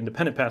have very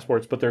independent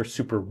passports, but they're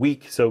super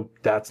weak, so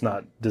that's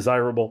not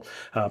desirable.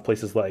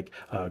 Places like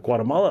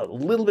Guatemala, a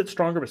little bit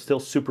stronger, but still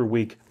super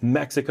weak.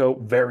 Mexico,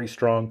 very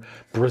strong.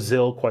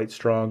 Brazil, quite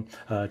strong.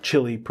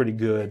 Chile, pretty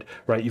good,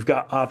 right? You've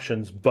got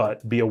options,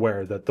 but be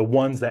aware that the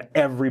ones that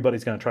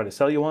everybody's going to try to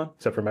sell you on,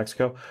 except for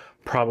Mexico,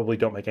 probably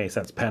don't make any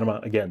sense. Panama,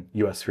 again,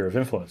 U.S. sphere of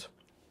influence.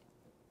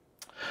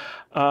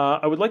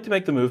 I would like to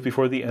make the move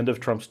before the end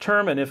of Trump's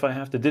term, and if I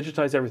have to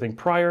digitize everything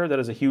prior, that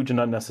is a huge and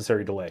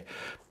unnecessary delay.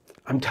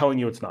 I'm telling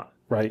you it's not,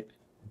 right?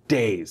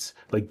 Days.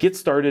 Get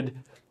started,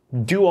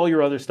 do all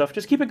your other stuff,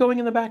 just keep it going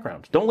in the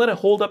background. Don't let it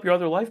hold up your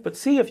other life, but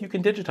see if you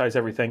can digitize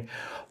everything.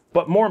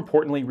 But more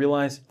importantly,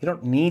 realize you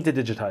don't need to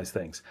digitize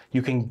things.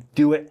 You can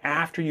do it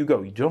after you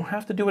go. You don't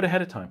have to do it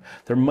ahead of time.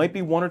 There might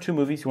be one or two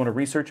movies you want to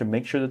research and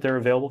make sure that they're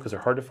available because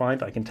they're hard to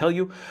find. I can tell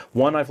you,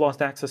 one I've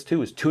lost access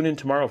to is Tune In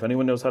Tomorrow. If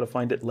anyone knows how to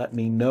find it, let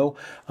me know.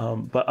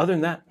 But other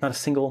than that, not a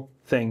single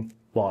thing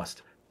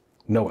lost.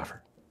 No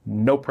effort,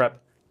 no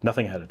prep,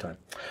 nothing ahead of time.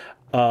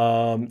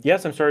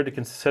 Yes, I'm starting to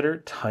consider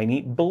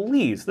tiny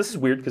Belize. This is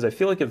weird because I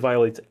feel like it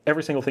violates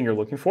every single thing you're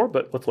looking for,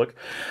 but let's look.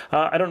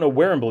 I don't know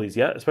where in Belize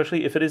yet,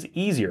 especially if it is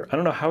easier. I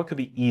don't know how it could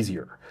be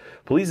easier.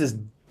 Belize is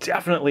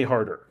definitely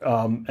harder.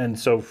 And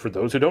so for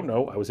those who don't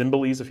know, I was in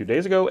Belize a few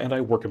days ago and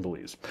I work in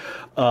Belize.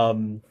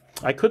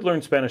 I could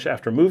learn Spanish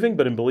after moving,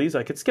 but in Belize,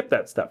 I could skip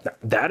that step. Now,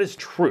 that is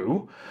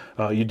true.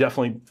 You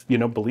definitely,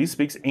 Belize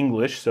speaks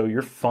English, so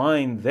you're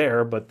fine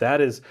there, but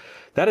that is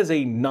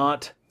a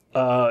not...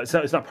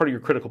 it's not part of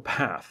your critical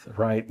path,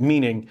 right?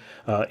 Meaning,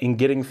 in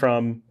getting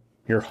from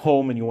your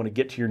home and you want to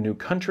get to your new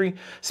country,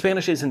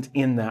 Spanish isn't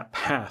in that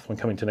path when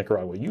coming to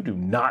Nicaragua. You do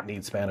not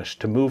need Spanish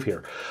to move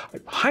here. I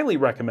highly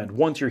recommend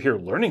once you're here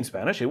learning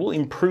Spanish, it will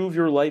improve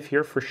your life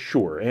here for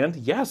sure. And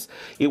yes,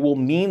 it will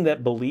mean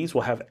that Belize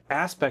will have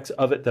aspects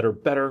of it that are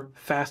better,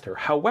 faster.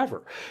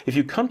 However, if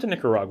you come to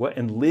Nicaragua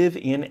and live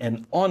in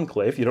an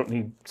enclave, you don't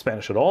need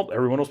Spanish at all.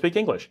 Everyone will speak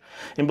English.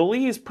 In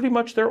Belize, pretty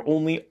much there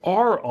only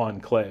are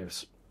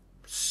enclaves.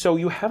 So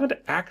you haven't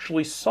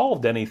actually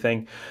solved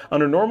anything.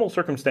 Under normal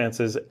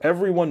circumstances,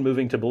 everyone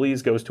moving to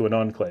Belize goes to an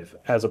enclave,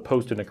 as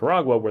opposed to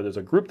Nicaragua, where there's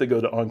a group that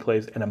go to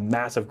enclaves and a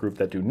massive group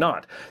that do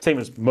not. Same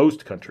as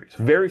most countries.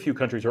 Very few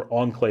countries are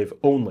enclave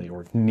only,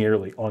 or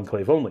nearly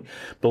enclave only.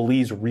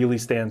 Belize really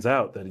stands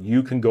out, that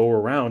you can go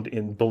around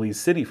in Belize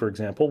City, for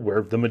example,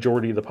 where the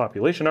majority of the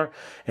population are,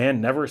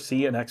 and never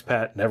see an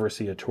expat, never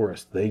see a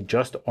tourist. They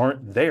just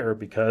aren't there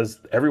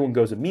because everyone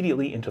goes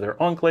immediately into their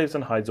enclaves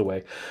and hides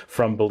away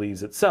from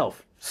Belize itself.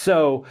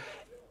 So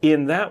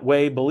in that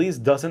way, Belize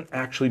doesn't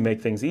actually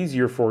make things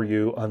easier for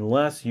you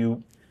unless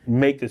you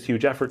make this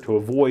huge effort to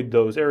avoid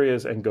those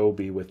areas and go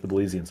be with the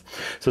Belizeans.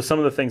 So some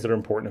of the things that are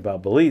important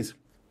about Belize: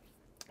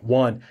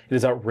 one, it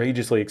is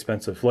outrageously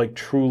expensive, like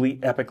truly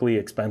epically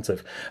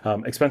expensive.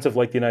 Expensive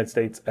like the United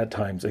States at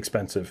times,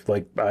 expensive.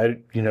 Like,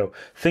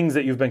 things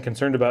that you've been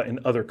concerned about in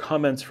other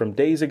comments from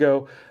days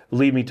ago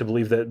lead me to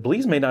believe that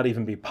Belize may not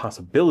even be a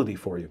possibility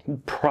for you.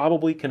 You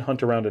probably can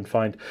hunt around and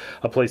find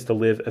a place to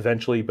live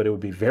eventually, but it would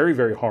be very,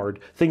 very hard.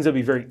 Things that would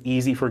be very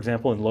easy, for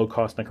example, in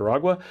low-cost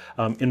Nicaragua,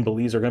 in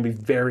Belize are going to be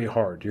very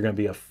hard. You're going to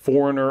be a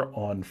foreigner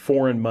on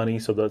foreign money,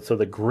 so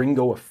the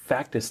gringo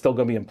effect is still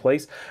going to be in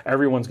place.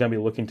 Everyone's going to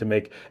be looking to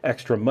make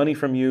extra money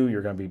from you.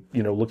 You're going to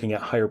be, looking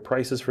at higher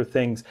prices for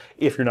things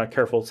if you're not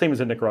careful. Same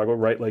as in Nicaragua,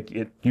 right? Like,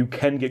 you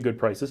can get good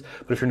prices,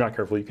 but if you're not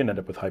careful, you can end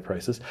up with high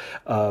prices.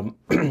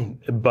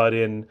 But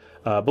in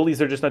Belize,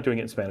 they're just not doing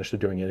it in Spanish, they're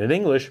doing it in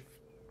English.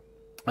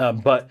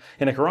 But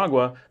in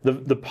Nicaragua,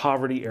 the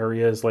poverty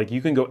areas, like,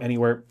 you can go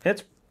anywhere,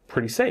 it's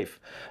pretty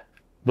safe.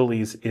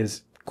 Belize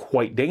is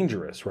quite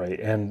dangerous, right?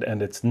 And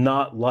it's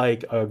not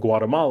like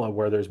Guatemala,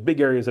 where there's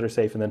big areas that are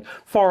safe, and then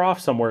far off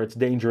somewhere it's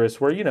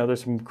dangerous, where,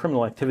 there's some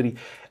criminal activity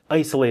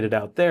isolated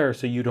out there,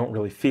 so you don't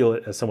really feel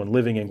it as someone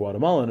living in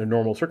Guatemala in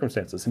normal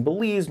circumstances. In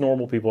Belize,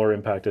 normal people are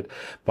impacted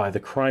by the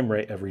crime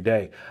rate every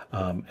day.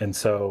 And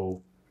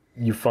so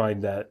you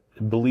find that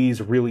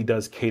Belize really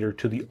does cater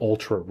to the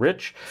ultra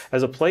rich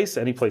as a place.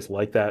 Any place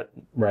like that,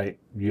 right?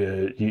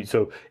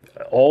 So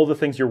all the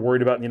things you're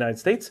worried about in the United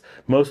States,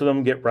 most of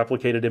them get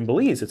replicated in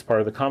Belize. It's part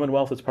of the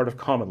Commonwealth. It's part of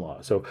common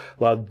law. So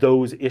a lot of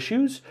those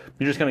issues,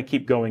 you're just going to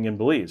keep going in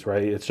Belize,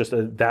 right? It's just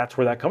that's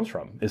where that comes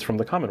from. It's from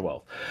the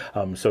Commonwealth.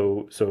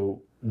 So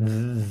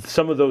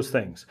some of those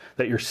things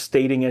that you're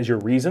stating as your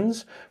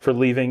reasons for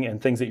leaving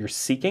and things that you're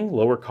seeking,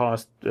 lower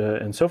cost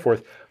and so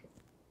forth,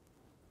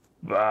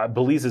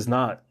 Belize is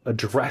not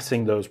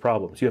addressing those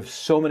problems. You have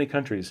so many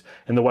countries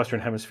in the Western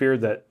Hemisphere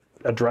that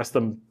address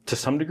them to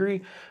some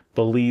degree.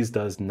 Belize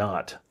does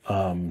not.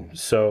 I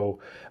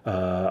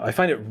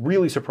find it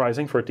really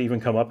surprising for it to even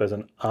come up as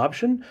an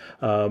option.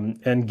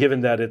 And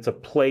given that it's a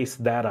place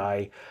that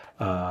I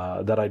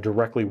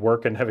directly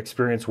work and have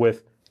experience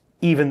with,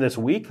 even this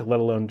week, let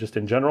alone just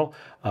in general,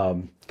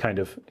 kind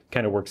of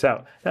works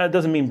out. Now, it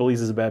doesn't mean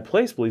Belize is a bad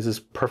place. Belize is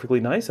perfectly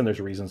nice, and there's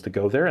reasons to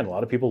go there. And a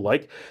lot of people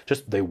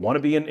they want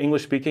to be in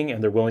English speaking,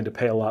 and they're willing to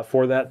pay a lot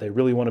for that. They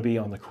really want to be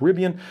on the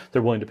Caribbean.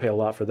 They're willing to pay a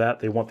lot for that.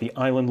 They want the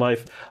island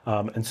life,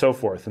 and so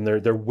forth. And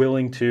they're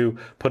willing to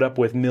put up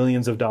with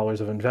millions of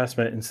dollars of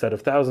investment instead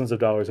of thousands of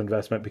dollars of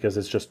investment, because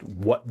it's just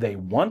what they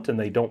want, and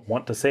they don't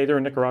want to say they're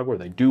in Nicaragua, or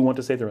they do want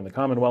to say they're in the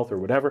Commonwealth or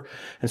whatever.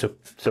 And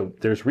so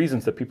there's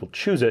reasons that people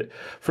choose it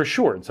for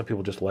sure. And some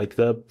people just like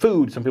the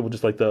food. Some people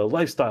just like the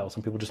lifestyle.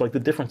 Some people just like the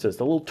differences,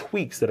 the little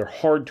tweaks that are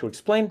hard to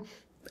explain.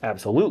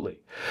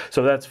 Absolutely.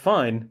 So that's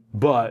fine,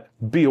 but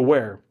be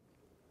aware,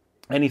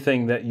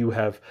 anything that you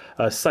have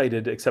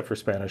cited, except for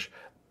Spanish,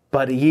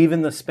 but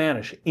even the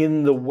Spanish,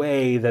 in the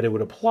way that it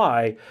would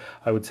apply,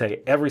 I would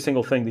say every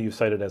single thing that you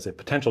cited as a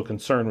potential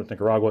concern with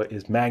Nicaragua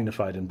is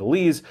magnified in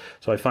Belize.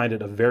 So I find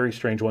it a very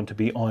strange one to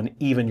be on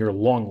even your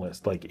long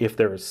list. Like, if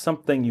there is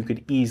something you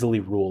could easily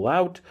rule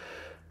out,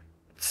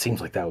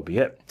 seems like that would be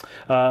it.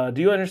 Do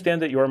you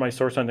understand that you are my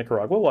source on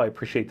Nicaragua? Well, I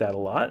appreciate that a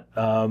lot.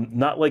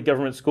 Not like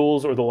government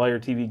schools or the Liar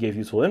TV gave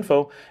useful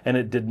info, and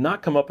it did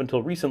not come up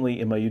until recently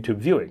in my YouTube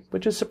viewing,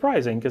 which is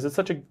surprising because it's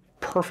such a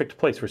perfect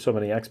place for so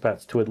many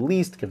expats to at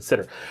least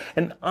consider.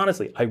 And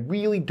honestly, I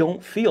really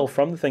don't feel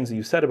from the things that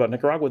you said about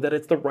Nicaragua that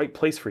it's the right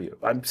place for you.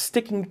 I'm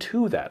sticking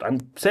to that. I'm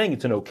saying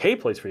it's an okay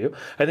place for you.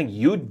 I think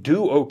you'd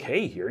do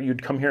okay here.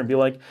 You'd come here and be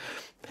like,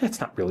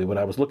 it's not really what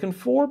I was looking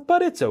for,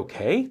 but it's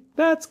okay.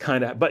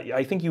 But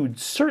I think you would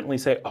certainly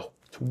say, oh,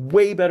 it's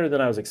way better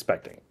than I was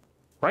expecting,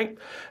 right?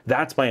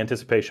 That's my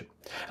anticipation.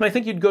 And I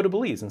think you'd go to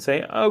Belize and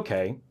say,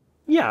 okay,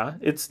 yeah,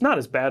 it's not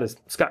as bad as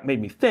Scott made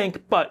me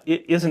think, but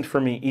it isn't for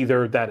me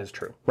either. That is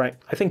true, right?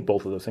 I think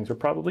both of those things are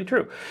probably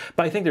true.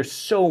 But I think there's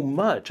so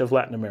much of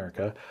Latin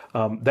America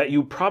that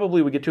you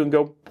probably would get to and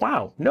go,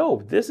 wow,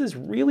 no, this is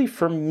really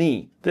for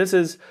me. This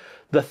is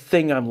the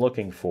thing I'm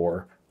looking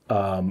for.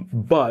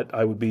 But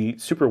I would be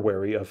super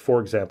wary of, for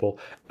example,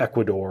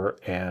 Ecuador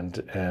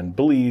and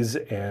Belize,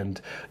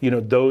 and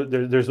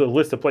there's a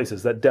list of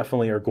places that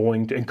definitely are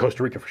going to, and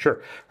Costa Rica for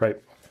sure, right?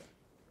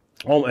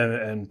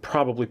 And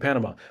probably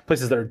Panama,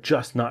 places that are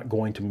just not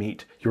going to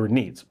meet your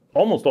needs.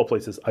 almost all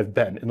places I've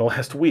been in the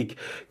last week,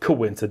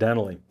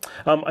 coincidentally.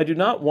 I do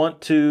not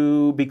want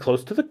to be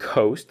close to the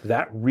coast.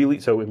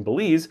 So in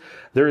Belize,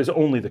 there is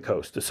only the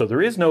coast. So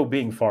there is no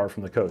being far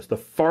from the coast. The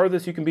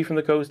farthest you can be from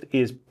the coast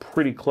is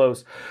pretty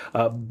close.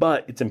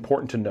 But it's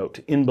important to note,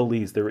 in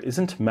Belize, there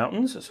isn't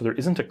mountains. So there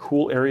isn't a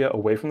cool area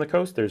away from the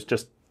coast. There's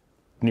just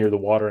near the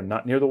water and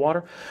not near the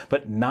water.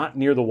 But not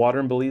near the water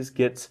in Belize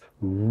gets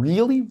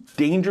really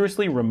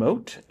dangerously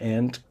remote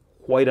and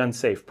quite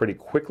unsafe pretty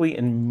quickly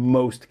in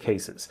most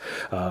cases.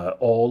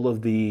 All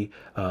the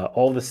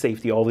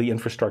safety, all the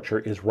infrastructure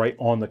is right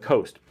on the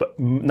coast, but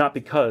not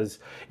because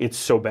it's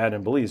so bad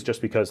in Belize,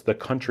 just because the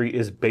country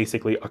is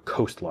basically a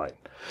coastline.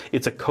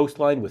 It's a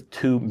coastline with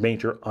two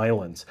major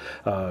islands,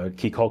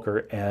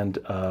 Quiculcar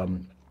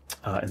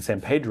and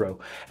San Pedro,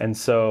 and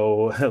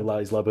so La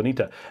Isla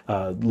Bonita,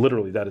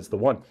 literally that is the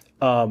one.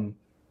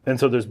 And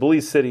so there's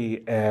Belize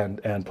City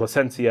and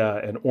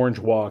Placencia and Orange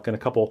Walk and a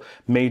couple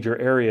major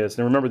areas.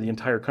 And remember, the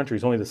entire country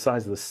is only the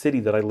size of the city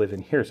that I live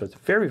in here, so it's a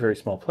very, very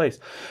small place.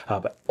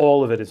 But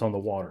all of it is on the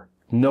water.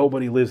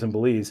 Nobody lives in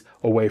Belize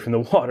away from the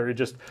water.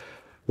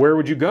 Where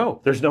would you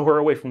go? There's nowhere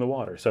away from the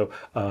water. So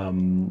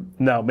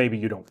now maybe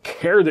you don't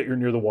care that you're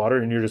near the water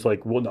and you're just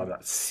like, well, no, I'm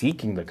not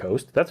seeking the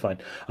coast. That's fine.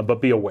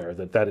 But be aware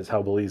that that is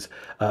how Belize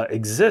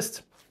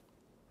exists.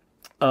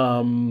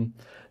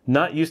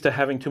 Not used to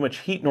having too much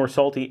heat nor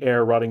salty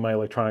air rotting my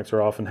electronics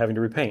or often having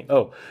to repaint.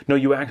 Oh, no,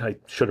 I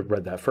should have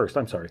read that first.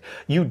 I'm sorry.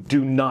 You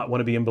do not want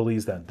to be in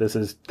Belize then.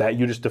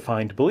 You just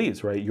defined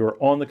Belize, right? You're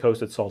on the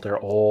coast at salt air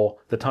all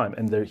the time.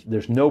 And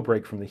there's no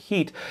break from the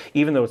heat.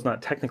 Even though it's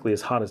not technically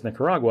as hot as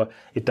Nicaragua,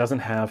 it doesn't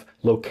have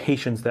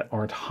locations that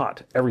aren't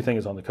hot. Everything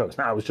is on the coast.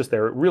 Now, I was just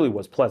there. It really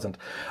was pleasant.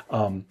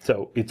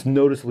 So it's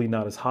noticeably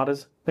not as hot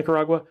as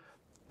Nicaragua,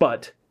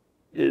 but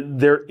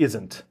there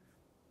isn't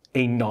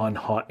a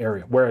non-hot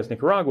area. Whereas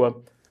Nicaragua,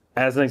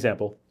 as an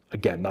example,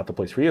 again, not the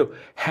place for you,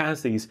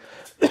 has these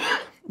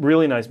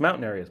really nice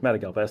mountain areas,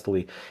 Matagalpa,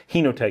 Esteli,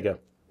 Jinotega,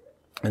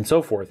 and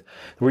so forth,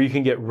 where you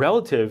can get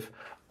relative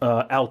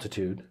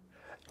altitude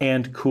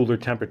and cooler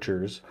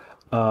temperatures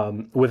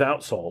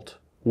without salt,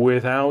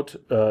 without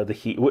the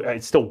heat.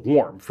 It's still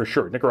warm, for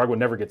sure. Nicaragua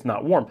never gets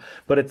not warm,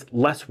 but it's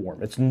less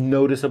warm. It's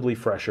noticeably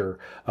fresher,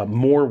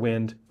 more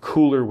wind,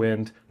 cooler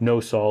wind, no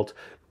salt.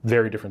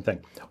 Very different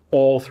thing.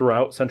 All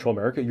throughout Central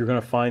America, you're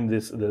going to find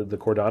the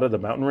Cordada, the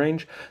mountain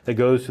range that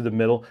goes to the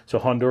middle. So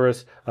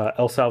Honduras,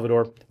 El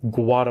Salvador,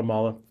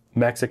 Guatemala,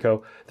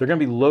 Mexico, they're going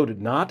to be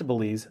loaded, not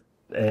Belize,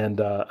 and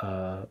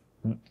no,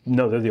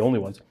 they're the only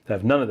ones that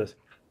have none of this.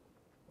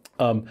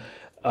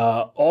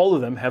 All of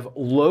them have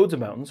loads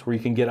of mountains where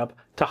you can get up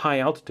to high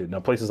altitude. Now,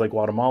 places like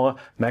Guatemala,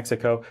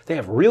 Mexico, they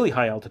have really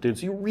high altitude,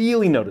 so you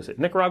really notice it.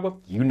 Nicaragua,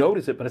 you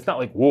notice it, but it's not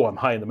like, whoa, I'm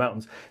high in the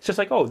mountains. It's just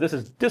like, oh, this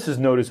is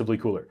noticeably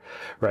cooler,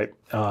 right?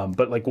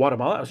 But like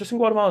Guatemala, I was just in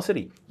Guatemala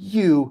City.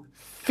 You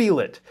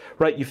feel it,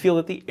 right? You feel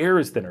that the air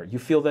is thinner. You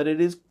feel that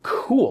it is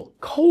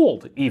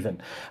cold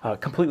even.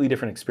 Completely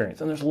different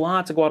experience. And there's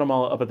lots of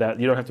Guatemala up at that.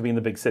 You don't have to be in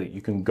the big city.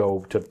 You can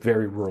go to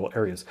very rural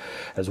areas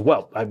as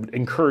well. I would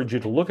encourage you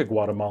to look at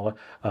Guatemala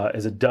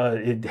as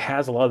it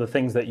has a lot of the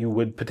things that you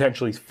would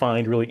potentially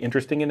find really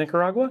interesting in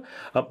Nicaragua,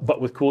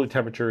 but with cooler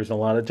temperatures and a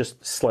lot of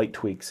just slight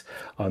tweaks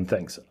on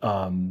things.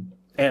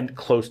 And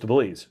close to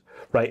Belize,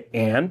 right?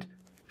 And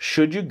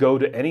should you go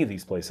to any of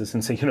these places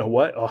and say, you know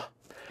what? Oh,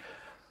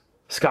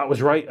 Scott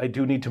was right. I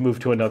do need to move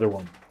to another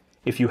one.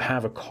 If you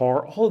have a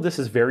car, all of this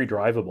is very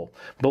drivable.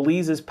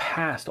 Belize is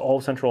past all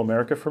of Central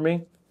America for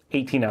me,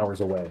 18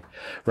 hours away,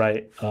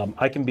 right?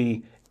 I can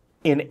be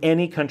in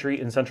any country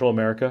in Central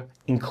America,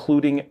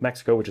 including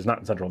Mexico, which is not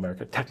in Central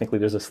America. Technically,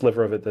 there's a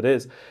sliver of it that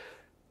is.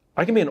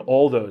 I can be in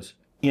all those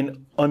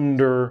in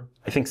under,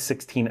 I think,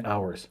 16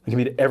 hours. I can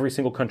be to every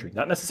single country.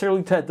 Not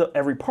necessarily to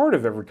every part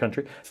of every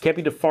country. Can't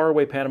be to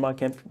faraway Panama,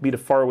 can't be to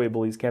faraway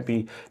Belize, can't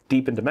be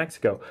deep into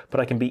Mexico, but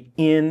I can be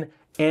in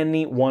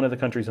any one of the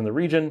countries in the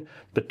region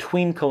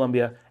between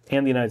Colombia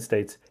and the United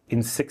States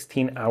in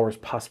 16 hours,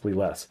 possibly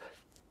less.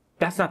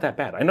 That's not that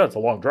bad. I know it's a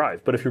long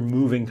drive, but if you're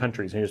moving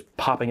countries and you're just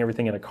popping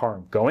everything in a car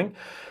and going,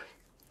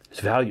 there's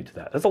value to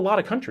that. That's a lot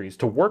of countries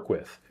to work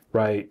with,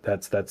 right?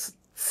 That's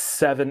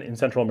 7 in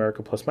Central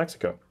America plus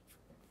Mexico.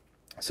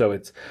 So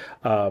it's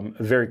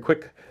very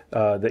quick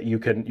that you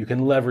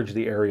can leverage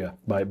the area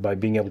by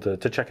being able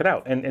to check it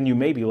out. And you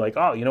may be like,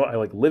 oh, you know what? I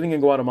like living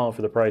in Guatemala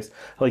for the price.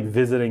 I like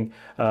visiting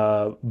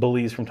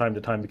Belize from time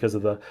to time because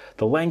of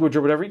the language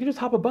or whatever. You can just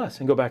hop a bus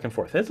and go back and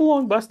forth. It's a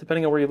long bus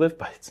depending on where you live,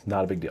 but it's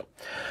not a big deal.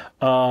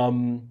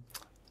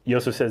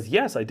 Yosef says,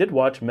 yes, I did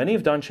watch many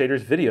of Don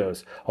Shader's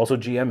videos, also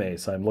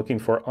GMAs. I'm looking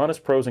for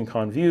honest pros and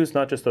con views,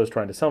 not just those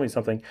trying to sell me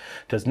something.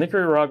 Does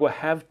Nicaragua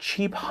have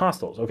cheap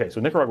hostels? Okay, so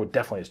Nicaragua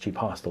definitely has cheap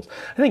hostels.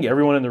 I think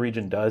everyone in the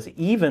region does.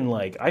 Even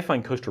like, I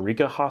find Costa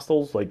Rica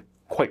hostels like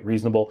quite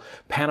reasonable.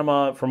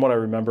 Panama, from what I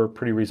remember,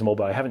 pretty reasonable,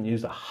 but I haven't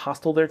used a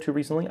hostel there too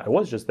recently. I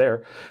was just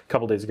there a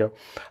couple days ago.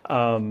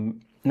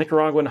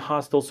 Nicaraguan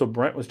hostel. So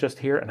Brent was just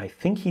here, and I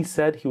think he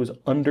said he was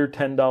under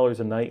 $10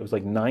 a night. It was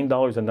like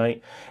 $9 a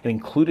night, and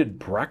included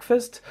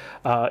breakfast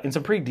in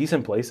some pretty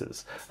decent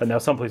places. And now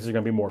some places are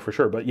going to be more for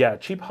sure, but yeah,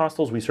 cheap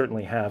hostels we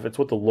certainly have. It's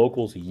what the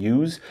locals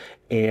use,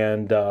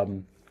 and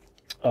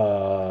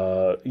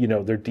you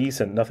know, they're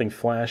decent, nothing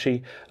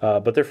flashy,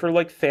 but they're for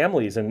like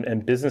families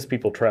and business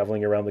people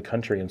traveling around the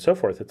country and so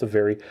forth. It's a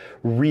very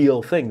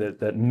real thing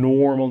that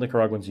normal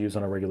Nicaraguans use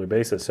on a regular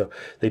basis. So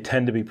they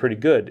tend to be pretty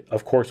good.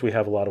 Of course, we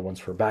have a lot of ones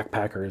for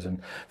backpackers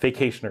and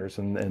vacationers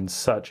and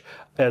such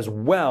as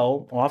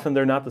well. Often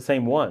they're not the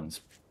same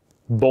ones.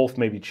 Both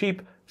may be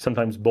cheap.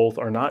 Sometimes both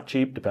are not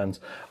cheap, depends.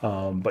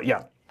 But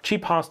yeah.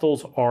 Cheap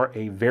hostels are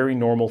a very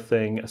normal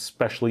thing,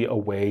 especially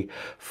away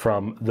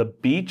from the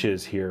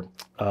beaches here.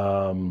 Okay,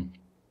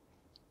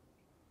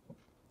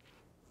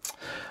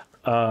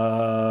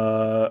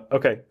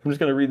 I'm just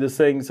going to read this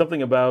thing.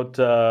 Something about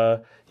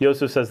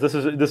Yosef says this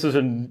is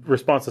in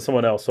response to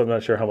someone else, so I'm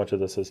not sure how much of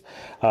this is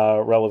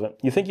relevant.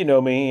 You think you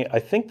know me? I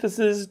think this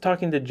is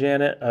talking to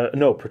Janet.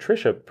 No,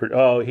 Patricia.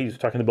 Oh, he's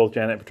talking to both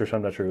Janet and Patricia.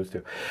 I'm not sure who's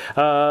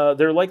to.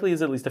 There likely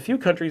is at least a few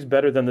countries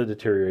better than the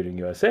deteriorating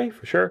USA,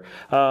 for sure.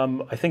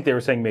 I think they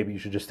were saying maybe you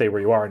should just stay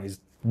where you are, and he's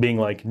being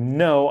like,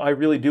 no, I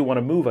really do want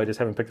to move. I just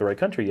haven't picked the right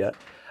country yet.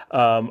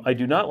 I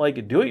do not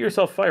like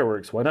do-it-yourself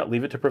fireworks. Why not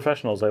leave it to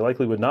professionals? I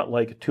likely would not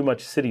like too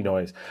much city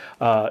noise.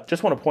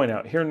 Just want to point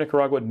out, here in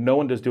Nicaragua, no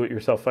one does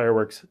do-it-yourself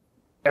fireworks.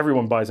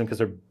 Everyone buys them because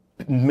they're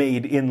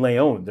made in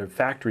Leon. Their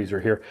factories are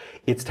here.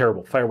 It's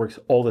terrible. Fireworks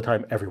all the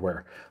time,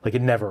 everywhere. Like,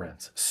 it never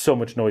ends. So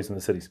much noise in the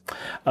cities.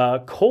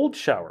 Cold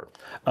shower.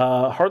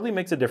 Hardly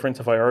makes a difference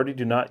if I already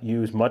do not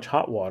use much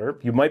hot water.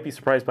 You might be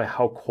surprised by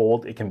how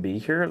cold it can be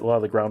here. A lot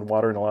of the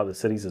groundwater in a lot of the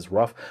cities is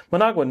rough.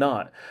 Managua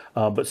not.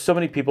 But so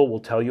many people will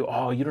tell you,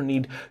 oh, you don't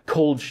need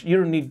you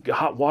don't need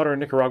hot water in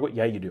Nicaragua.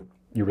 Yeah, you do.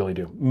 You really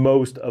do.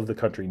 Most of the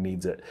country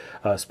needs it,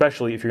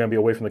 especially if you're going to be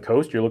away from the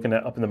coast. You're looking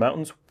at up in the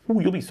mountains. Ooh,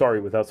 you'll be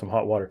sorry without some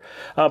hot water.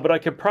 But I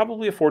could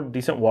probably afford a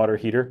decent water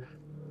heater.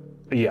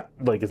 Yeah,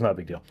 like, it's not a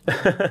big deal.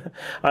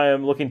 I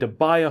am looking to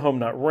buy a home,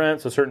 not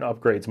rent, so certain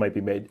upgrades might be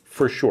made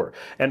for sure.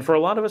 And for a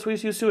lot of us, we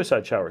use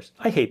suicide showers.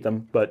 I hate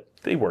them, but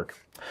they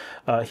work.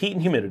 Heat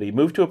and humidity.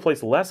 Move to a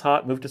place less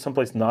hot, move to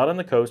someplace not on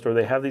the coast, or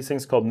they have these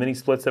things called mini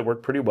splits that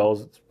work pretty well.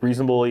 It's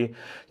reasonably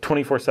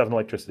 24/7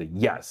 electricity.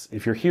 Yes,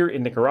 if you're here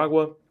in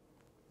Nicaragua,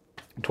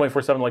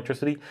 24/7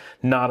 electricity,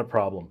 not a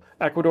problem.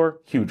 Ecuador,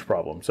 huge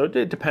problem. So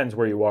it depends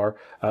where you are.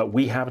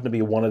 We happen to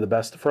be one of the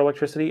best for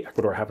electricity.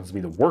 Ecuador happens to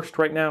be the worst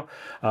right now,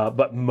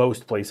 but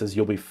most places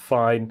you'll be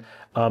fine.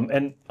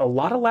 And a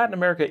lot of Latin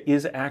America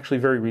is actually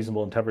very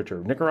reasonable in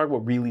temperature. Nicaragua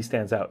really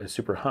stands out as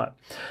super hot.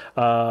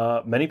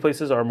 Many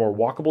places are more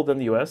walkable than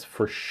the US,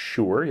 for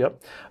sure,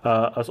 yep.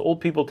 Us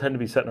old people tend to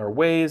be set in our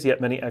ways, yet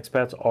many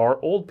expats are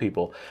old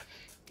people.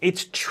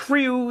 It's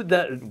true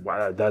that,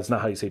 well, that's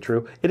not how you say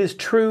true. It is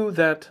true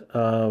that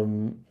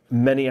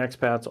many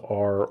expats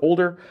are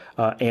older,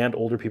 and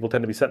older people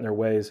tend to be set in their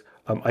ways.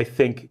 I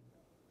think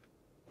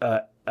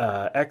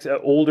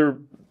older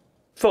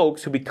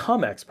folks who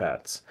become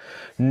expats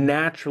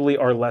naturally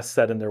are less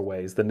set in their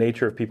ways. The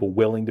nature of people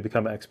willing to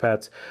become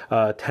expats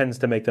tends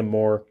to make them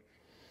more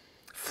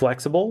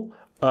flexible.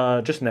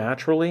 Just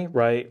naturally,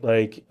 right?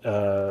 Like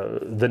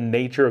the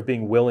nature of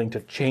being willing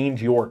to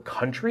change your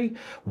country,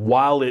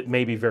 while it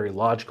may be very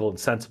logical and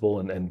sensible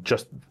and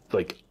just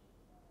like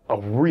a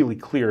really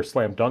clear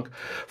slam dunk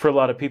for a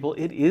lot of people,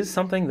 it is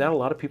something that a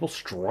lot of people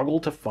struggle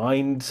to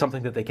find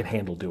something that they can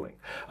handle doing,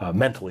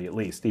 mentally at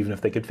least, even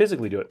if they could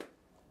physically do it.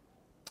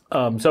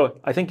 So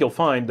I think you'll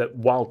find that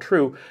while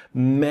true,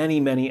 many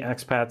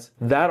expats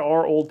that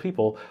are old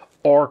people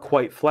are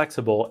quite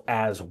flexible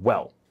as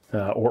well.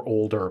 Or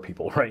older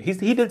people, right?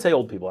 He did say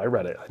old people. I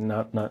read it,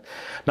 not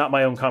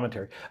my own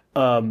commentary.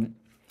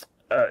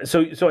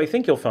 So I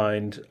think you'll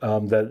find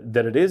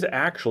that it is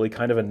actually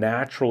kind of a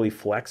naturally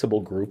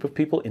flexible group of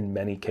people in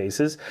many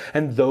cases,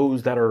 and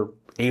those that are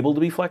able to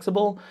be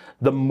flexible,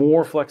 the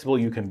more flexible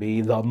you can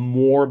be, the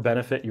more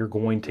benefit you're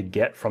going to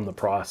get from the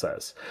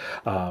process.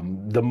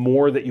 The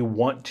more that you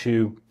want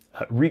to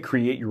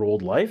recreate your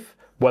old life,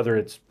 whether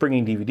it's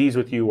bringing DVDs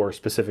with you or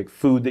specific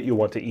food that you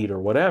want to eat or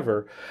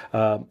whatever,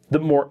 the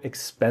more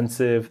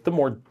expensive, the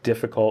more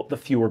difficult, the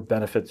fewer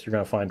benefits you're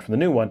going to find from the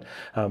new one.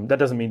 That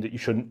doesn't mean that you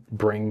shouldn't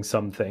bring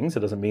some things.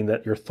 It doesn't mean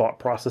that your thought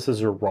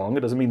processes are wrong.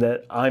 It doesn't mean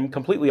that I'm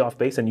completely off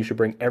base and you should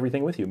bring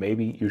everything with you.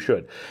 Maybe you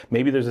should.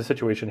 Maybe there's a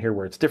situation here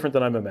where it's different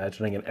than I'm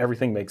imagining and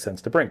everything makes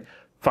sense to bring.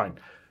 Fine.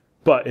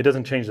 But it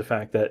doesn't change the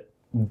fact that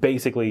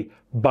basically,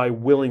 by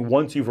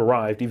once you've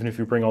arrived, even if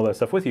you bring all that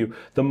stuff with you,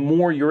 the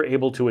more you're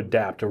able to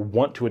adapt or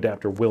want to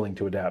adapt or willing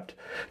to adapt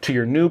to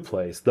your new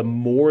place, the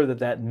more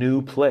that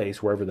new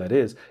place, wherever that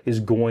is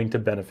going to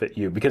benefit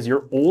you. Because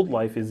your old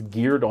life is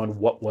geared on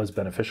what was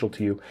beneficial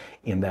to you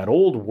in that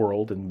old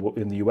world,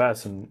 in the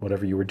US and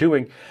whatever you were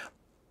doing.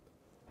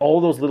 All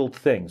those little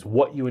things,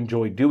 what you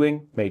enjoy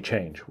doing may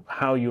change.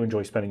 How you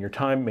enjoy spending your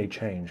time may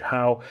change.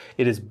 How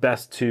it is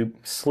best to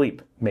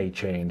sleep may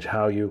change.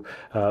 How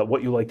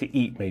what you like to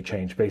eat may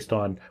change based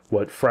on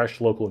what fresh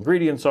local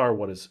ingredients are,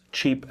 what is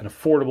cheap and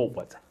affordable,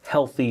 what's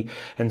healthy,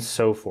 and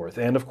so forth.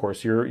 And of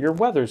course, your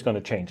weather is going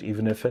to change.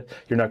 Even if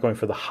you're not going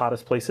for the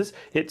hottest places,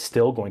 it's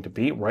still going to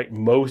be, right?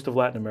 Most of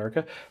Latin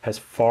America has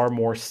far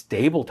more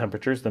stable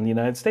temperatures than the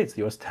United States.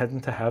 The U.S.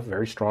 tends to have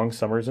very strong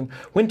summers and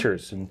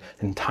winters and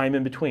time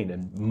in between,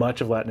 and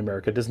much of Latin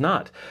America does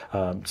not.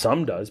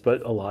 Some does,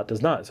 but a lot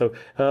does not. So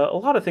a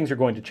lot of things are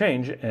going to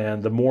change,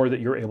 and the more that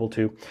you're able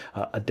to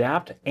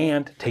adapt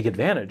and take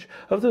advantage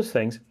of those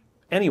things,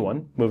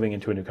 anyone moving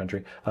into a new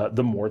country,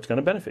 the more it's going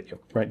to benefit you,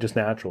 right? Just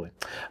naturally.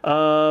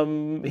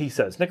 He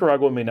says,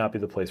 Nicaragua may not be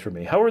the place for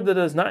me. However, that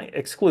does not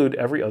exclude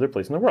every other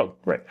place in the world.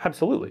 Right,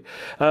 absolutely.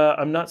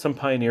 I'm not some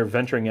pioneer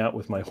venturing out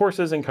with my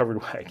horses and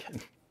covered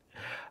wagon.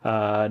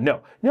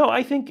 No,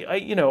 I think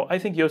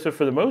Yosef,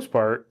 for the most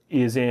part,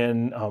 is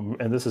in,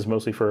 and this is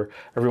mostly for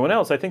everyone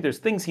else, I think there's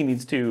things he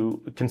needs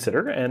to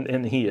consider,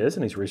 and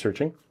he's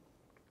researching.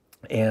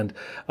 And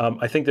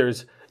I think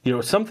there's,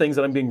 some things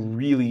that I'm being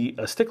really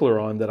a stickler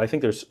on, that I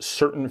think there's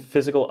certain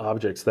physical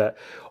objects that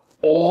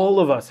all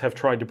of us have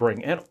tried to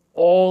bring and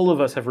all of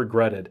us have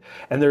regretted.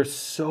 And there's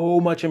so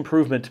much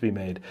improvement to be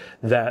made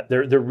that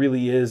there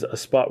really is a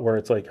spot where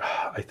it's like,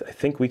 I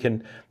think we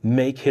can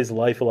make his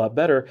life a lot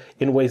better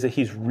in ways that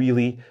he's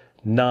really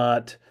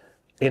not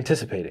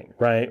anticipating,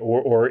 right?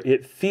 Or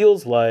it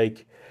feels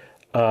like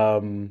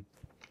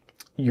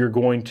you're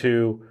going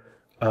to,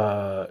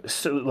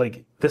 so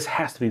like, this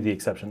has to be the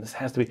exception. This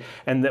has to be,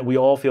 and that we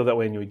all feel that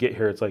way. And you would get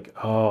here, it's like,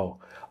 oh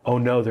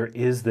no, there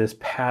is this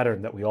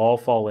pattern that we all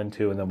fall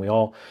into, and then we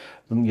all,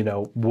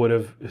 would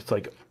have. It's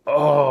like,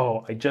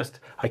 oh,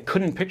 I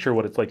couldn't picture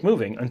what it's like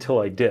moving until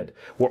I did.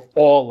 We're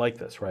all like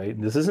this, right?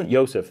 This isn't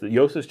Yosef.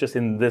 Yosef's just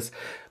in this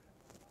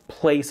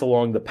place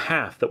along the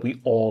path that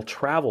we all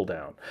travel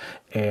down,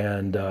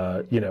 and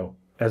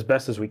as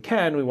best as we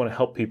can, we want to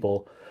help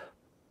people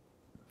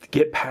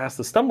get past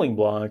the stumbling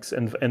blocks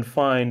and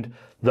find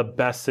the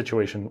best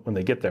situation when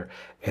they get there.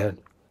 And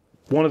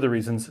one of the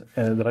reasons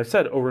that I've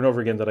said over and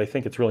over again that I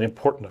think it's really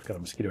important, I've got a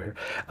mosquito here,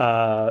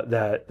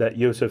 that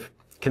Yosef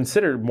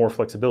considered more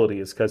flexibility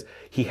is because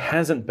he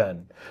hasn't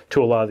been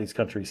to a lot of these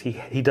countries.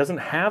 He doesn't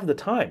have the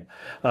time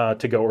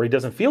to go, or he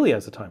doesn't feel he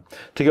has the time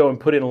to go and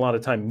put in a lot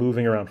of time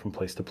moving around from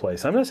place to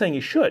place. I'm not saying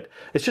he should.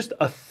 It's just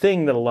a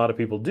thing that a lot of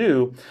people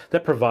do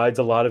that provides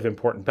a lot of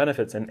important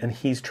benefits, and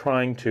he's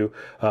trying to,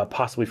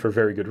 possibly for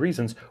very good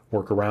reasons,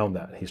 work around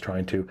that. He's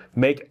trying to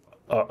make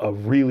a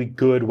really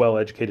good,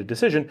 well-educated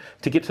decision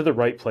to get to the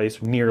right place,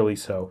 nearly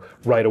so,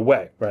 right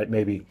away, right?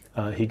 Maybe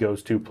he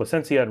goes to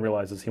Plasencia and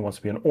realizes he wants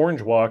to be an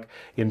orange walk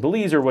in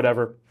Belize or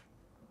whatever,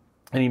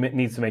 and he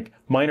needs to make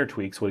minor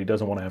tweaks. What he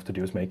doesn't want to have to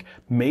do is make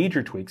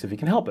major tweaks if he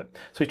can help it.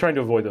 So he's trying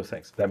to avoid those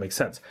things. That makes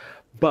sense.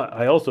 But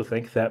I also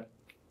think that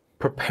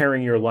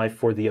preparing your life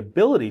for the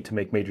ability to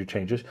make major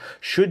changes,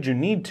 should you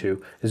need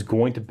to, is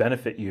going to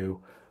benefit you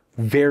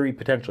very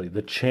potentially.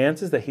 The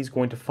chances that he's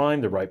going to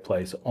find the right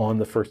place on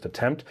the first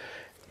attempt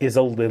is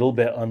a little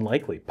bit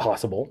unlikely.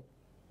 Possible,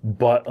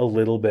 but a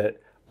little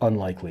bit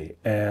unlikely.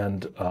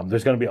 And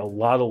there's going to be a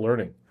lot of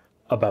learning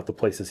about the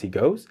places he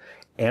goes,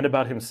 and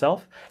about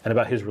himself, and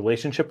about his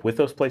relationship with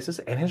those places,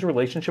 and his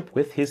relationship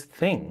with his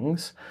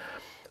things.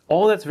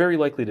 All that's very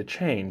likely to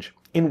change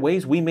in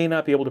ways we may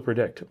not be able to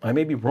predict. I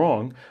may be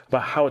wrong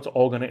about how it's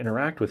all going to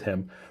interact with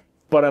him,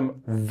 but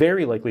I'm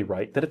very likely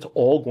right that it's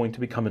all going to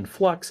become in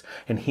flux,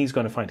 and he's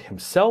going to find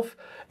himself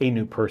a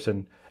new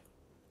person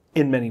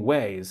in many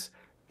ways.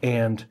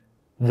 And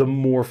the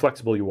more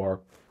flexible you are,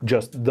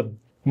 just the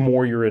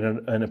more you're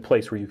in a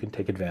place where you can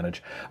take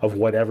advantage of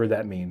whatever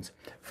that means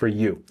for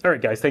you. All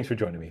right, guys, thanks for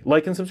joining me.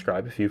 Like and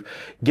subscribe if you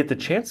get the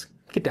chance.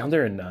 Get down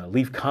there and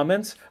leave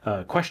comments,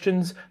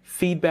 questions,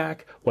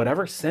 feedback,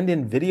 whatever. Send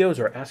in videos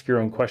or ask your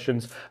own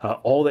questions.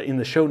 All that in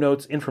the show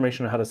notes,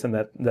 information on how to send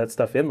that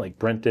stuff in, like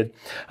Brent did,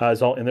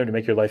 is all in there to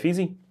make your life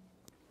easy.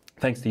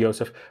 Thanks to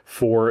Yosef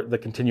for the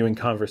continuing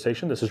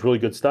conversation. This is really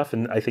good stuff,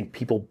 and I think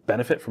people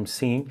benefit from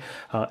seeing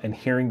and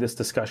hearing this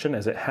discussion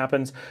as it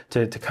happens,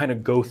 to kind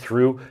of go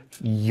through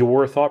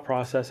your thought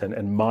process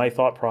and my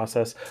thought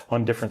process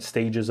on different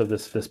stages of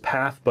this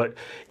path, but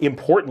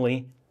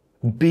importantly,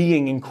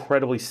 being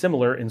incredibly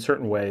similar in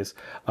certain ways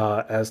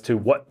as to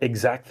what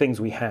exact things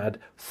we had,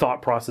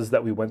 thought process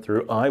that we went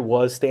through. I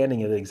was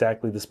standing at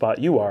exactly the spot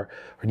you are,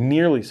 or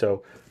nearly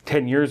so,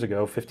 10 years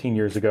ago, 15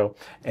 years ago,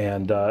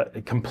 and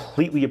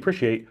completely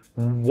appreciate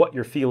what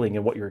you're feeling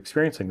and what you're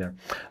experiencing there.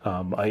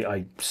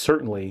 I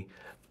certainly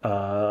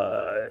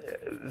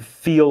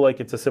feel like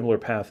it's a similar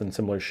path and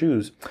similar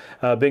shoes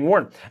being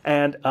worn.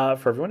 And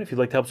for everyone, if you'd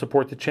like to help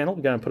support the channel,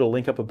 we're going to put a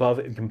link up above.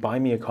 You can buy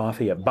me a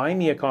coffee at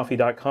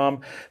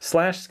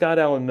buymeacoffee.com/Scott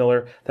Allen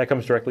Miller. That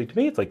comes directly to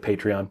me. It's like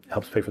Patreon. It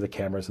helps pay for the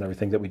cameras and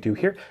everything that we do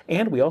here.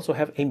 And we also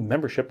have a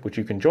membership, which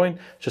you can join.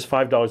 It's just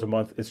 $5 a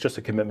month. It's just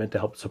a commitment to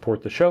help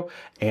support the show.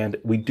 And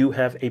we do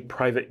have a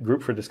private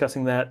group for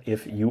discussing that.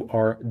 If you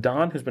are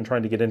Don, who's been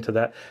trying to get into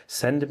that,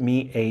 send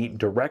me a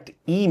direct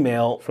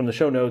email from the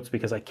show notes,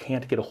 because I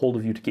can't get a hold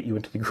of you to get you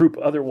into the group.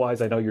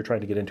 Otherwise, I know you're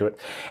trying to get into it.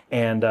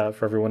 And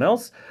for everyone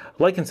else,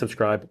 like and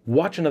subscribe.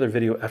 Watch another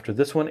video after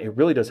this one. It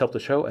really does help the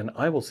show, and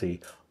I will see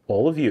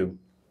all of you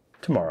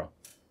tomorrow.